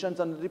regulations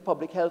under the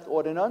Public Health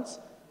Ordinance,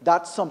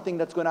 that's something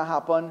that's going to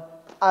happen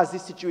as the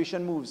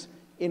situation moves.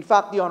 In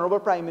fact, the Honourable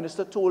Prime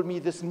Minister told me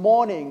this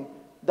morning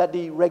that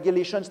the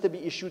regulations to be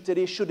issued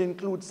today should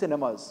include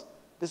cinemas.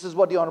 This is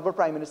what the Honourable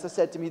Prime Minister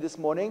said to me this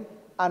morning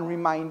and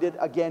reminded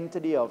again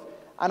today of.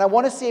 And I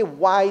want to say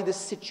why this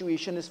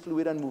situation is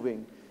fluid and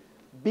moving.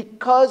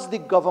 Because the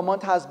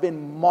government has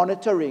been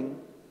monitoring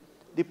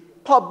the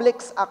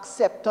public's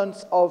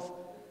acceptance of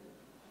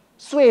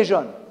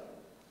suasion,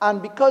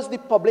 and because the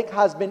public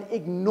has been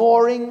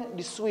ignoring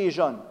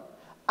dissuasion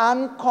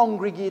and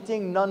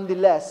congregating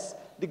nonetheless,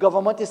 the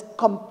government is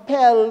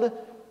compelled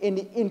in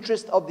the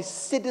interest of the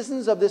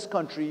citizens of this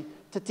country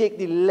to take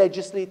the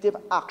legislative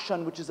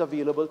action which is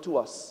available to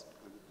us.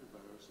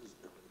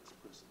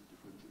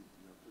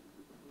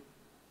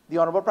 The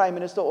Honourable Prime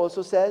Minister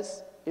also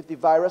says, if the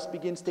virus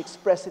begins to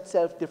express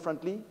itself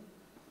differently,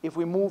 if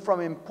we move from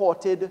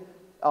imported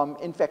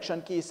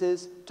infection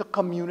cases to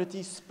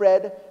community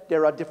spread,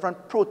 there are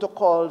different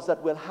protocols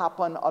that will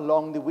happen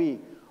along the way.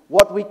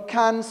 What we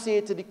can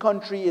say to the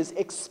country is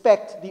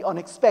expect the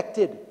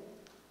unexpected.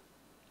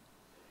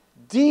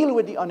 Deal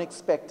with the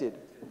unexpected.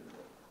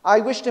 I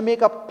wish to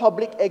make a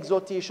public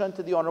exhortation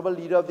to the Honourable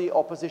Leader of the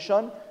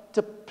Opposition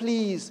to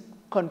please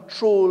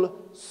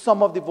control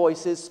some of the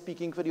voices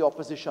speaking for the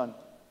opposition.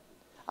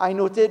 I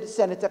noted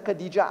Senator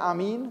Khadija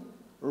Amin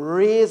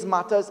raise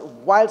matters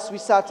whilst we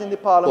sat in the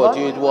Parliament.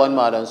 48.1,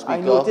 Madam Speaker.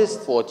 I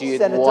noticed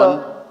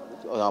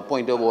 48.1.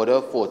 Point of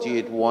order,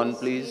 48.1,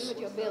 please.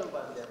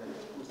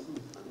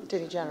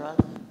 Attorney General,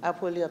 I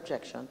uphold the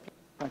objection.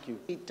 Thank you.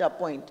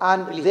 Point.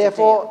 And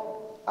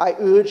therefore, I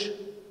urge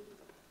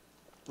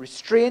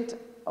restraint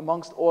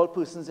amongst all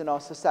persons in our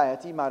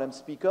society, Madam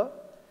Speaker.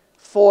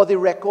 For the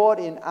record,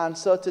 in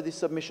answer to the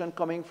submission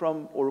coming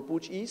from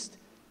Oropuch East,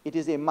 it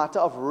is a matter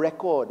of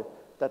record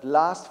that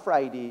last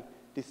Friday,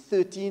 the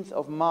 13th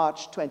of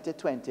March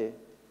 2020,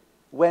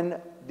 when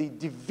the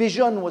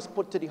division was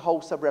put to the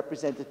House of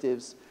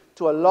Representatives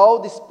to allow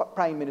the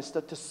Prime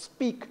Minister to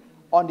speak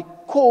on the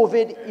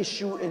COVID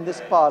issue in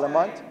this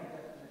Parliament,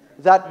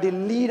 that the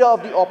Leader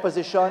of the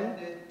Opposition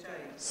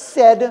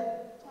said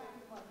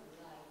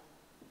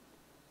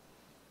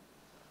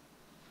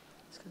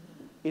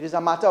it is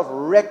a matter of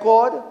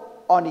record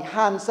on the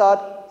Hansard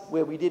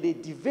where we did a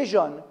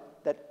division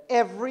that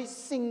every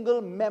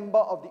single member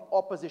of the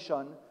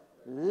opposition,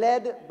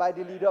 led by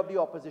the Leader of the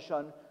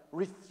Opposition,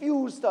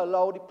 refused to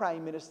allow the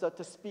Prime Minister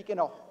to speak in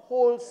a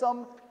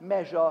wholesome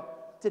measure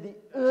to the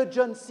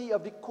urgency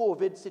of the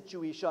COVID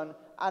situation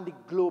and the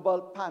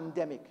global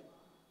pandemic.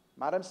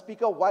 Madam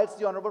Speaker, whilst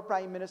the Honourable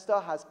Prime Minister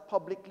has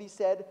publicly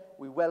said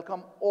we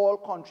welcome all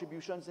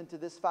contributions into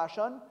this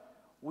fashion,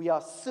 we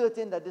are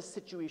certain that this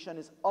situation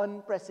is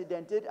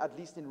unprecedented, at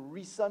least in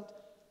recent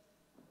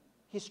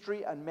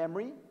history and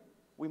memory.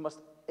 We must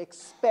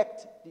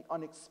expect the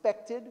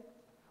unexpected.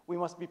 We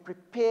must be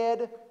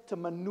prepared to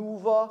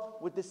maneuver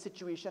with this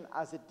situation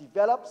as it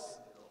develops.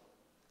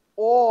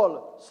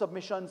 All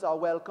submissions are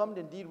welcomed.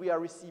 Indeed, we are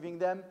receiving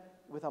them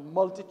with a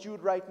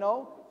multitude right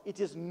now. It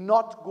is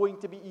not going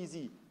to be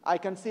easy. I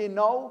can say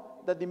now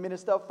that the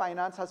Minister of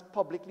Finance has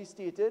publicly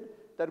stated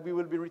that we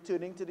will be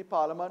returning to the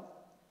Parliament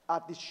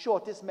at the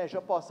shortest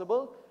measure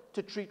possible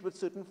to treat with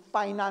certain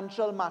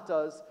financial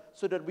matters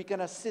so that we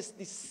can assist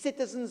the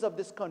citizens of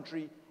this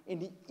country in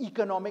the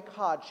economic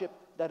hardship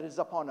that is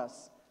upon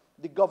us.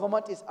 The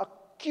government is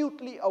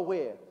acutely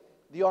aware,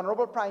 the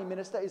Honourable Prime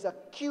Minister is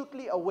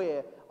acutely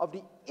aware of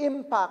the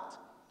impact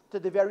to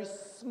the very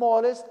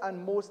smallest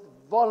and most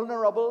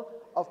vulnerable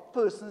of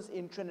persons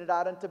in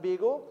Trinidad and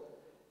Tobago.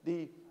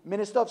 The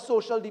Minister of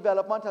Social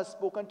Development has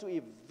spoken to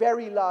a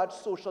very large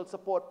social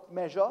support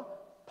measure,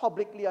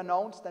 publicly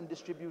announced and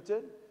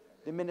distributed.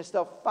 The Minister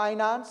of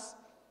Finance,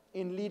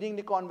 in leading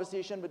the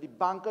conversation with the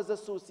Bankers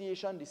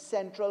Association, the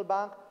Central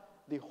Bank,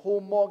 the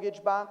Home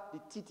Mortgage Bank,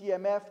 the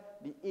TTMF,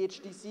 the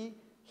HDC,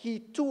 he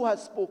too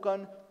has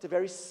spoken to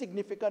very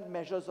significant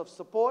measures of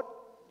support.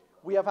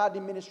 We have had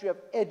the Ministry of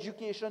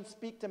Education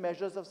speak to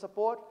measures of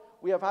support.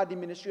 We have had the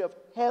Ministry of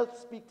Health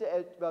speak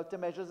to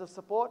measures of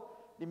support.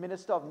 The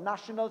Minister of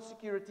National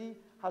Security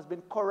has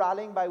been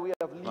corralling by way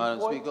of lead Madam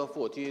point. Speaker,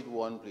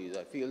 48.1, please.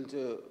 I fail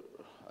to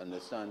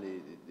understand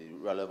the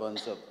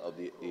relevance of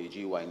the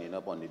AG winding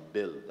up on the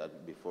bill that's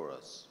before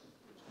us.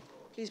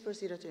 Please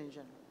proceed, Attorney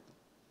General.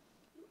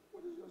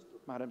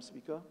 Madam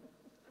Speaker,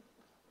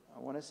 I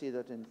want to say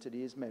that in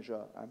today's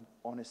measure, I'm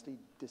honestly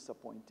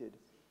disappointed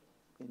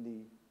in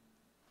the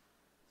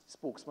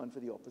spokesman for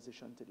the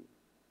opposition today.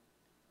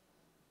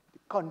 The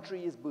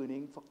country is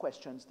burning for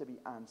questions to be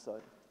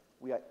answered.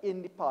 We are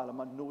in the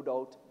Parliament, no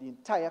doubt. The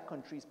entire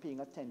country is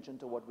paying attention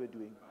to what we're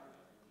doing.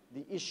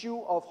 The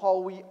issue of how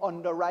we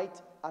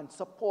underwrite and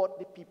support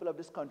the people of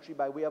this country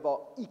by way of our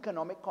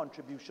economic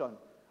contribution,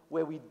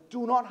 where we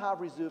do not have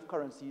reserve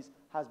currencies,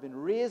 has been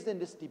raised in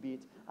this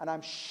debate, and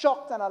I'm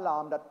shocked and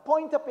alarmed that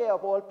point-a-pair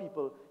of all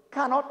people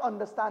cannot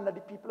understand that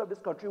the people of this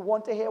country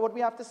want to hear what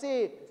we have to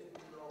say.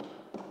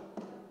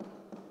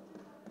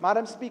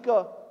 Madam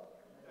Speaker,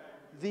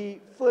 the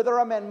further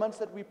amendments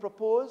that we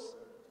propose,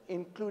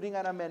 including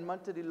an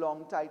amendment to the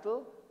long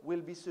title,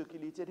 will be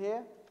circulated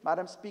here.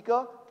 Madam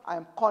Speaker, I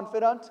am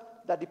confident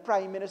that the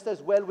Prime Minister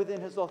is well within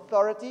his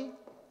authority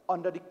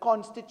under the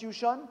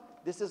Constitution.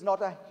 This is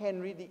not a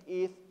Henry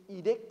VIII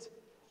edict.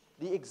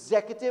 The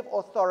executive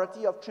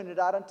authority of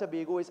Trinidad and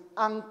Tobago is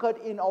anchored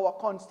in our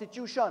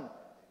Constitution.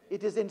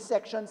 It is in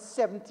Section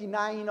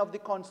 79 of the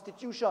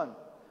Constitution.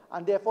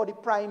 And therefore, the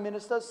Prime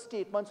Minister's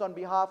statements on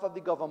behalf of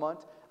the government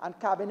and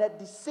cabinet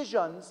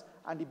decisions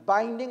and the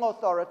binding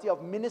authority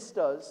of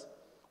ministers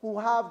who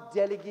have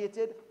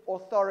delegated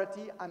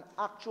authority and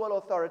actual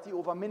authority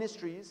over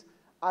ministries,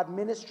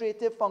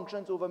 administrative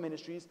functions over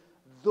ministries,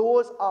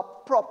 those are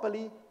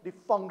properly the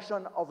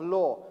function of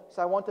law.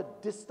 So I want to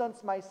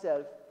distance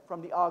myself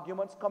from the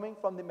arguments coming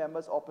from the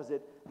members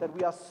opposite that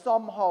we are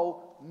somehow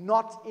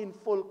not in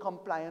full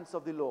compliance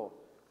of the law.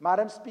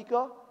 Madam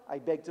Speaker, I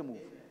beg to move.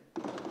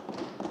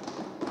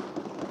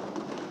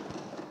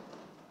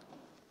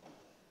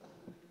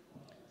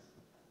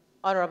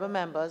 Honourable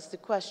members, the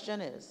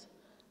question is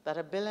that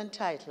a bill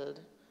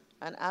entitled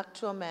An Act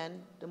to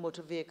Amend the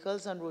Motor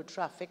Vehicles and Road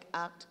Traffic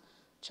Act,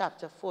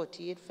 Chapter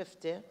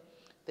 4850,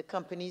 the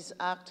Companies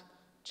Act,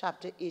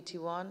 Chapter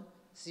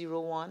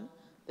 8101,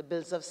 the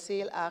Bills of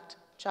Sale Act,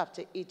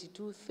 Chapter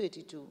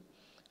 8232,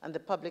 and the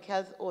Public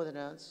Health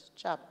Ordinance,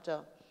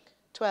 Chapter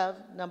 12,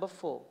 Number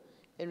 4,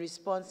 in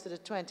response to the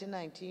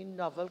 2019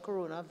 novel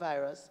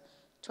coronavirus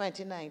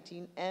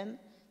 2019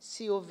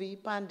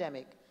 nCoV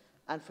pandemic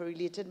and for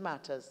related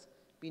matters,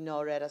 be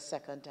now read a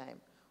second time.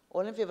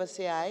 All in favor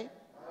say aye. Aye.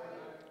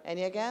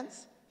 Any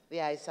against?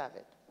 The ayes have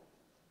it.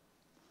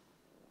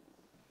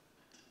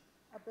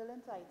 A bill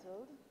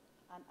entitled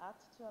An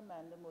Act to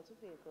Amend the Motor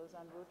Vehicles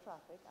and Road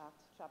Traffic Act,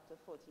 Chapter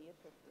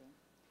 4850,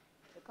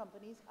 the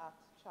Companies Act,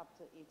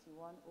 Chapter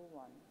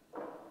 8101,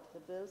 the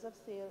Bills of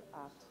Sale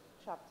Act,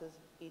 Chapters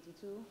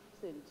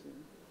 8232,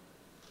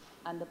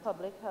 and the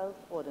Public Health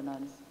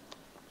Ordinance,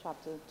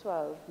 Chapter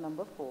 12,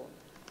 Number 4,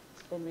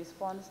 in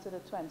response to the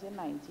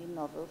 2019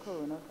 novel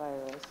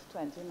coronavirus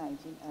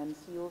 2019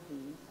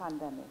 nCoV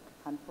pandemic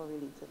and for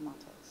related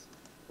matters.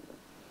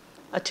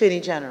 Attorney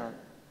General.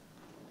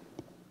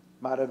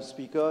 Madam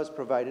Speaker, as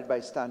provided by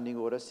Standing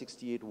Order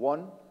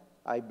 68-1,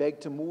 I beg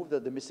to move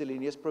that the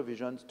miscellaneous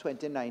provisions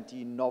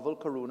 2019 novel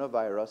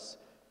coronavirus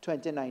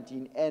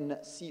 2019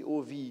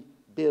 nCoV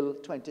Bill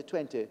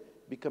 2020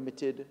 be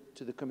committed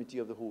to the Committee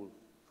of the Whole.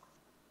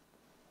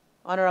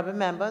 Honourable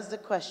members, the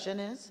question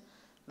is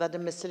that the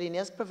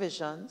miscellaneous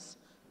provisions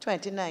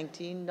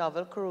 2019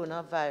 novel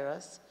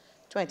coronavirus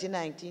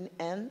 2019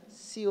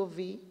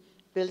 nCoV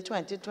Bill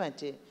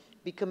 2020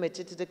 be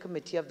committed to the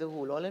committee of the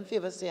whole. All in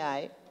favor say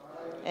aye. Aye.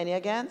 Any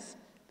against?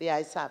 The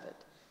ayes have it.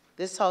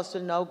 This House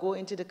will now go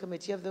into the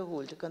committee of the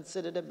whole to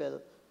consider the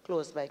bill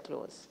clause by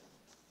clause.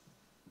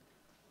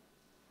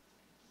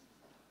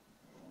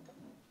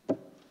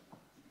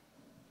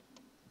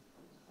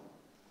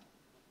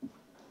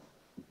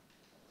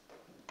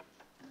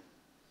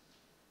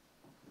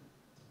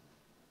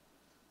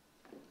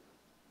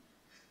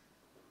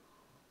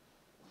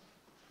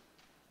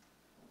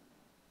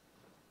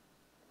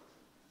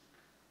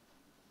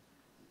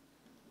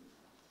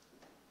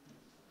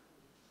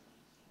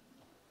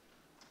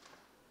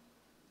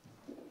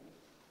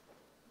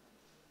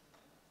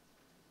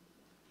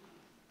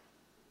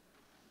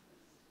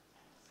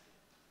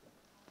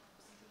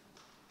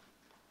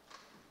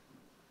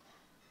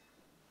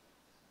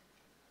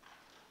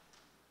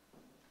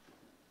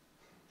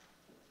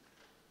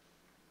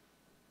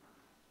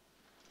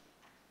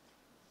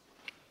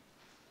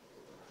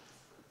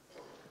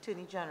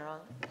 Attorney General,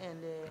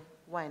 in the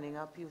winding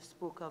up, you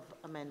spoke of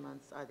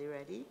amendments. Are they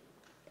ready?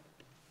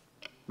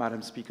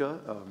 Madam Speaker,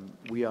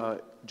 we are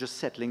just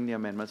settling the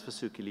amendments for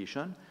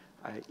circulation.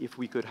 If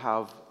we could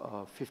have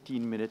a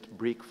 15-minute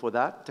break for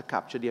that to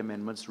capture the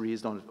amendments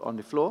raised on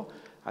the floor,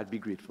 I'd be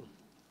grateful.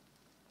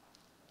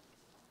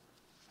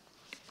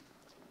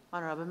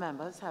 Honourable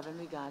members, having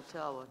regard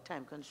to our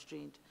time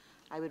constraint,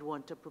 I would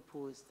want to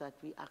propose that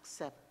we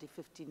accept the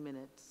 15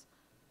 minutes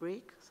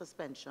break,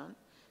 suspension,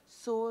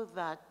 so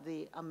that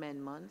the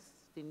amendments,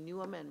 the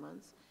new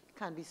amendments,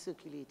 can be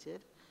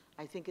circulated.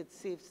 I think it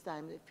saves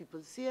time if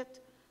people see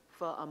it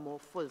for a more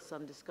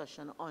fulsome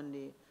discussion on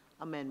the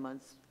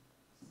amendments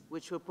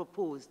which were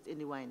proposed in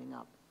the winding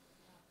up.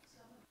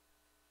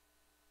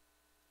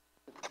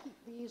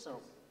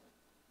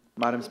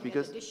 Madam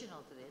Speaker, additional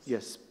to this.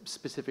 Yes,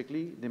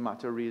 specifically the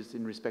matter raised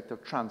in respect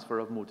of transfer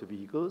of motor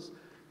vehicles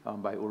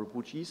by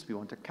Oropuchis. We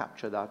want to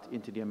capture that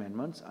into the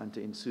amendments and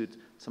to insert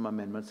some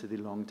amendments to the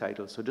long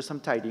title. So just some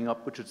tidying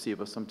up, which should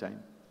save us some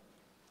time.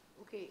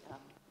 Okay,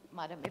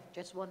 Madam, if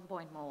just one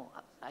point more.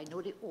 I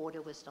know the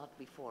order was not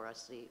before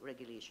us, the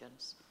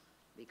regulations,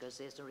 because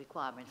there's a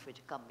requirement for it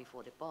to come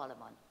before the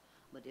Parliament.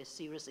 But there's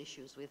serious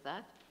issues with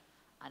that.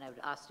 And I would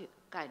ask you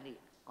kindly,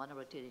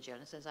 Honourable Attorney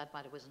General, since that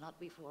matter was not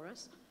before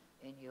us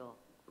in your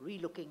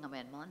relooking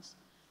amendments,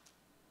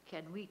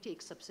 can we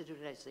take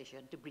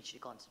subsidiarization to breach the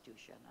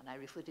Constitution? And I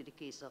refer to the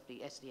case of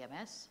the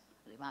SDMS,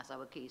 the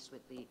Massawa case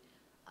with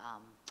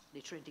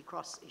the Trinity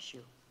Cross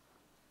issue.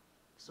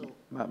 So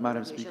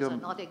Madam Speaker, are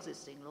not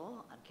existing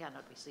law and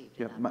cannot be saved.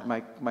 Yeah,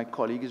 my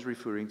colleague is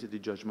referring to the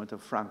judgment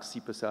of Faris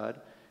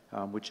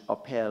Al-Rawi, which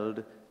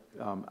upheld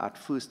at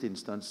first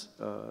instance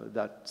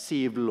that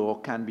saved law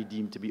can be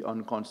deemed to be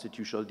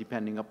unconstitutional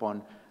depending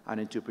upon an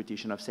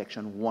interpretation of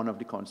Section 1 of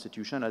the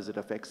Constitution as it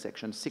affects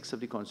Section 6 of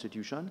the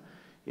Constitution.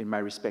 In my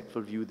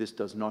respectful view, this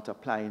does not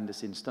apply in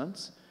this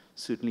instance.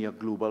 Certainly a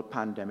global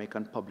pandemic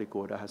and public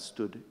order has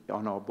stood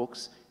on our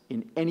books.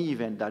 In any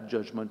event, that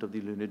judgment of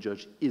the learned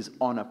judge is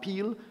on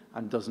appeal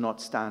and does not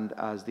stand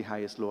as the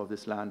highest law of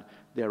this land.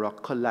 There are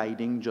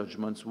colliding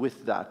judgments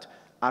with that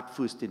at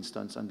first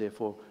instance, and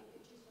therefore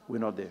we're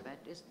not there.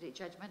 Is the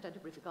judgment at the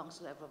Privy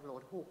Council ever of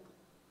Lord Hope?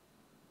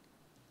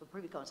 The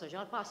Privy Council,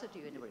 I'll pass it to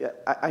you in a minute.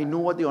 Yeah, I know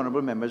what the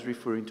Honourable Member is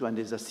referring to, and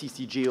there's a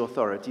CCJ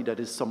authority that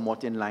is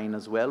somewhat in line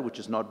as well, which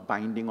is not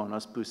binding on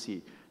us per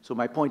se. So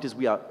my point is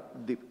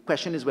the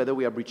question is whether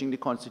we are breaching the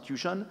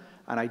Constitution,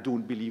 and I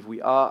don't believe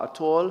we are at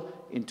all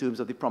in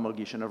terms of the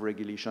promulgation of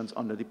regulations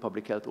under the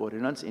Public Health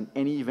Ordinance. In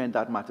any event,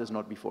 that matter is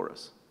not before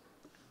us.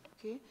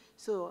 Okay,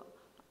 so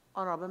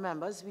Honourable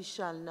Members, we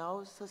shall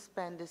now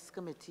suspend this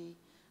committee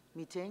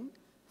meeting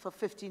for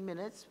 15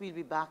 minutes. We'll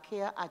be back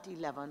here at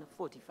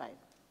 11:45.